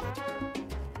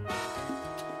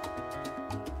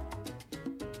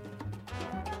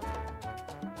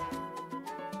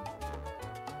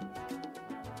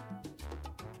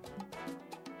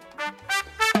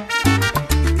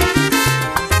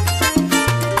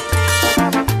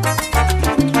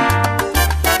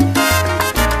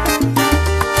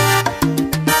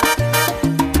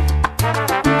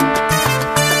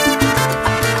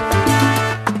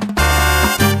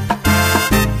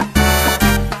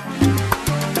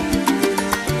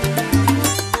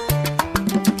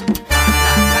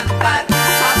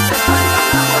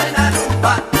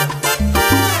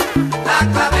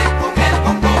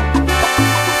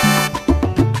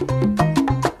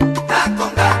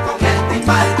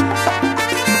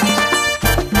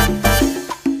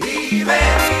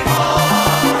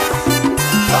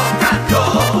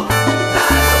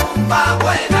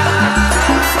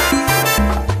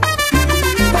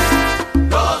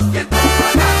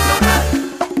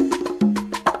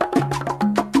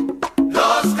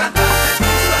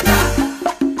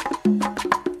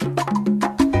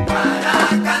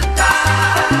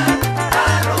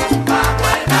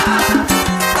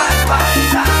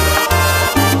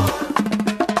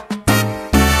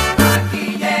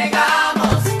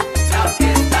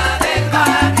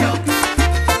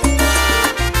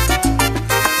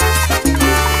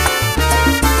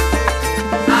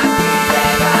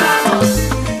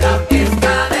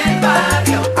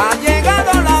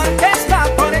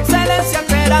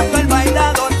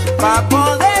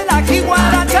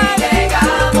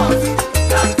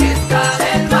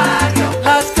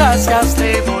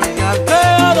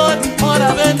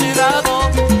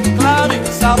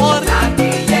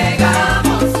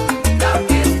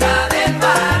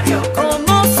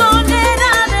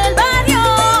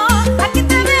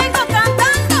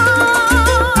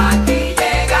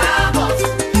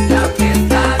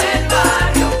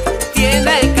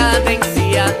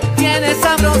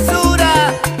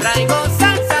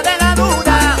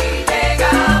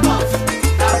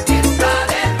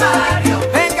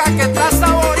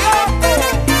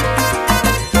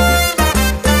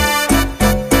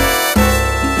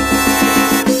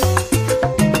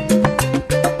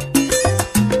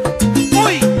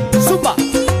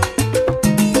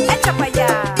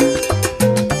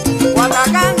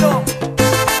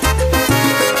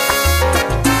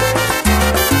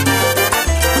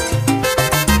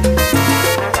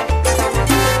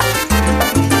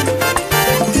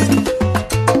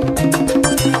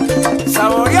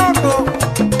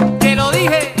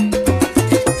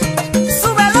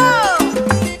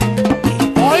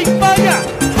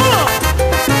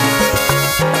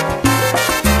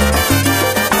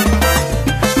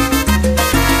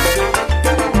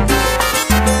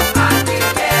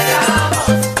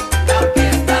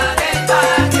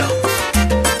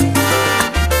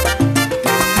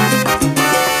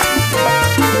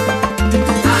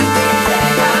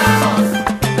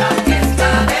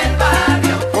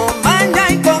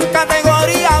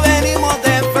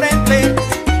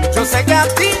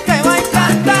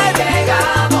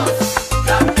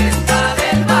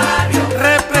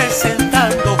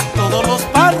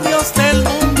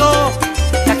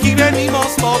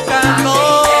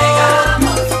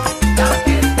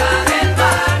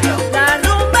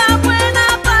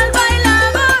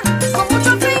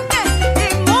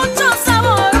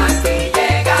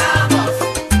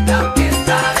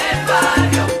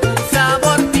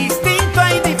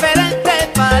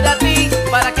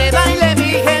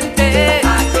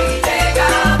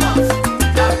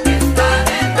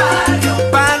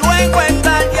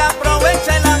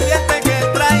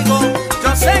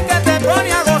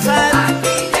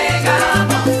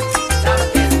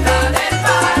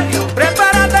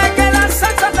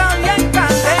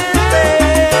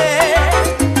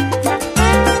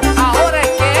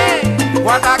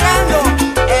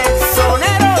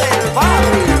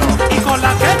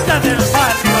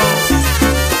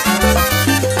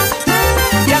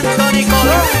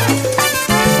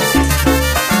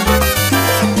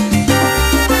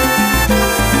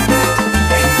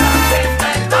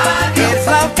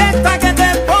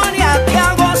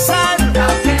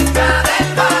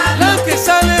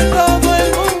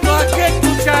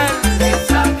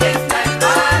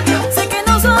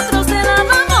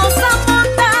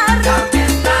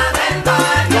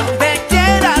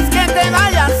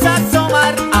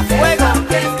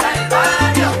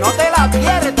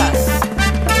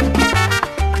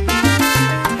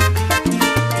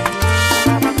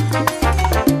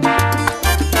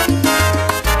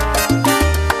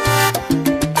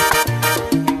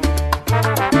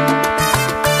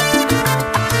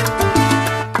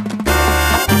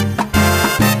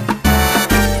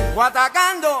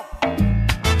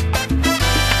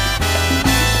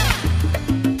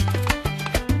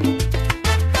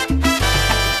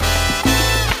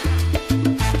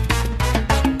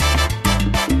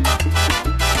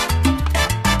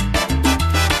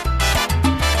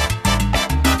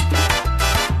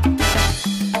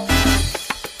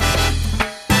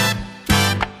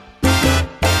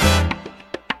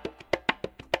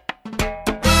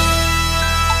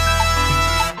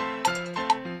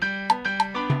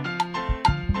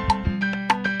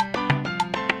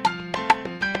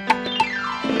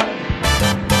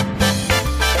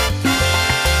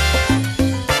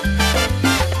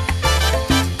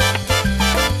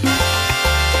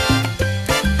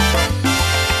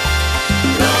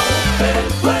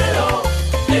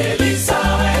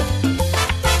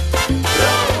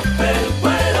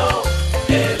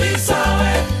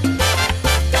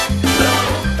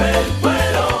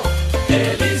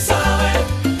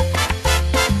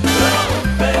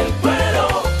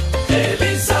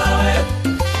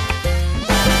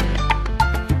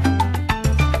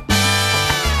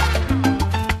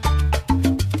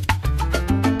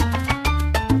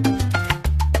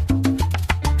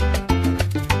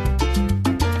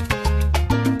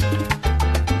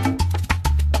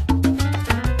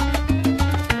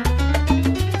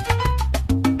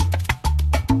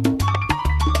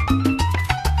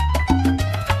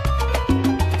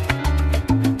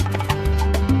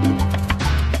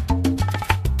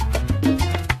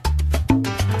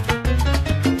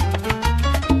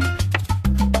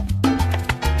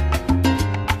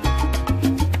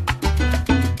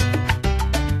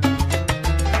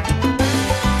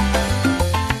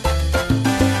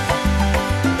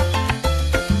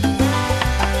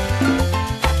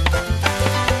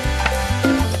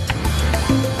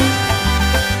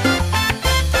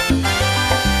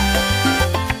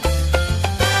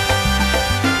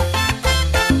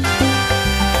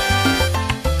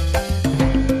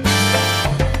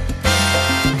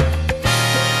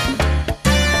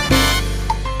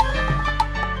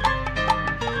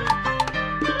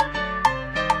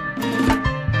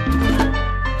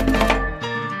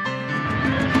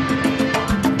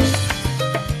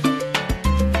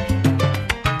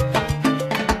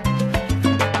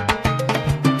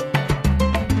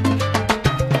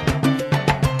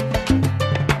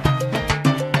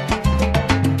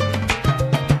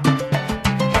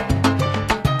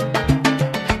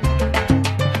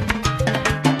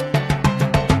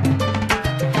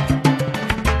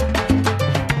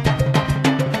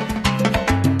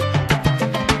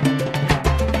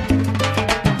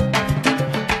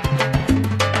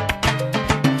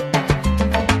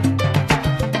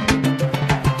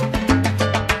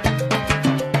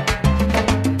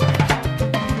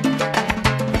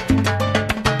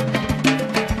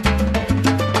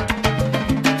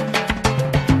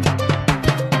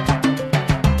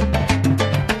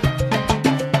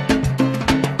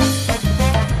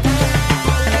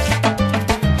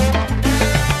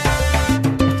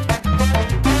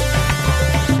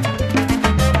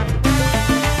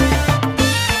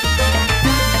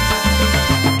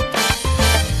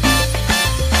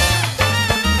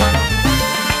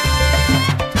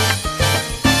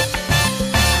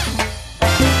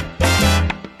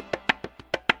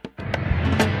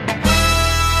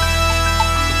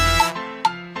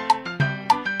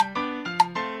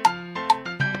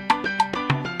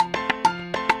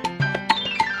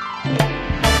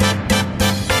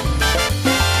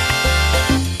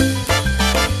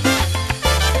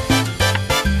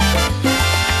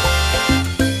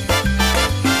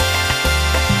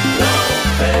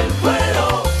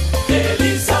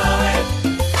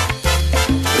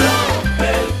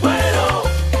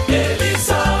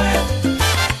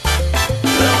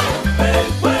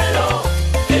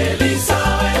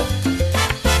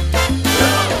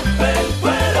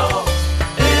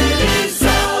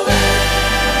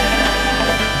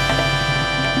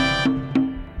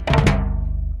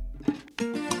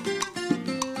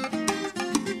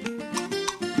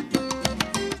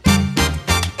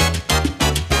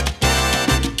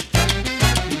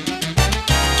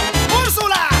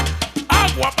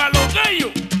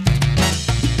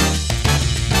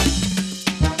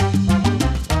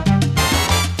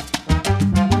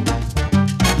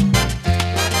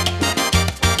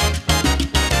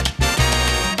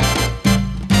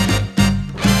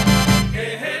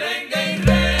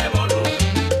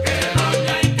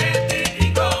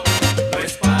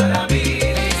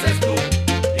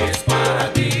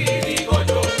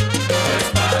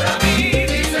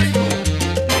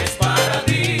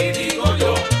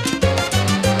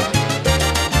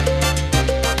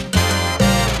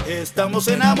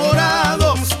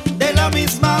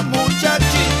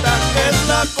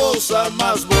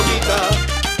 más bonita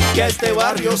que a este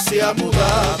barrio se ha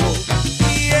mudado.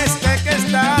 Y este que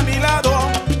está a mi lado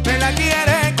me la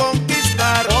quiere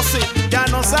conquistar. Oh, sí. Ya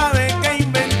no sabe qué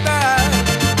inventar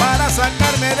para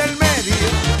sacarme del medio.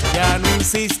 Ya no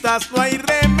insistas, no hay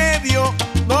remedio,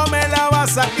 no me la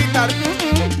vas a quitar.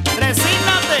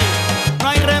 Resígnate, no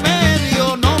hay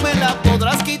remedio, no me la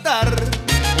podrás quitar.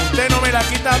 Usted no me la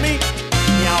quita a mí,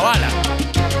 ni a bala.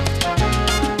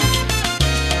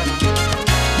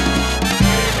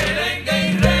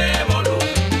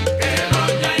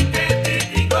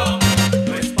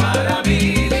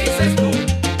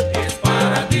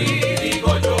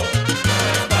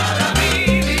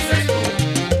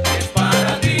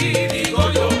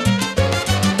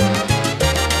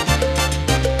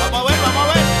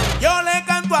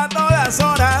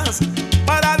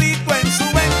 Paradito en su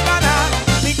ventana,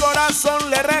 mi corazón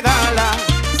le regala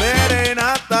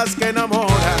serenatas que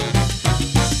enamoran.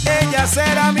 Ella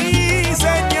será mi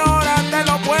señora, te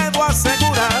lo puedo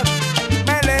asegurar.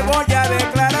 Me le voy a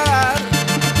declarar,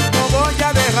 no voy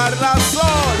a dejarla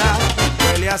sola.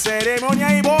 Huele a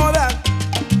ceremonia y boda,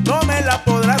 no me la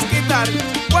podrás quitar.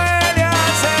 Huele a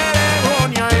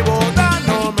ceremonia y boda,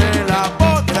 no me la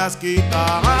podrás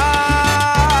quitar.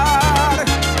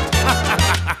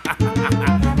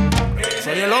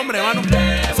 Soy el hombre, mano.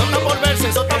 Eso está por verse,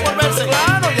 eso está por verse.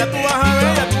 Claro, ya tú vas a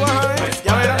ver, ya tú vas a ver.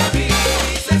 Ya verás.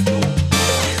 Dices tú,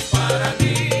 es para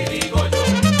ti, digo yo.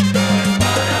 Es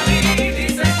para mí,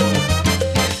 dices tú,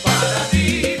 es para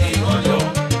ti, digo yo.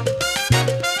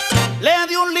 Le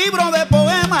di un libro de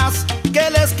poemas que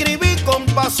le escribí con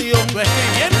pasión.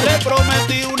 Le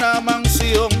prometí una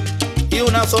mansión y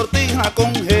una sortija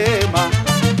con gema.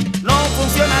 No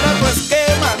funcionará tu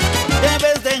esquema,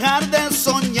 debes dejar de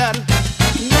soñar.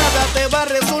 Nada te va a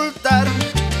resultar,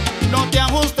 no te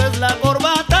ajustes la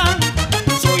corbata.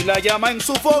 Soy la llama en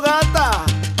su fogata,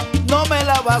 no me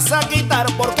la vas a quitar.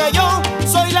 Porque yo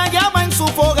soy la llama en su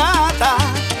fogata,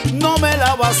 no me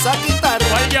la vas a quitar.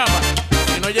 ¿Cuál llama?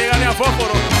 Si no llega ni a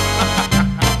fósforo.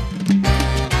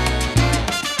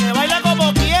 Que baila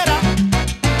como quiera,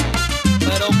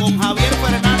 pero con Javier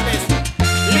Fernández.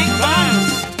 Big Bang.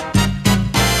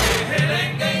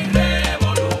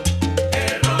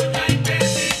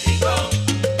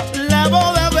 La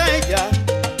boda bella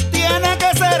tiene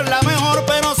que ser la mejor,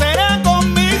 pero será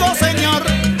conmigo, señor.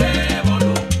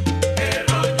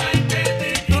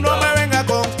 Tú no me vengas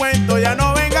con cuento, ya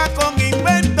no vengas con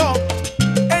invento.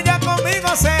 Ella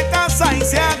conmigo se casa y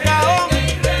se acabó.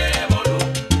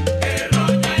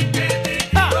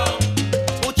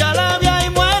 Mucha labia y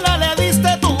muela le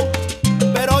diste tú,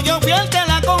 pero yo fui el que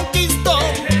la conquistó.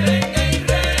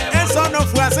 Eso no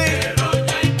fue así.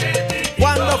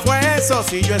 ¿Cuándo fue eso?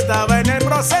 Si yo estaba en el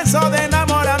proceso de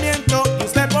enamoramiento y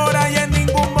usted por ahí en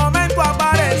ningún momento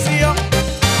apareció.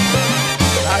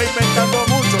 Estás inventando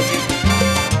mucho, chico.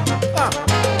 Ah.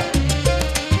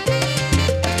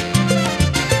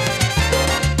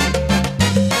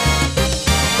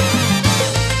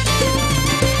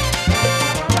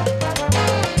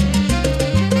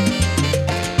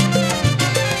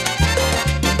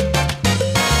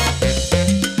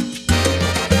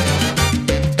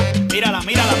 Mírala,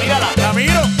 mírala, mírala. La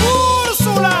miro.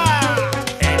 ¡Úrsula!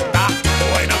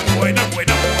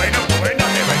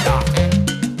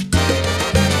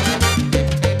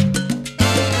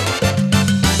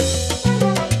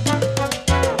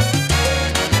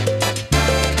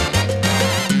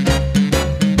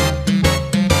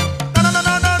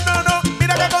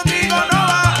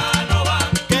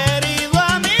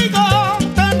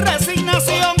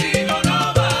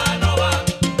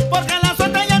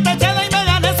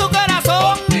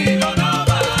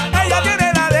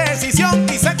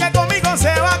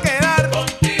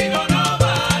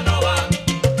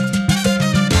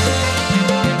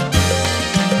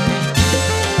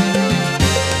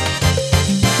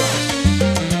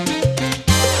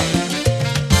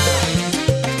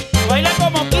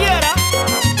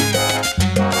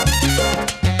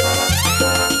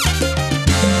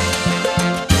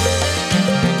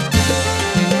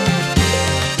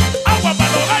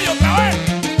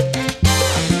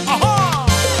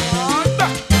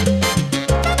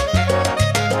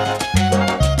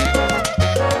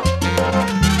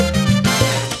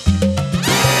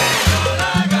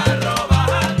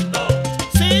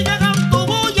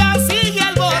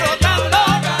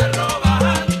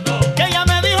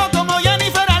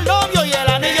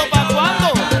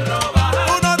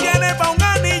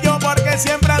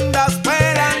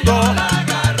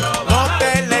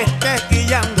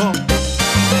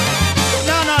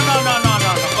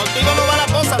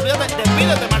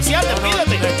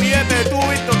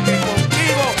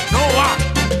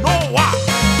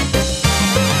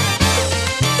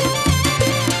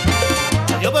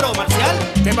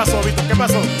 pasó, Víctor? ¿Qué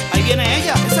pasó? Ahí viene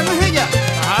ella, esa no es ella.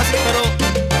 Ah, sí, pero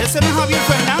ese no es Javier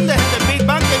Fernández, el del Big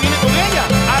Bang que viene con ella.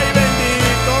 ¡Ay,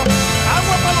 bendito!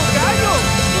 ¡Agua para los gallos!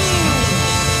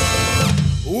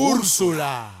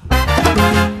 Úrsula.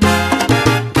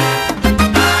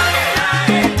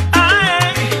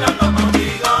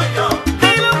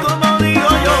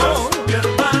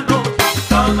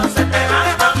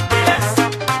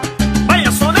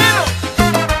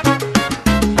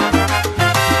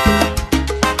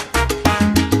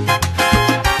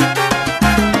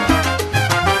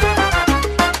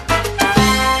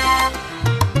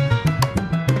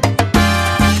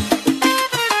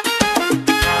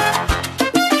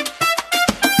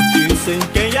 Dicen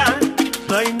que ya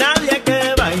no hay nadie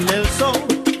que baile el son.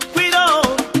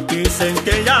 Cuidado, dicen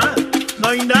que ya no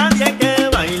hay nadie que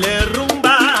baile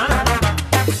rumba.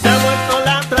 Se ha vuelto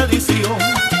la tradición,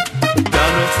 ya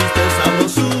no existe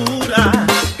sabrosura,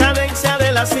 cadencia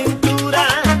de la cintura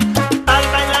al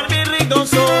bailar mi rico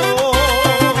son.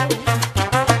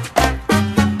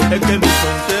 Es que mi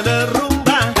son te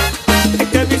derrumba, es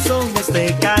que mi son es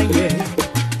de calle,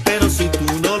 pero si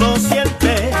tú no lo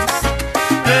sientes,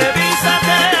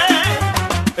 revísate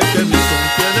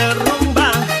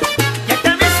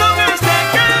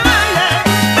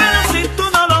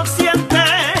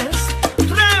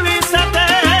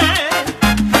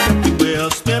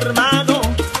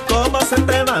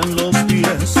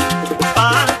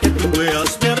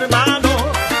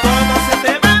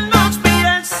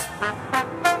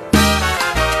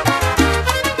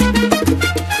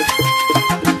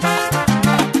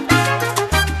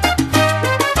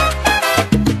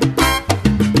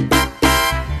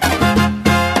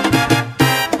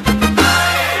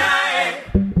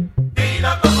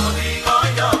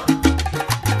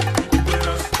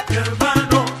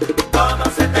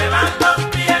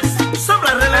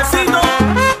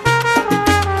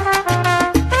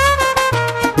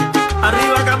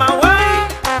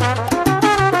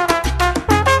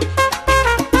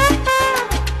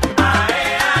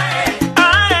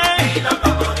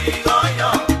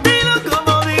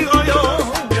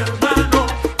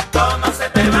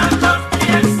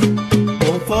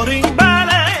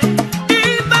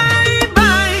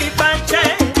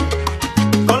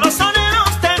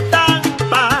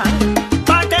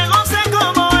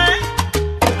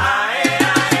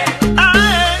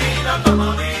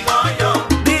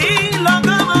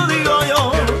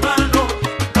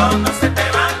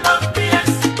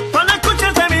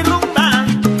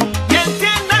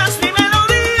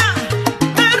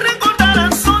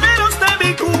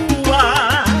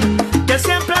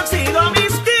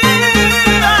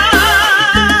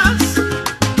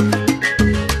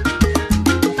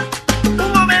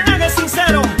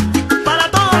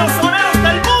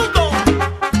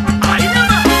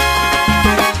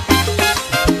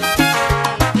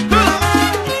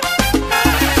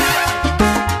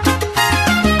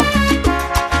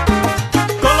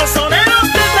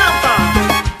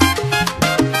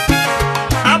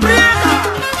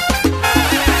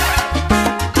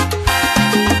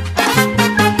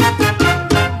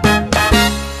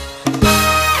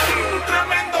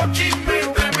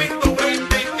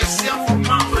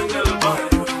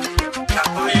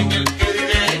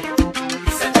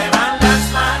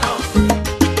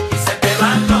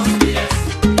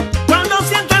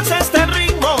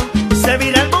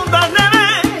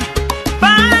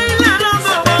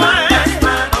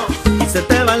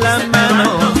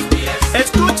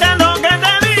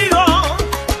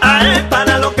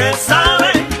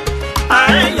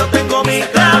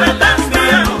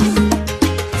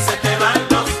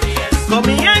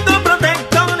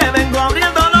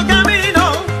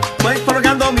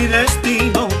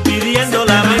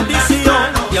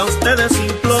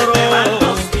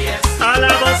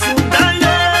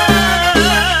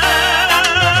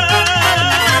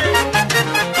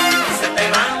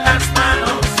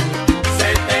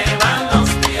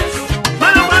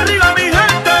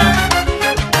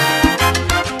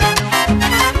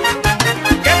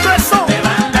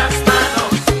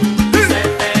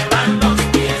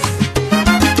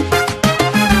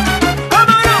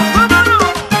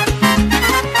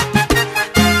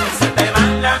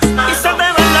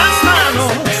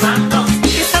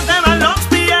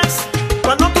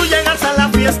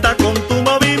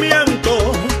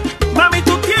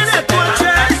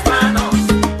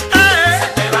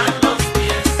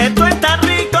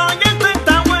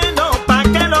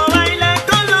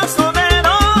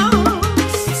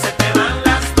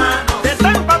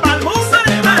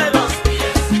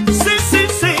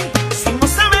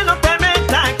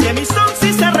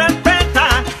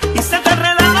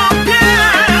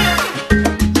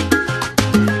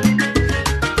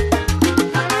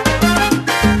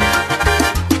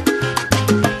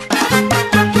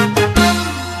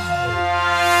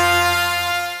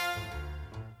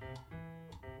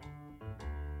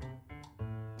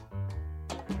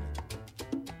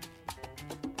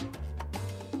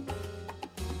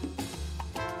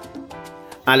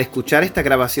Al escuchar estas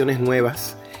grabaciones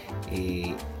nuevas,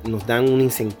 nos dan una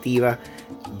incentiva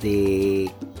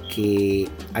de que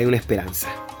hay una esperanza.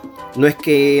 No es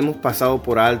que hemos pasado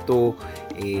por alto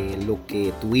lo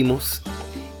que tuvimos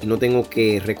y no tengo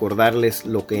que recordarles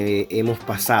lo que hemos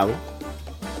pasado,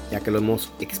 ya que lo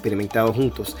hemos experimentado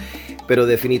juntos, pero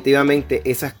definitivamente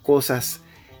esas cosas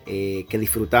que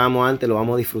disfrutábamos antes lo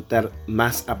vamos a disfrutar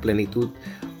más a plenitud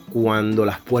cuando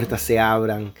las puertas se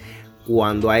abran,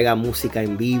 cuando haya música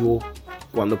en vivo,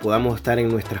 cuando podamos estar en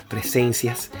nuestras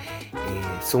presencias.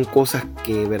 Son cosas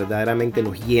que verdaderamente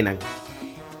nos llenan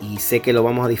y sé que lo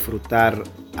vamos a disfrutar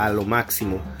a lo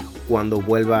máximo cuando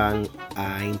vuelvan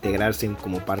a integrarse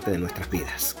como parte de nuestras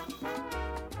vidas.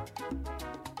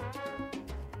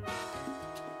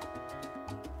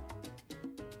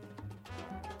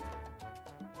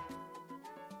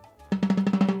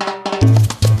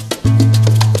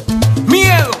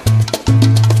 Miedo.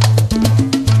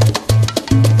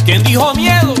 ¿Quién dijo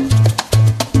miedo?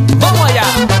 Vamos allá.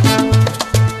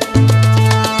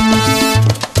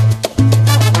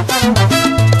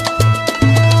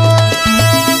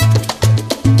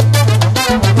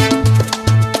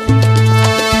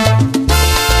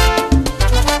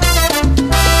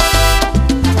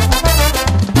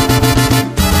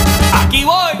 Aquí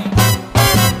voy.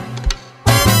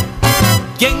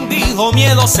 ¿Quién dijo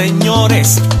miedo,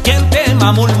 señores? ¿Quién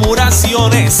tema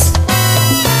murmuraciones?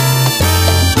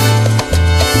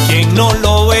 ¿Quién no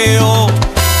lo veo?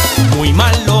 Muy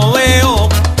mal lo veo.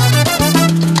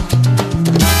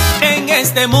 En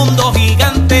este mundo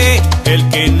gigante, el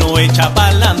que no echa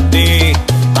pa'lante,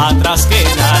 atrás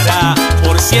quedará,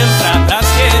 por siempre atrás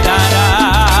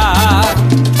quedará.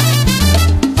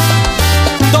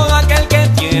 Todo aquel que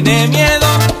tiene miedo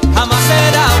jamás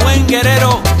será buen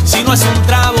guerrero. Si no es un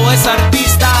trabo, es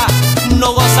artista,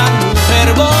 no goza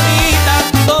mujer bonita.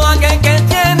 Todo aquel que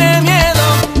tiene miedo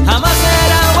jamás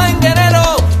será buen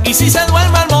guerrero. Y si se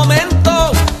duerme al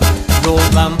momento, lo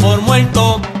dan por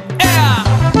muerto. ¡Ea!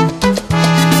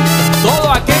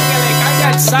 Todo aquel que le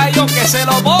caiga el sayo, que se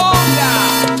lo ponga.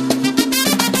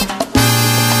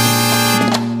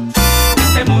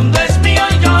 Este mundo es mío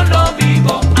y yo lo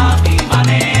vivo a mi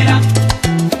manera.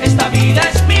 Esta vida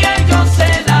es mía y yo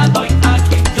se la doy a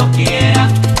quien yo quiera.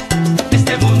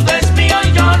 Este mundo es mío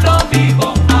y yo lo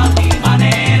vivo a mi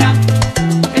manera.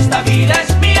 Esta vida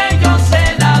es mía y yo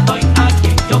se la doy a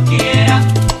quien yo quiera.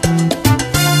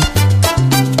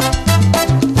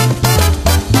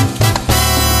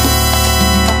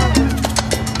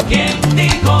 Quien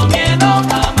dijo miedo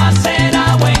jamás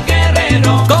será buen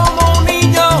guerrero. Como un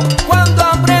niño cuando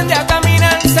aprende a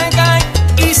caminar se cae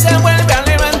y se vuelve a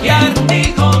levantar. Quien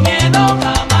dijo miedo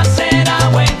jamás será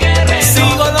buen guerrero.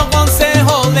 Sigo los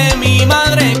consejos de mi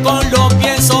madre con los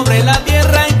pies sobre la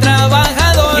tierra y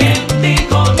trabajador. Quien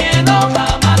dijo miedo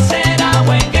jamás será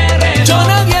buen guerrero. Yo a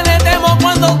nadie le temo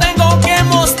cuando tengo que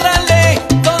mostrarle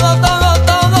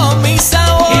todo mi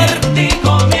sabor. Quien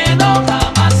dijo miedo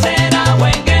jamás será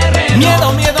buen guerrero.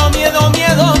 Miedo, miedo, miedo,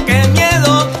 miedo, qué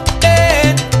miedo.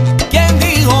 ¿Quién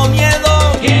dijo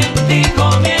miedo? Quien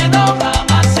dijo miedo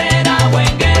jamás será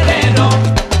buen guerrero.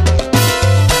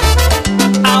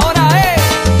 Ahora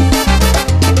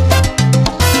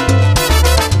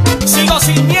sigo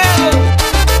sin miedo.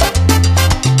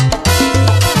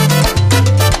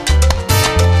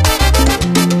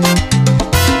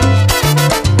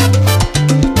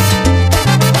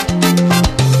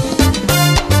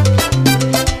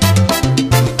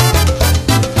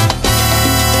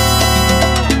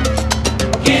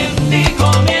 Quien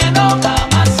dijo miedo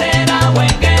jamás será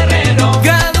buen guerrero.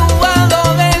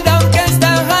 Graduado de la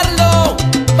orquesta Harlow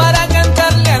para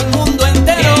cantarle al mundo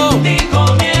entero. Quien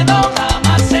dijo miedo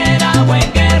jamás será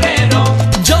buen guerrero.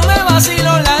 Yo me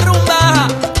vacilo la rumba,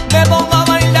 me pongo a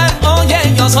bailar,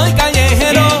 oye, yo soy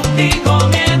callejero. Quien dijo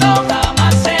miedo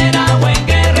jamás será buen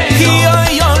guerrero. Y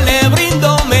hoy yo le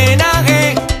brindo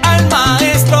homenaje al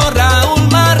maestro Raúl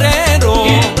Marrero.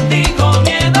 Quien dijo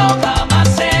miedo jamás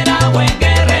será buen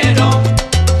guerrero.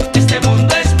 Este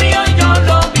mundo es mío y yo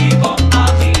lo vivo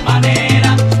a mi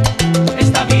manera.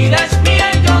 Esta vida es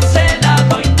mía y yo se la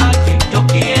doy a quien yo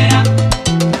quiera.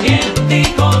 Quien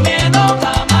dijo miedo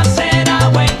jamás será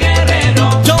buen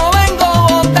guerrero. Yo vengo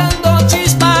botando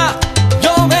chispa,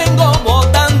 yo vengo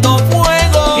botando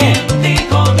fuego. Quien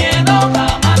dijo miedo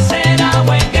jamás será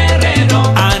buen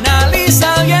guerrero.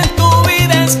 Analiza bien tu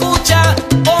vida, escucha,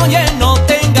 oye, no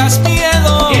tengas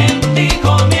miedo. Quien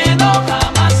dijo miedo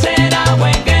jamás será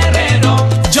buen guerrero.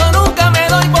 Yo nunca me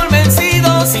doy por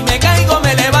vencido, si me caigo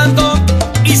me levanto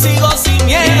y sigo sin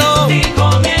miedo. Quien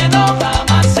dijo miedo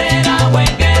jamás será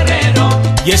buen guerrero.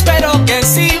 Y espero que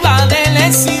sirva de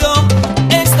lección,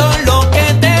 esto es lo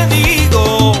que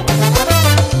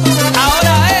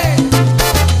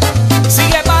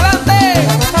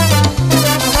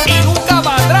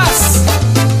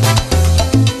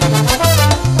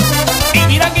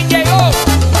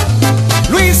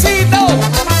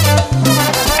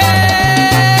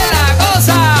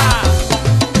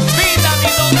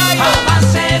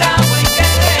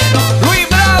Luis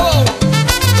Bravo.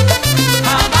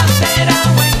 Jamás será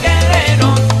buen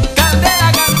guerrero.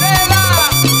 Candela, Candela.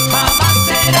 Jamás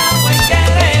será buen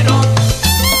guerrero.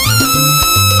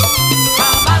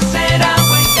 Jamás será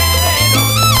buen guerrero.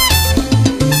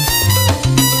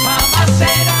 Jamás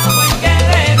será buen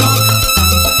guerrero.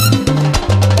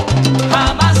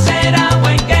 Jamás será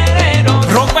buen guerrero.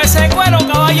 Rompe ese cuero,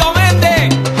 caballo verde.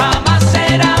 Jamás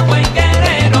será buen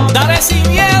guerrero. Dale sin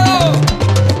miedo.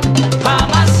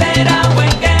 Jamás será buen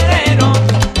guerrero.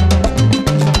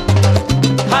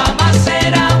 Jamás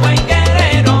será buen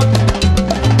guerrero.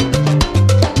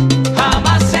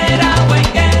 Jamás será buen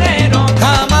guerrero.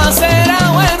 Jamás será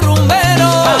buen rumbero.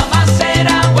 Jamás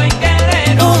será buen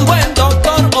guerrero. Un buen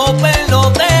doctor o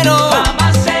pelotero.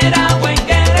 Jamás será buen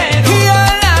guerrero. Y a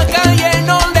la calle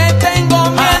no le tengo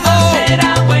miedo. Jamás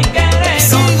será buen guerrero.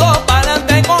 Sigo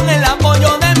pa'lante con el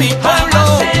apoyo de mi pueblo.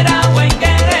 Jamás será buen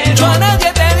guerrero. Yo a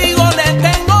nadie te digo le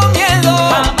tengo miedo.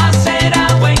 Jamás será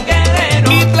buen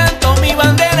guerrero. Y planto mi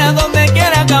bandera donde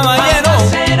quiera, caballero. Jamás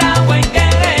será buen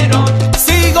guerrero.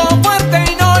 Sigo fuerte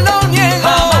y no lo niego.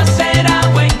 Jamás será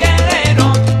buen guerrero.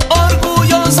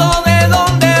 Orgulloso de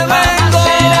donde vengo. Jamás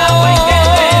será buen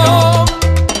guerrero.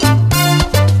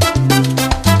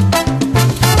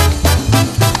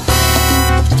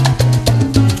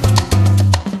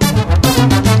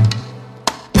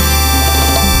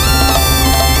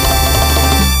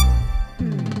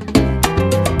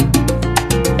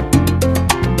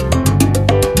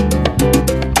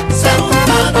 Se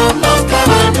juntaron los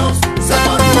caballos, se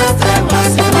formó este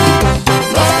vacilón. Los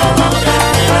colores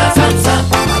de la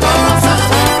salsa, color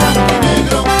rosado y blanco y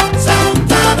negro. Se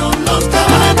juntaron los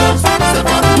caballos, se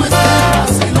formó este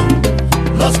vacilón.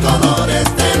 Los colores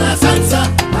de la salsa,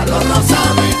 color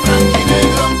rosado y blanco y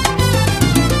negro.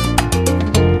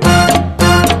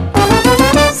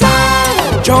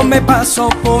 Yo me paso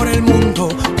por el mundo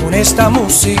con esta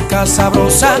música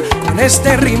sabrosa, con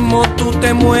este ritmo tú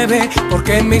te mueves,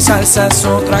 porque mi salsa es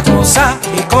otra cosa.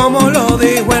 Y como lo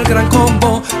dijo el gran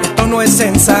Combo, esto no es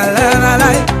ensalada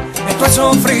light, esto es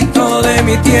sofrito de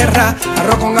mi tierra,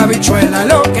 arroz con habichuela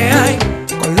lo que hay,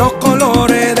 con los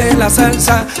colores de la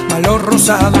salsa, malo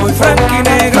rosado y franco y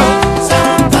negro. Se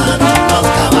juntaron los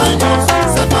caballos,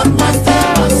 se formó este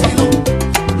vacilón.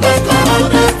 Los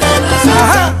colores de la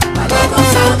salsa, color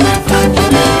rosado y blanco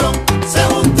y negro. Se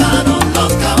juntaron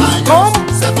los caballos, ¿cómo?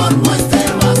 se formó este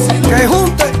vacilón. Que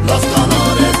junte Los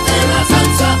colores de la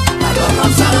salsa, color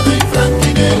rosado y blanco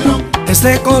y negro.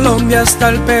 desde Colombia hasta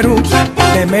el Perú,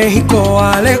 de México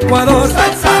al Ecuador,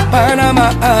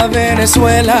 Panamá a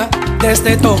Venezuela,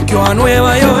 desde Tokio a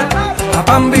Nueva York, a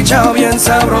pan bichao bien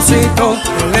sabrosito,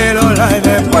 el Live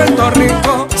de Puerto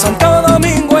Rico, Santo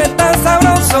Domingo está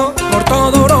sabroso, por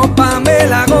toda Europa me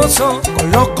la gozo,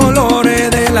 con los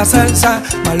colores de la salsa,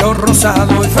 malo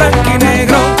rosado y franco y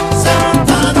negro. Se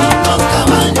juntaron los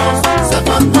caballos, se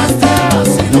formó este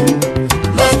vacilón.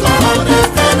 Los colores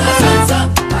de la salsa,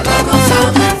 color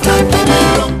rosado y blanco y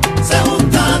negro. Se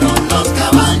juntaron los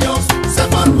caballos, se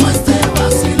formó este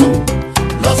vacilón.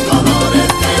 Los colores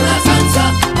de la salsa,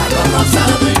 color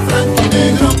rosado y blanco y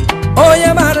negro.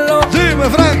 Oye Marlo, Dime,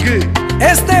 Frankie.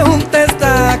 este junte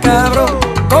está cabrón,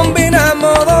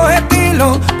 combinamos dos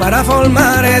estilos para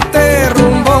formar este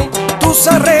rumbo. Tus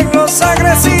arreglos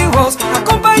agresivos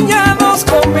acompañados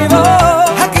con mi voz,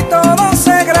 aquí todo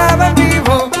se graba en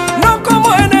vivo, no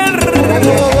como en el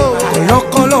con los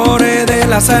colores de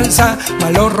la salsa,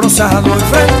 malo rosado y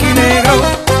franco y negro.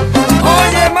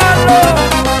 Oye Marlo,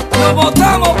 lo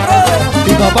botamos, brother.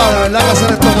 Y papá, la verdad que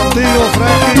hacer esto contigo,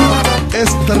 Frankie,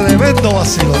 es tremendo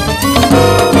vacilón.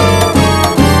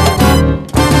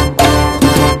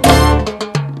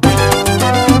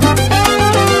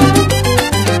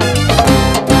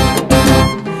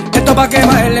 Esto pa' que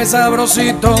baile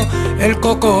sabrosito, el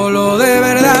cocolo de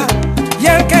verdad. Y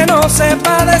el que no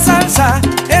sepa de salsa,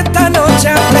 esta noche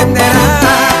aprenderá.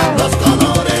 Los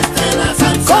colores de la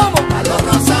salsa, ¿cómo? color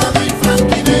rosado y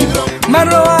blanco y negro.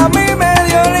 Marlo a mí me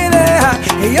dio la idea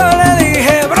y yo le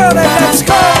dije, brother, let's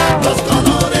go. Los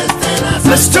colores de la salsa,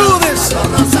 Let's do this.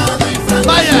 color rosado y blanco y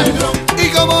Vaya, negro. y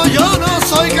como yo no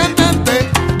soy cantante,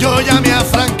 yo llamé a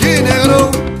Frankie Negro.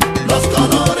 Los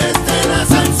colores de la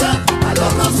salsa,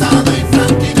 color rosado y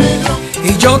blanco y negro.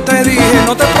 Y yo te dije,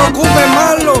 no te preocupes,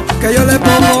 Marlo, que yo le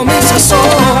pongo mi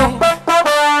sazón.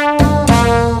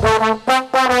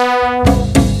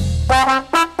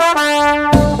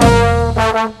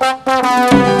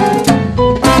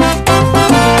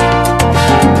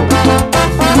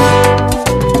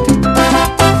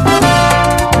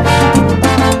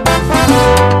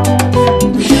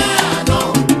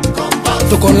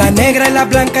 Tú con la negra y la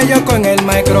blanca, yo con el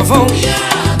micrófono.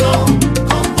 Piano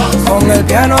con voz. con el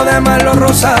piano de Marlo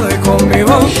Rosado y con mi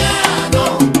voz.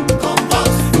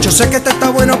 Yo sé que este está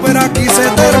bueno, pero aquí se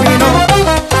terminó.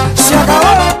 Se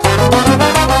acabó.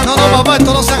 No, papá,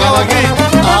 esto no se acaba aquí.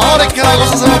 Ahora es que la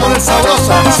cosa se va a poner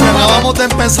sabrosa. Si acabamos de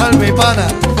empezar, mi pana.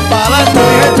 Para adelante,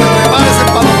 mi gente, prepárense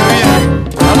para lo que viene.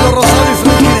 Marlo Rosado y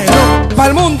Frankie Negro. Para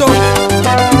el mundo.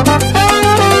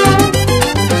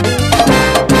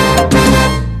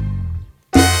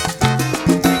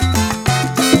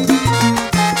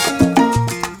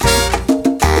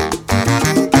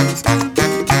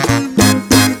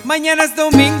 Mañana es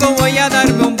domingo, voy a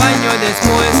darme un baño y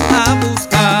después a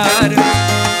buscar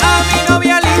a mi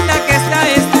novia linda que está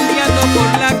estudiando por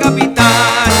la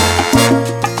capital.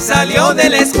 Salió de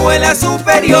la escuela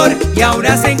superior y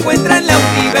ahora se encuentra en la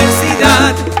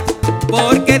universidad,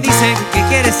 porque dicen que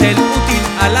quiere ser útil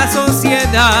a la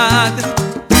sociedad.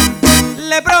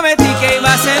 Le prometí que iba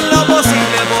a hacer lo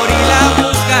posible por ir a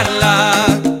buscarla,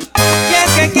 y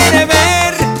es que quiere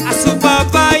ver a su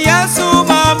papá y a su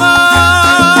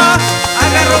mamá.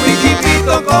 Agarro mi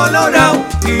chipito colorado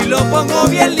y lo pongo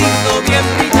bien lindo, bien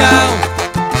brillado,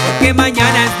 porque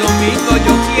mañana es domingo,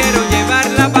 yo quiero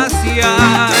llevarla a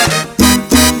pasear.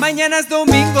 Mañana es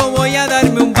domingo, voy a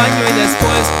darme un baño y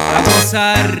después a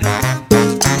gozar.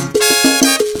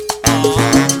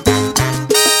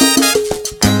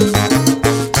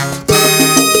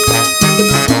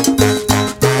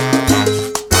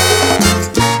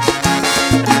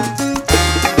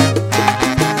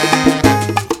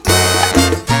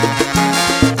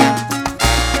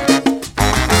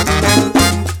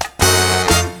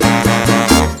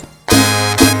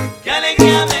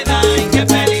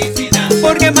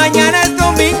 Mañana es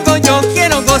domingo, yo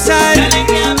quiero gozar. Qué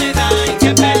alegría me da y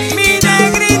qué felicidad.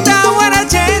 Mi negrita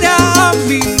guarachera a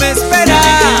mí me espera. Qué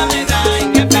alegría me da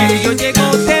y qué felicidad. Y yo llego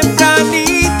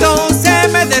tempranito, se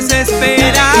me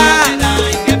desespera. Qué alegría me da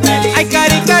y qué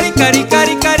felicidad.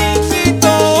 Ay,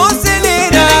 cariñito,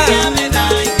 acelera. Qué alegría me da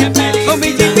y qué felicidad. Con mi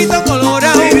jeepito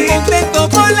colorado, contento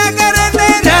por la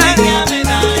carretera. Qué alegría me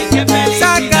da y qué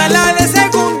felicidad. Sácala de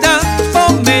segunda,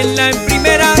 pónmela en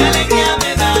primera. Qué alegría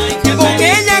me da y qué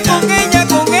felicidad.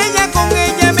 Con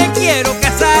ella me quiero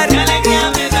casar. Qué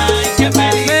alegría me da y qué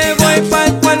felicidad. Me voy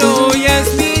pa'l pueblo, hoy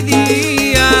es mi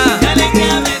día. Qué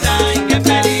alegría me da y qué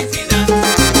felicidad.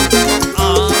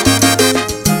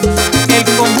 El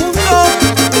conjunto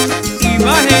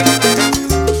Imagen.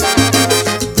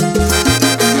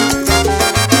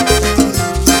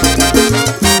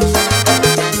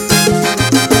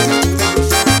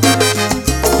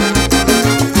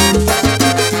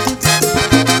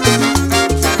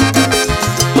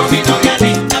 Con mi novia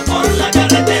linda por la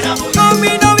carretera voy. Con mi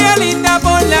novia linda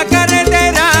por la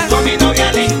carretera. Con mi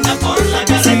novia linda por la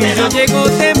carretera. Si yo llego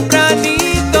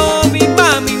tempranito, mi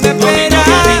mami me espera. Con mi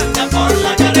novia linda por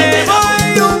la carretera. Me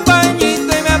doy un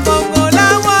bañito y me pongo la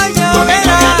guayabera. Con mi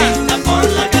novia linda por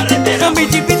la carretera. Con mi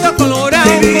chipito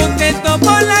colorado, contento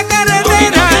por la carretera. Con mi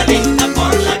novia linda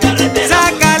por la carretera.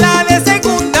 Sácala de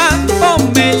segunda,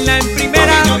 pónmela en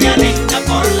primera. Con mi novia linda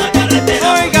por la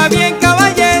carretera. Oiga bien,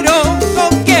 caballero, no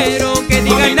quiero que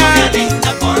digan nada.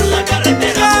 Linda por la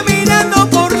carretera. Caminando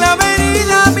por la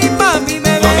avenida, mi mami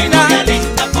me vela.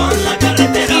 Linda por la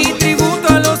carretera. Y tributo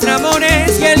a los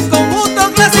Ramones y el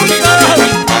conjunto clásico.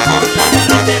 Linda por la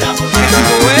carretera. ¿Qué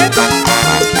chico es?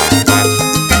 ¿Qué chico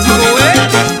es?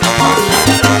 Linda por la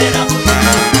carretera.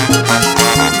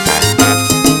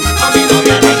 A mi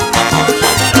novia linda por la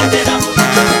carretera. A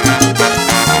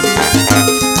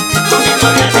mi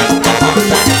novia linda por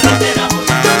la carretera.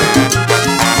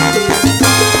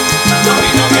 A mi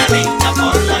novia linda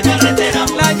por la carretera.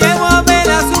 La llevo a ver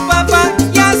a su papá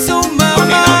y a su mamá. A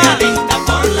mi novia linda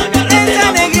por la carretera.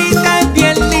 Esa negrita es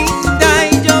bien linda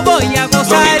y yo voy a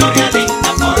gozar. A mi novia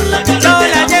linda por la carretera. Yo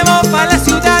la llevo para la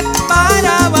ciudad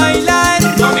para bailar.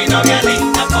 A mi novia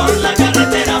linda por la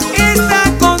carretera. Está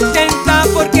contenta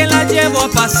porque la llevo a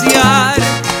pasear.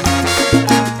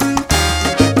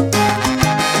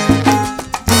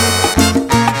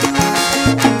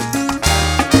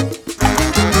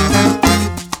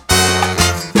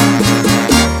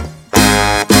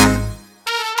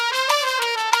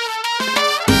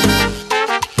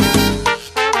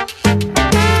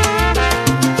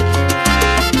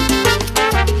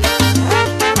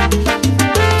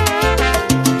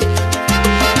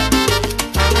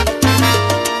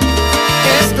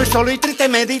 Estoy solo y triste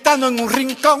meditando en un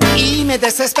rincón y me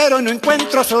desespero y no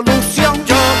encuentro solución.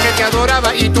 Yo que te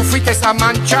adoraba y tú fuiste a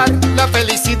manchar la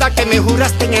felicidad que me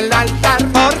juraste en el altar.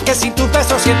 Porque sin tus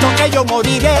besos siento que yo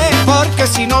moriré. Porque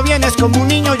si no vienes como un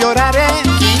niño lloraré.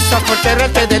 Quizás por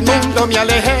quererte del mundo me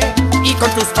alejé y con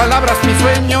tus palabras mi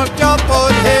sueño yo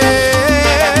forjé.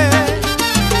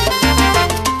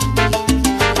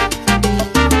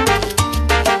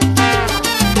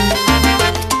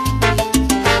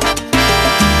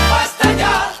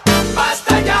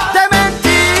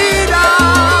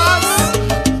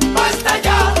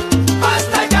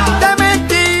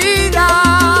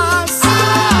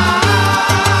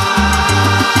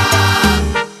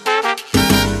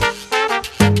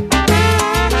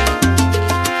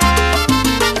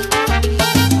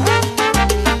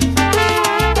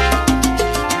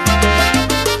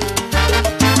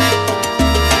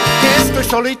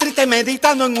 solo y triste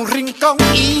meditando en un rincón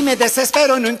y me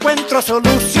desespero y no encuentro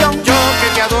solución. Yo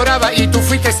que te adoraba y tú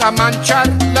fuiste a manchar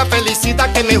la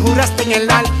felicidad que me juraste en el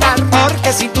altar.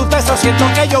 Porque sin tus besos siento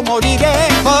que yo moriré,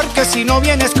 porque si no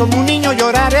vienes como un niño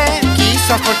lloraré.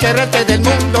 Quizás por quererte del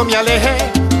mundo me alejé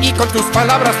y con tus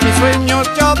palabras mis sueños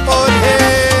yo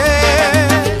forjé.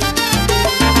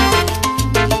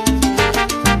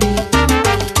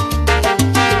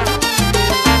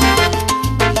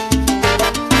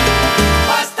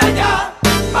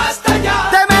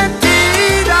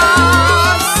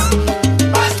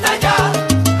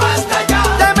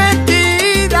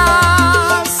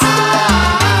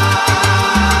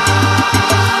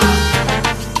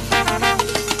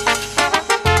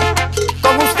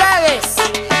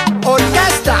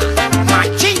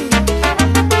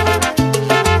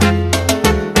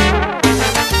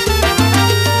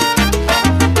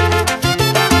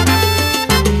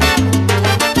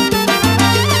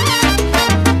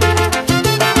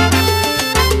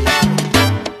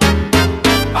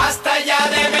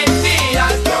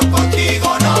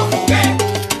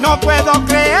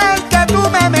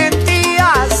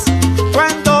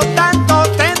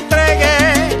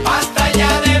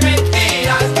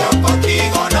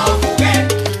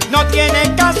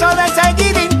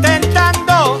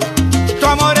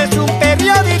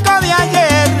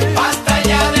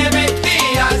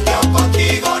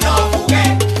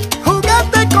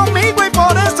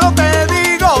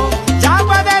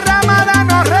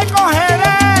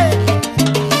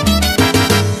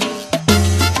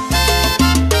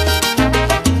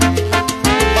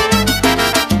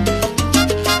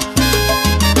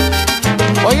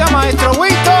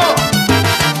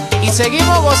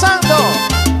 Seguimos gozando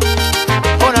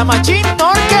con la Machín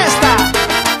Orquesta.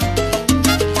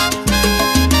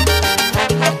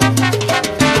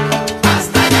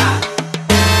 Hasta allá.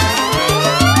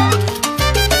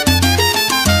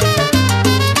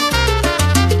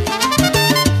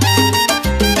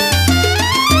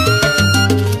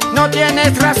 No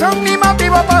tienes razón ni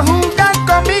motivo para jugar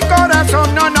con mi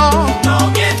corazón, no, no.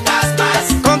 No mientas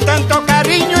más. Con tanto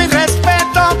cariño y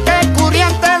respeto que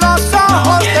curriente los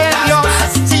ojos de Dios.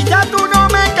 Si ya tú no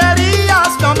me querías,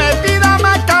 no me pidas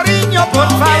más cariño, por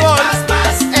favor.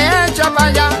 Echa para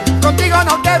allá, contigo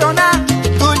no quiero nada.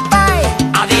 Goodbye.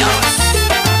 Adiós.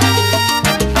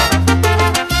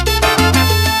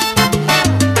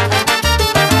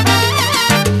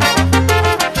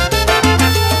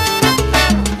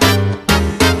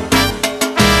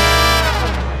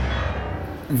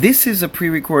 This is a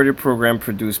pre-recorded program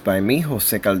produced by me,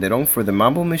 Jose Calderon, for the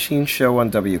Mambo Machine Show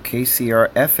on WKCR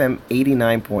FM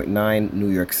 89.9 New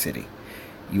York City.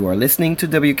 You are listening to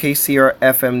WKCR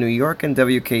FM New York and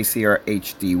WKCR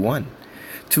HD1.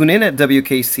 Tune in at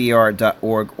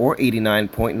WKCR.org or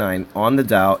 89.9 on the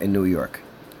dial in New York.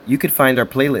 You could find our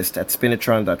playlist at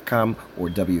spinitron.com or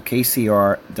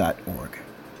WKCR.org.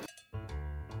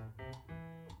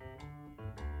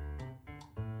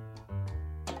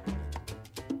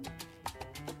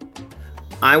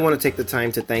 I want to take the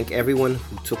time to thank everyone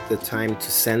who took the time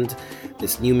to send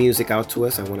this new music out to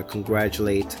us. I want to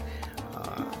congratulate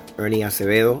Ernie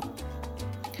Acevedo,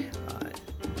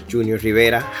 Junior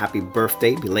Rivera, happy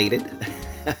birthday, belated.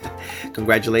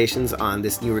 Congratulations on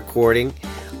this new recording.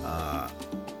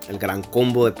 El Gran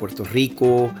Combo de Puerto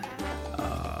Rico,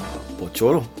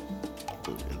 Pocholo,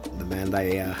 the band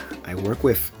I work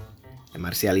with, and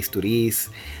Marcial Isturiz,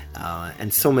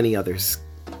 and so many others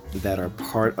that are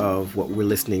part of what we're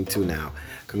listening to now.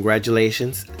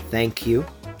 Congratulations. Thank you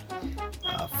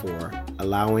for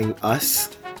allowing us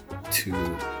to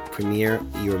premiere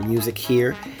your music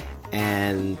here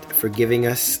and for giving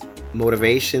us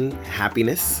motivation,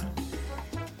 happiness,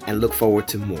 and look forward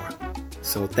to more.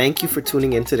 So thank you for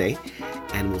tuning in today,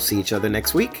 and we'll see each other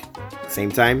next week.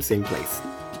 Same time, same place.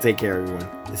 Take care, everyone.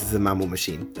 This is the Mambo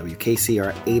Machine,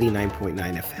 WKCR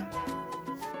 89.9 FM.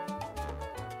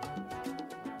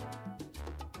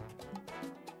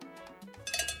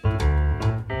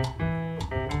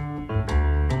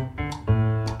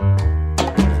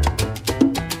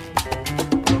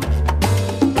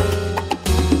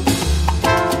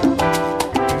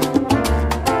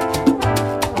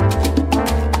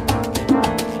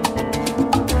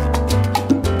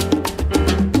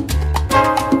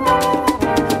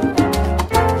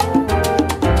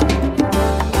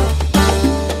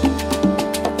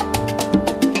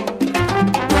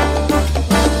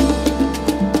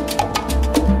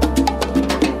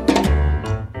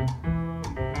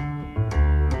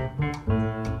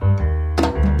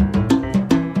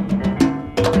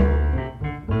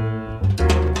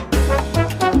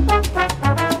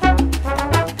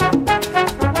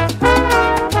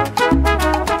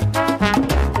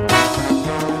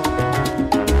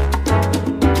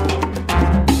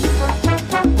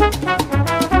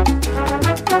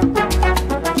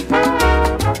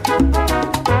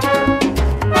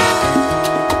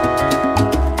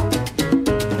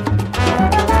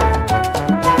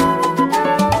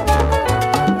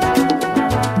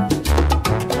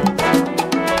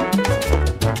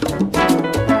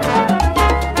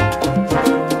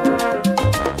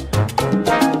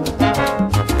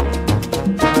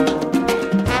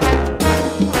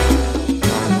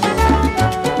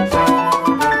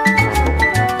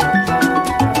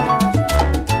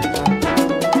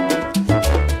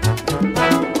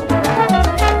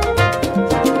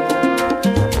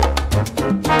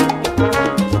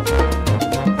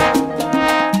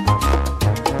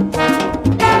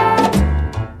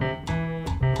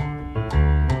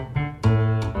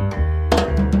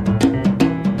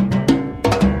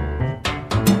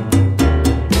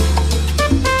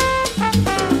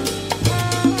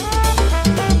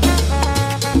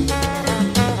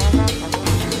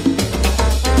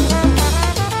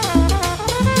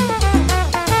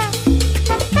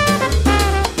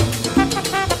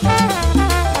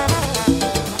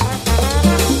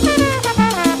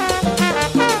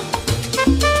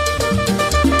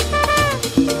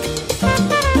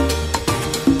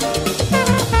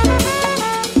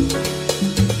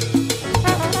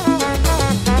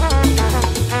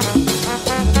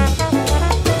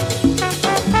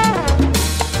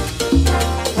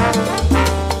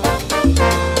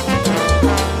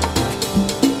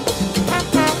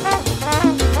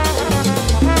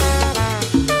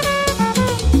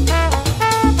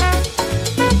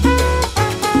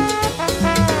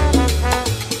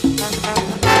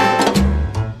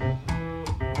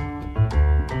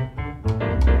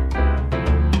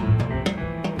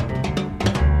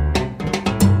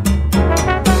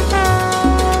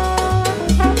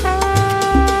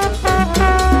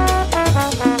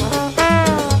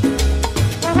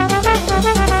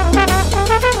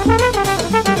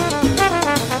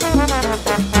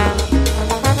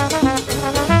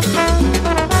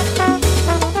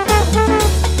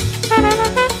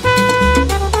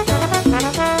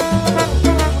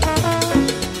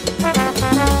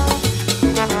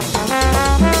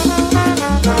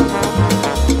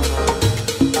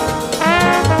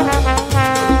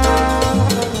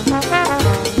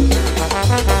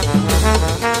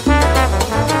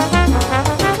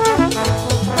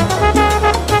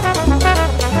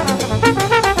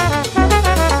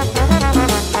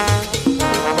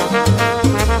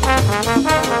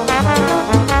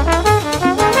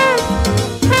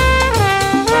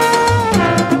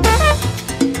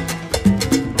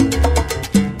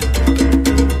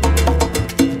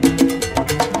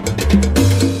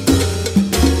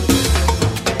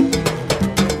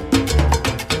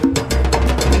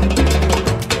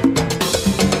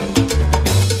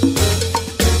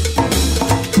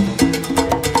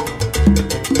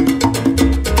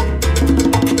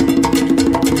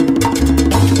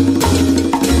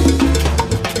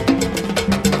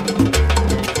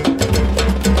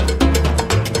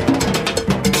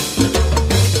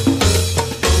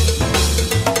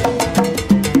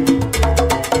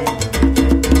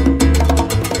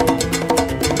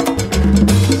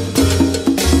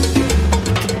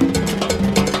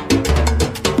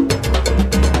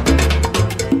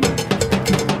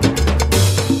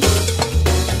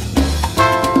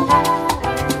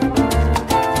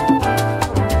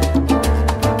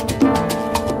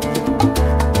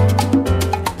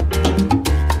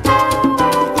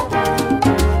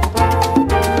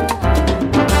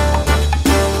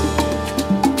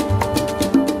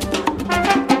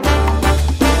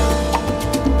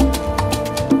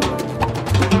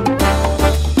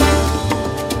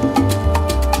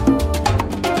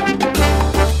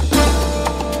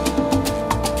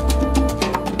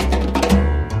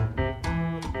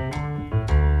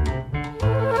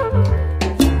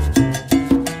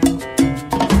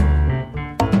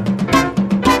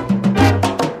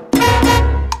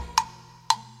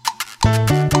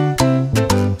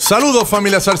 Saludos,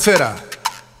 familia salsera.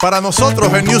 Para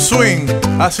nosotros el New Swing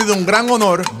ha sido un gran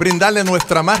honor brindarle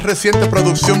nuestra más reciente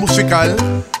producción musical,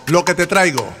 Lo que te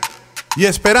traigo. Y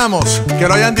esperamos que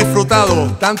lo hayan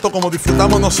disfrutado tanto como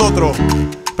disfrutamos nosotros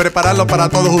prepararlo para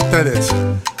todos ustedes.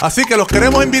 Así que los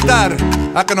queremos invitar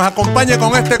a que nos acompañen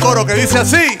con este coro que dice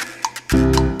así: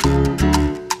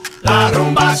 la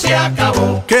rumba se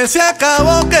acabó. Que se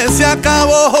acabó, que se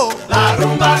acabó. La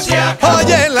rumba se acabó.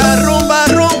 Oye, la rumba,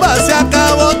 rumba se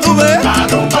acabó, tú ves. La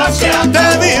rumba se acabó.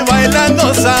 Te vi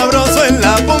bailando sabroso en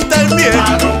la punta del pie.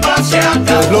 La rumba se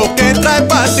acabó. Lo que trae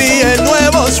para ti el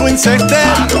nuevo swing sextet.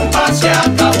 La rumba se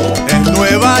acabó. En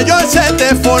Nueva York se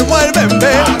te formó el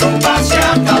bembé. La rumba se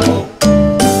acabó.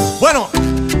 Bueno,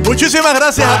 muchísimas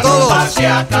gracias a todos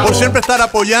por siempre estar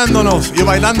apoyándonos y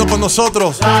bailando con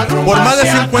nosotros por más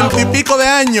de 50 y pico de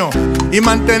años y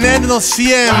mantenernos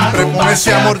siempre con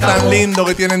ese amor tan lindo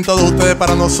que tienen todos ustedes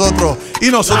para nosotros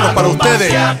y nosotros para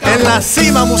ustedes en la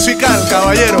cima musical,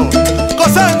 caballero.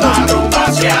 Gozando. La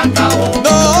rumba se acabó.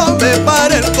 No me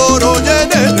pare el coro,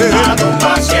 llenete. La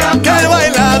rumba se acabó. Que el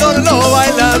bailador no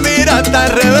baila, mira hasta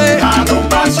al revés. La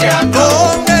rumba se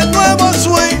acabó. Con el nuevo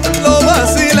swing lo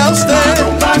vacila usted. La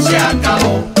rumba se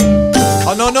acabó.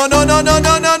 Oh, no, no, no, no, no,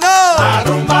 no, no, no. La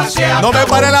rumba se acabó. No me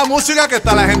pare la música que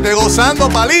está la gente gozando,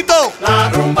 palito. La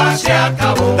rumba se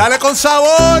acabó. Dale con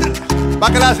sabor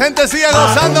para que la gente siga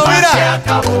gozando, mira.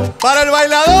 Para el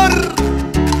bailador,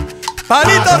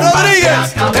 Palito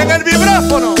Rodríguez en el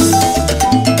vibráfono.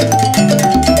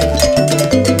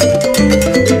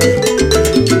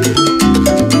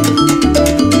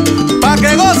 Pa'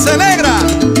 que goce, negra.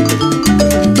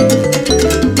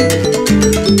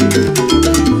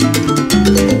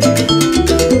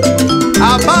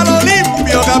 A palo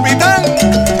limpio, capitán.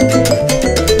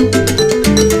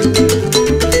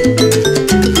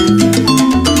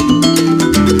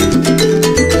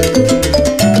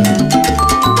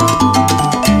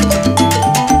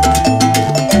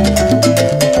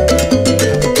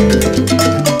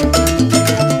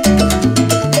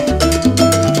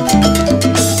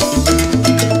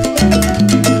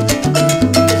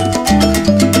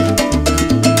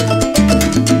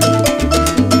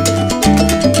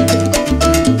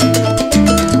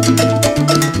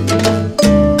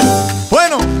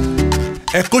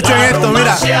 Escuchen esto,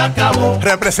 mira.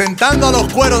 Representando a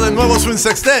los cueros del nuevo swing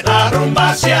sextet.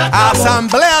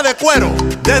 Asamblea de cuero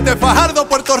desde Fajardo,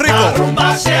 Puerto Rico. La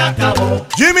rumba se acabó.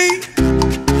 Jimmy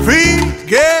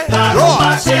Figueroa. La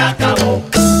rumba se acabó.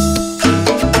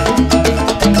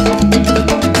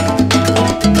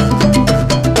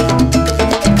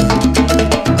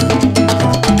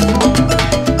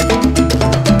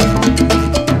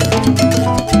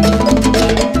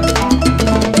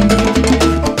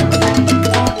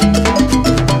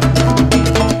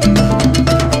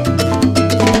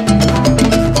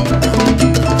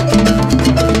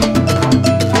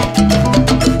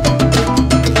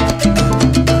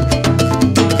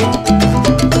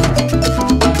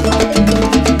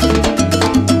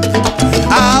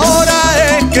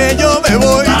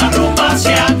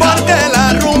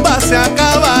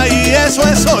 Eso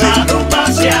es hoy.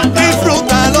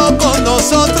 Disfrútalo con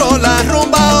nosotros, la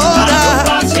rumba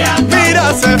ahora.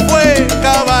 Mira, se fue,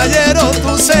 caballero,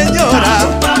 tu señora. La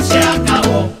rumba se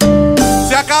acabó.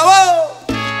 Se acabó.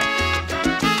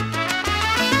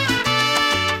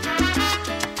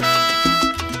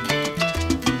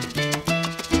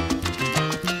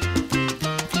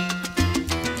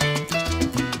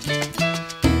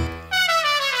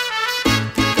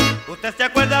 ¿Usted se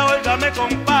acuerda? Óigame,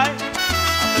 compadre.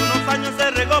 Años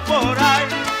se regó por ahí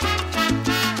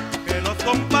que los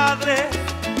compadres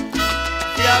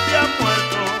se habían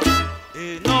muerto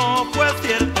y no fue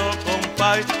cierto,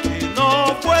 compadre, y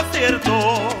no fue cierto.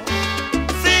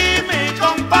 Sí, mi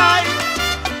compadre,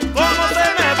 ¿cómo se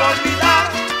me va a olvidar?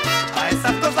 A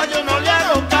esas cosas yo no le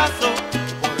hago caso,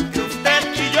 porque usted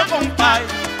y yo, compadre,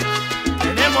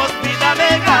 tenemos vida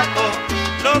de gato.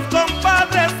 Los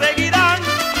compadres seguirán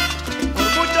por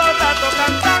mucho rato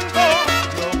cantando.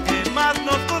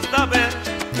 Nos gusta ver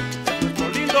nuestro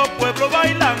lindo pueblo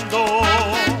bailando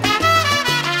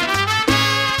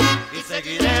y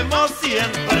seguiremos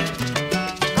siempre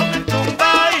con el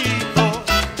tumbadito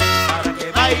para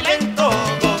que bailen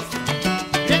todos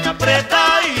bien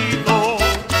apretaditos.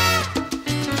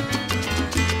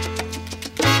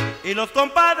 Y los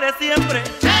compadres siempre,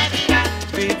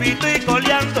 Pipito y Colito.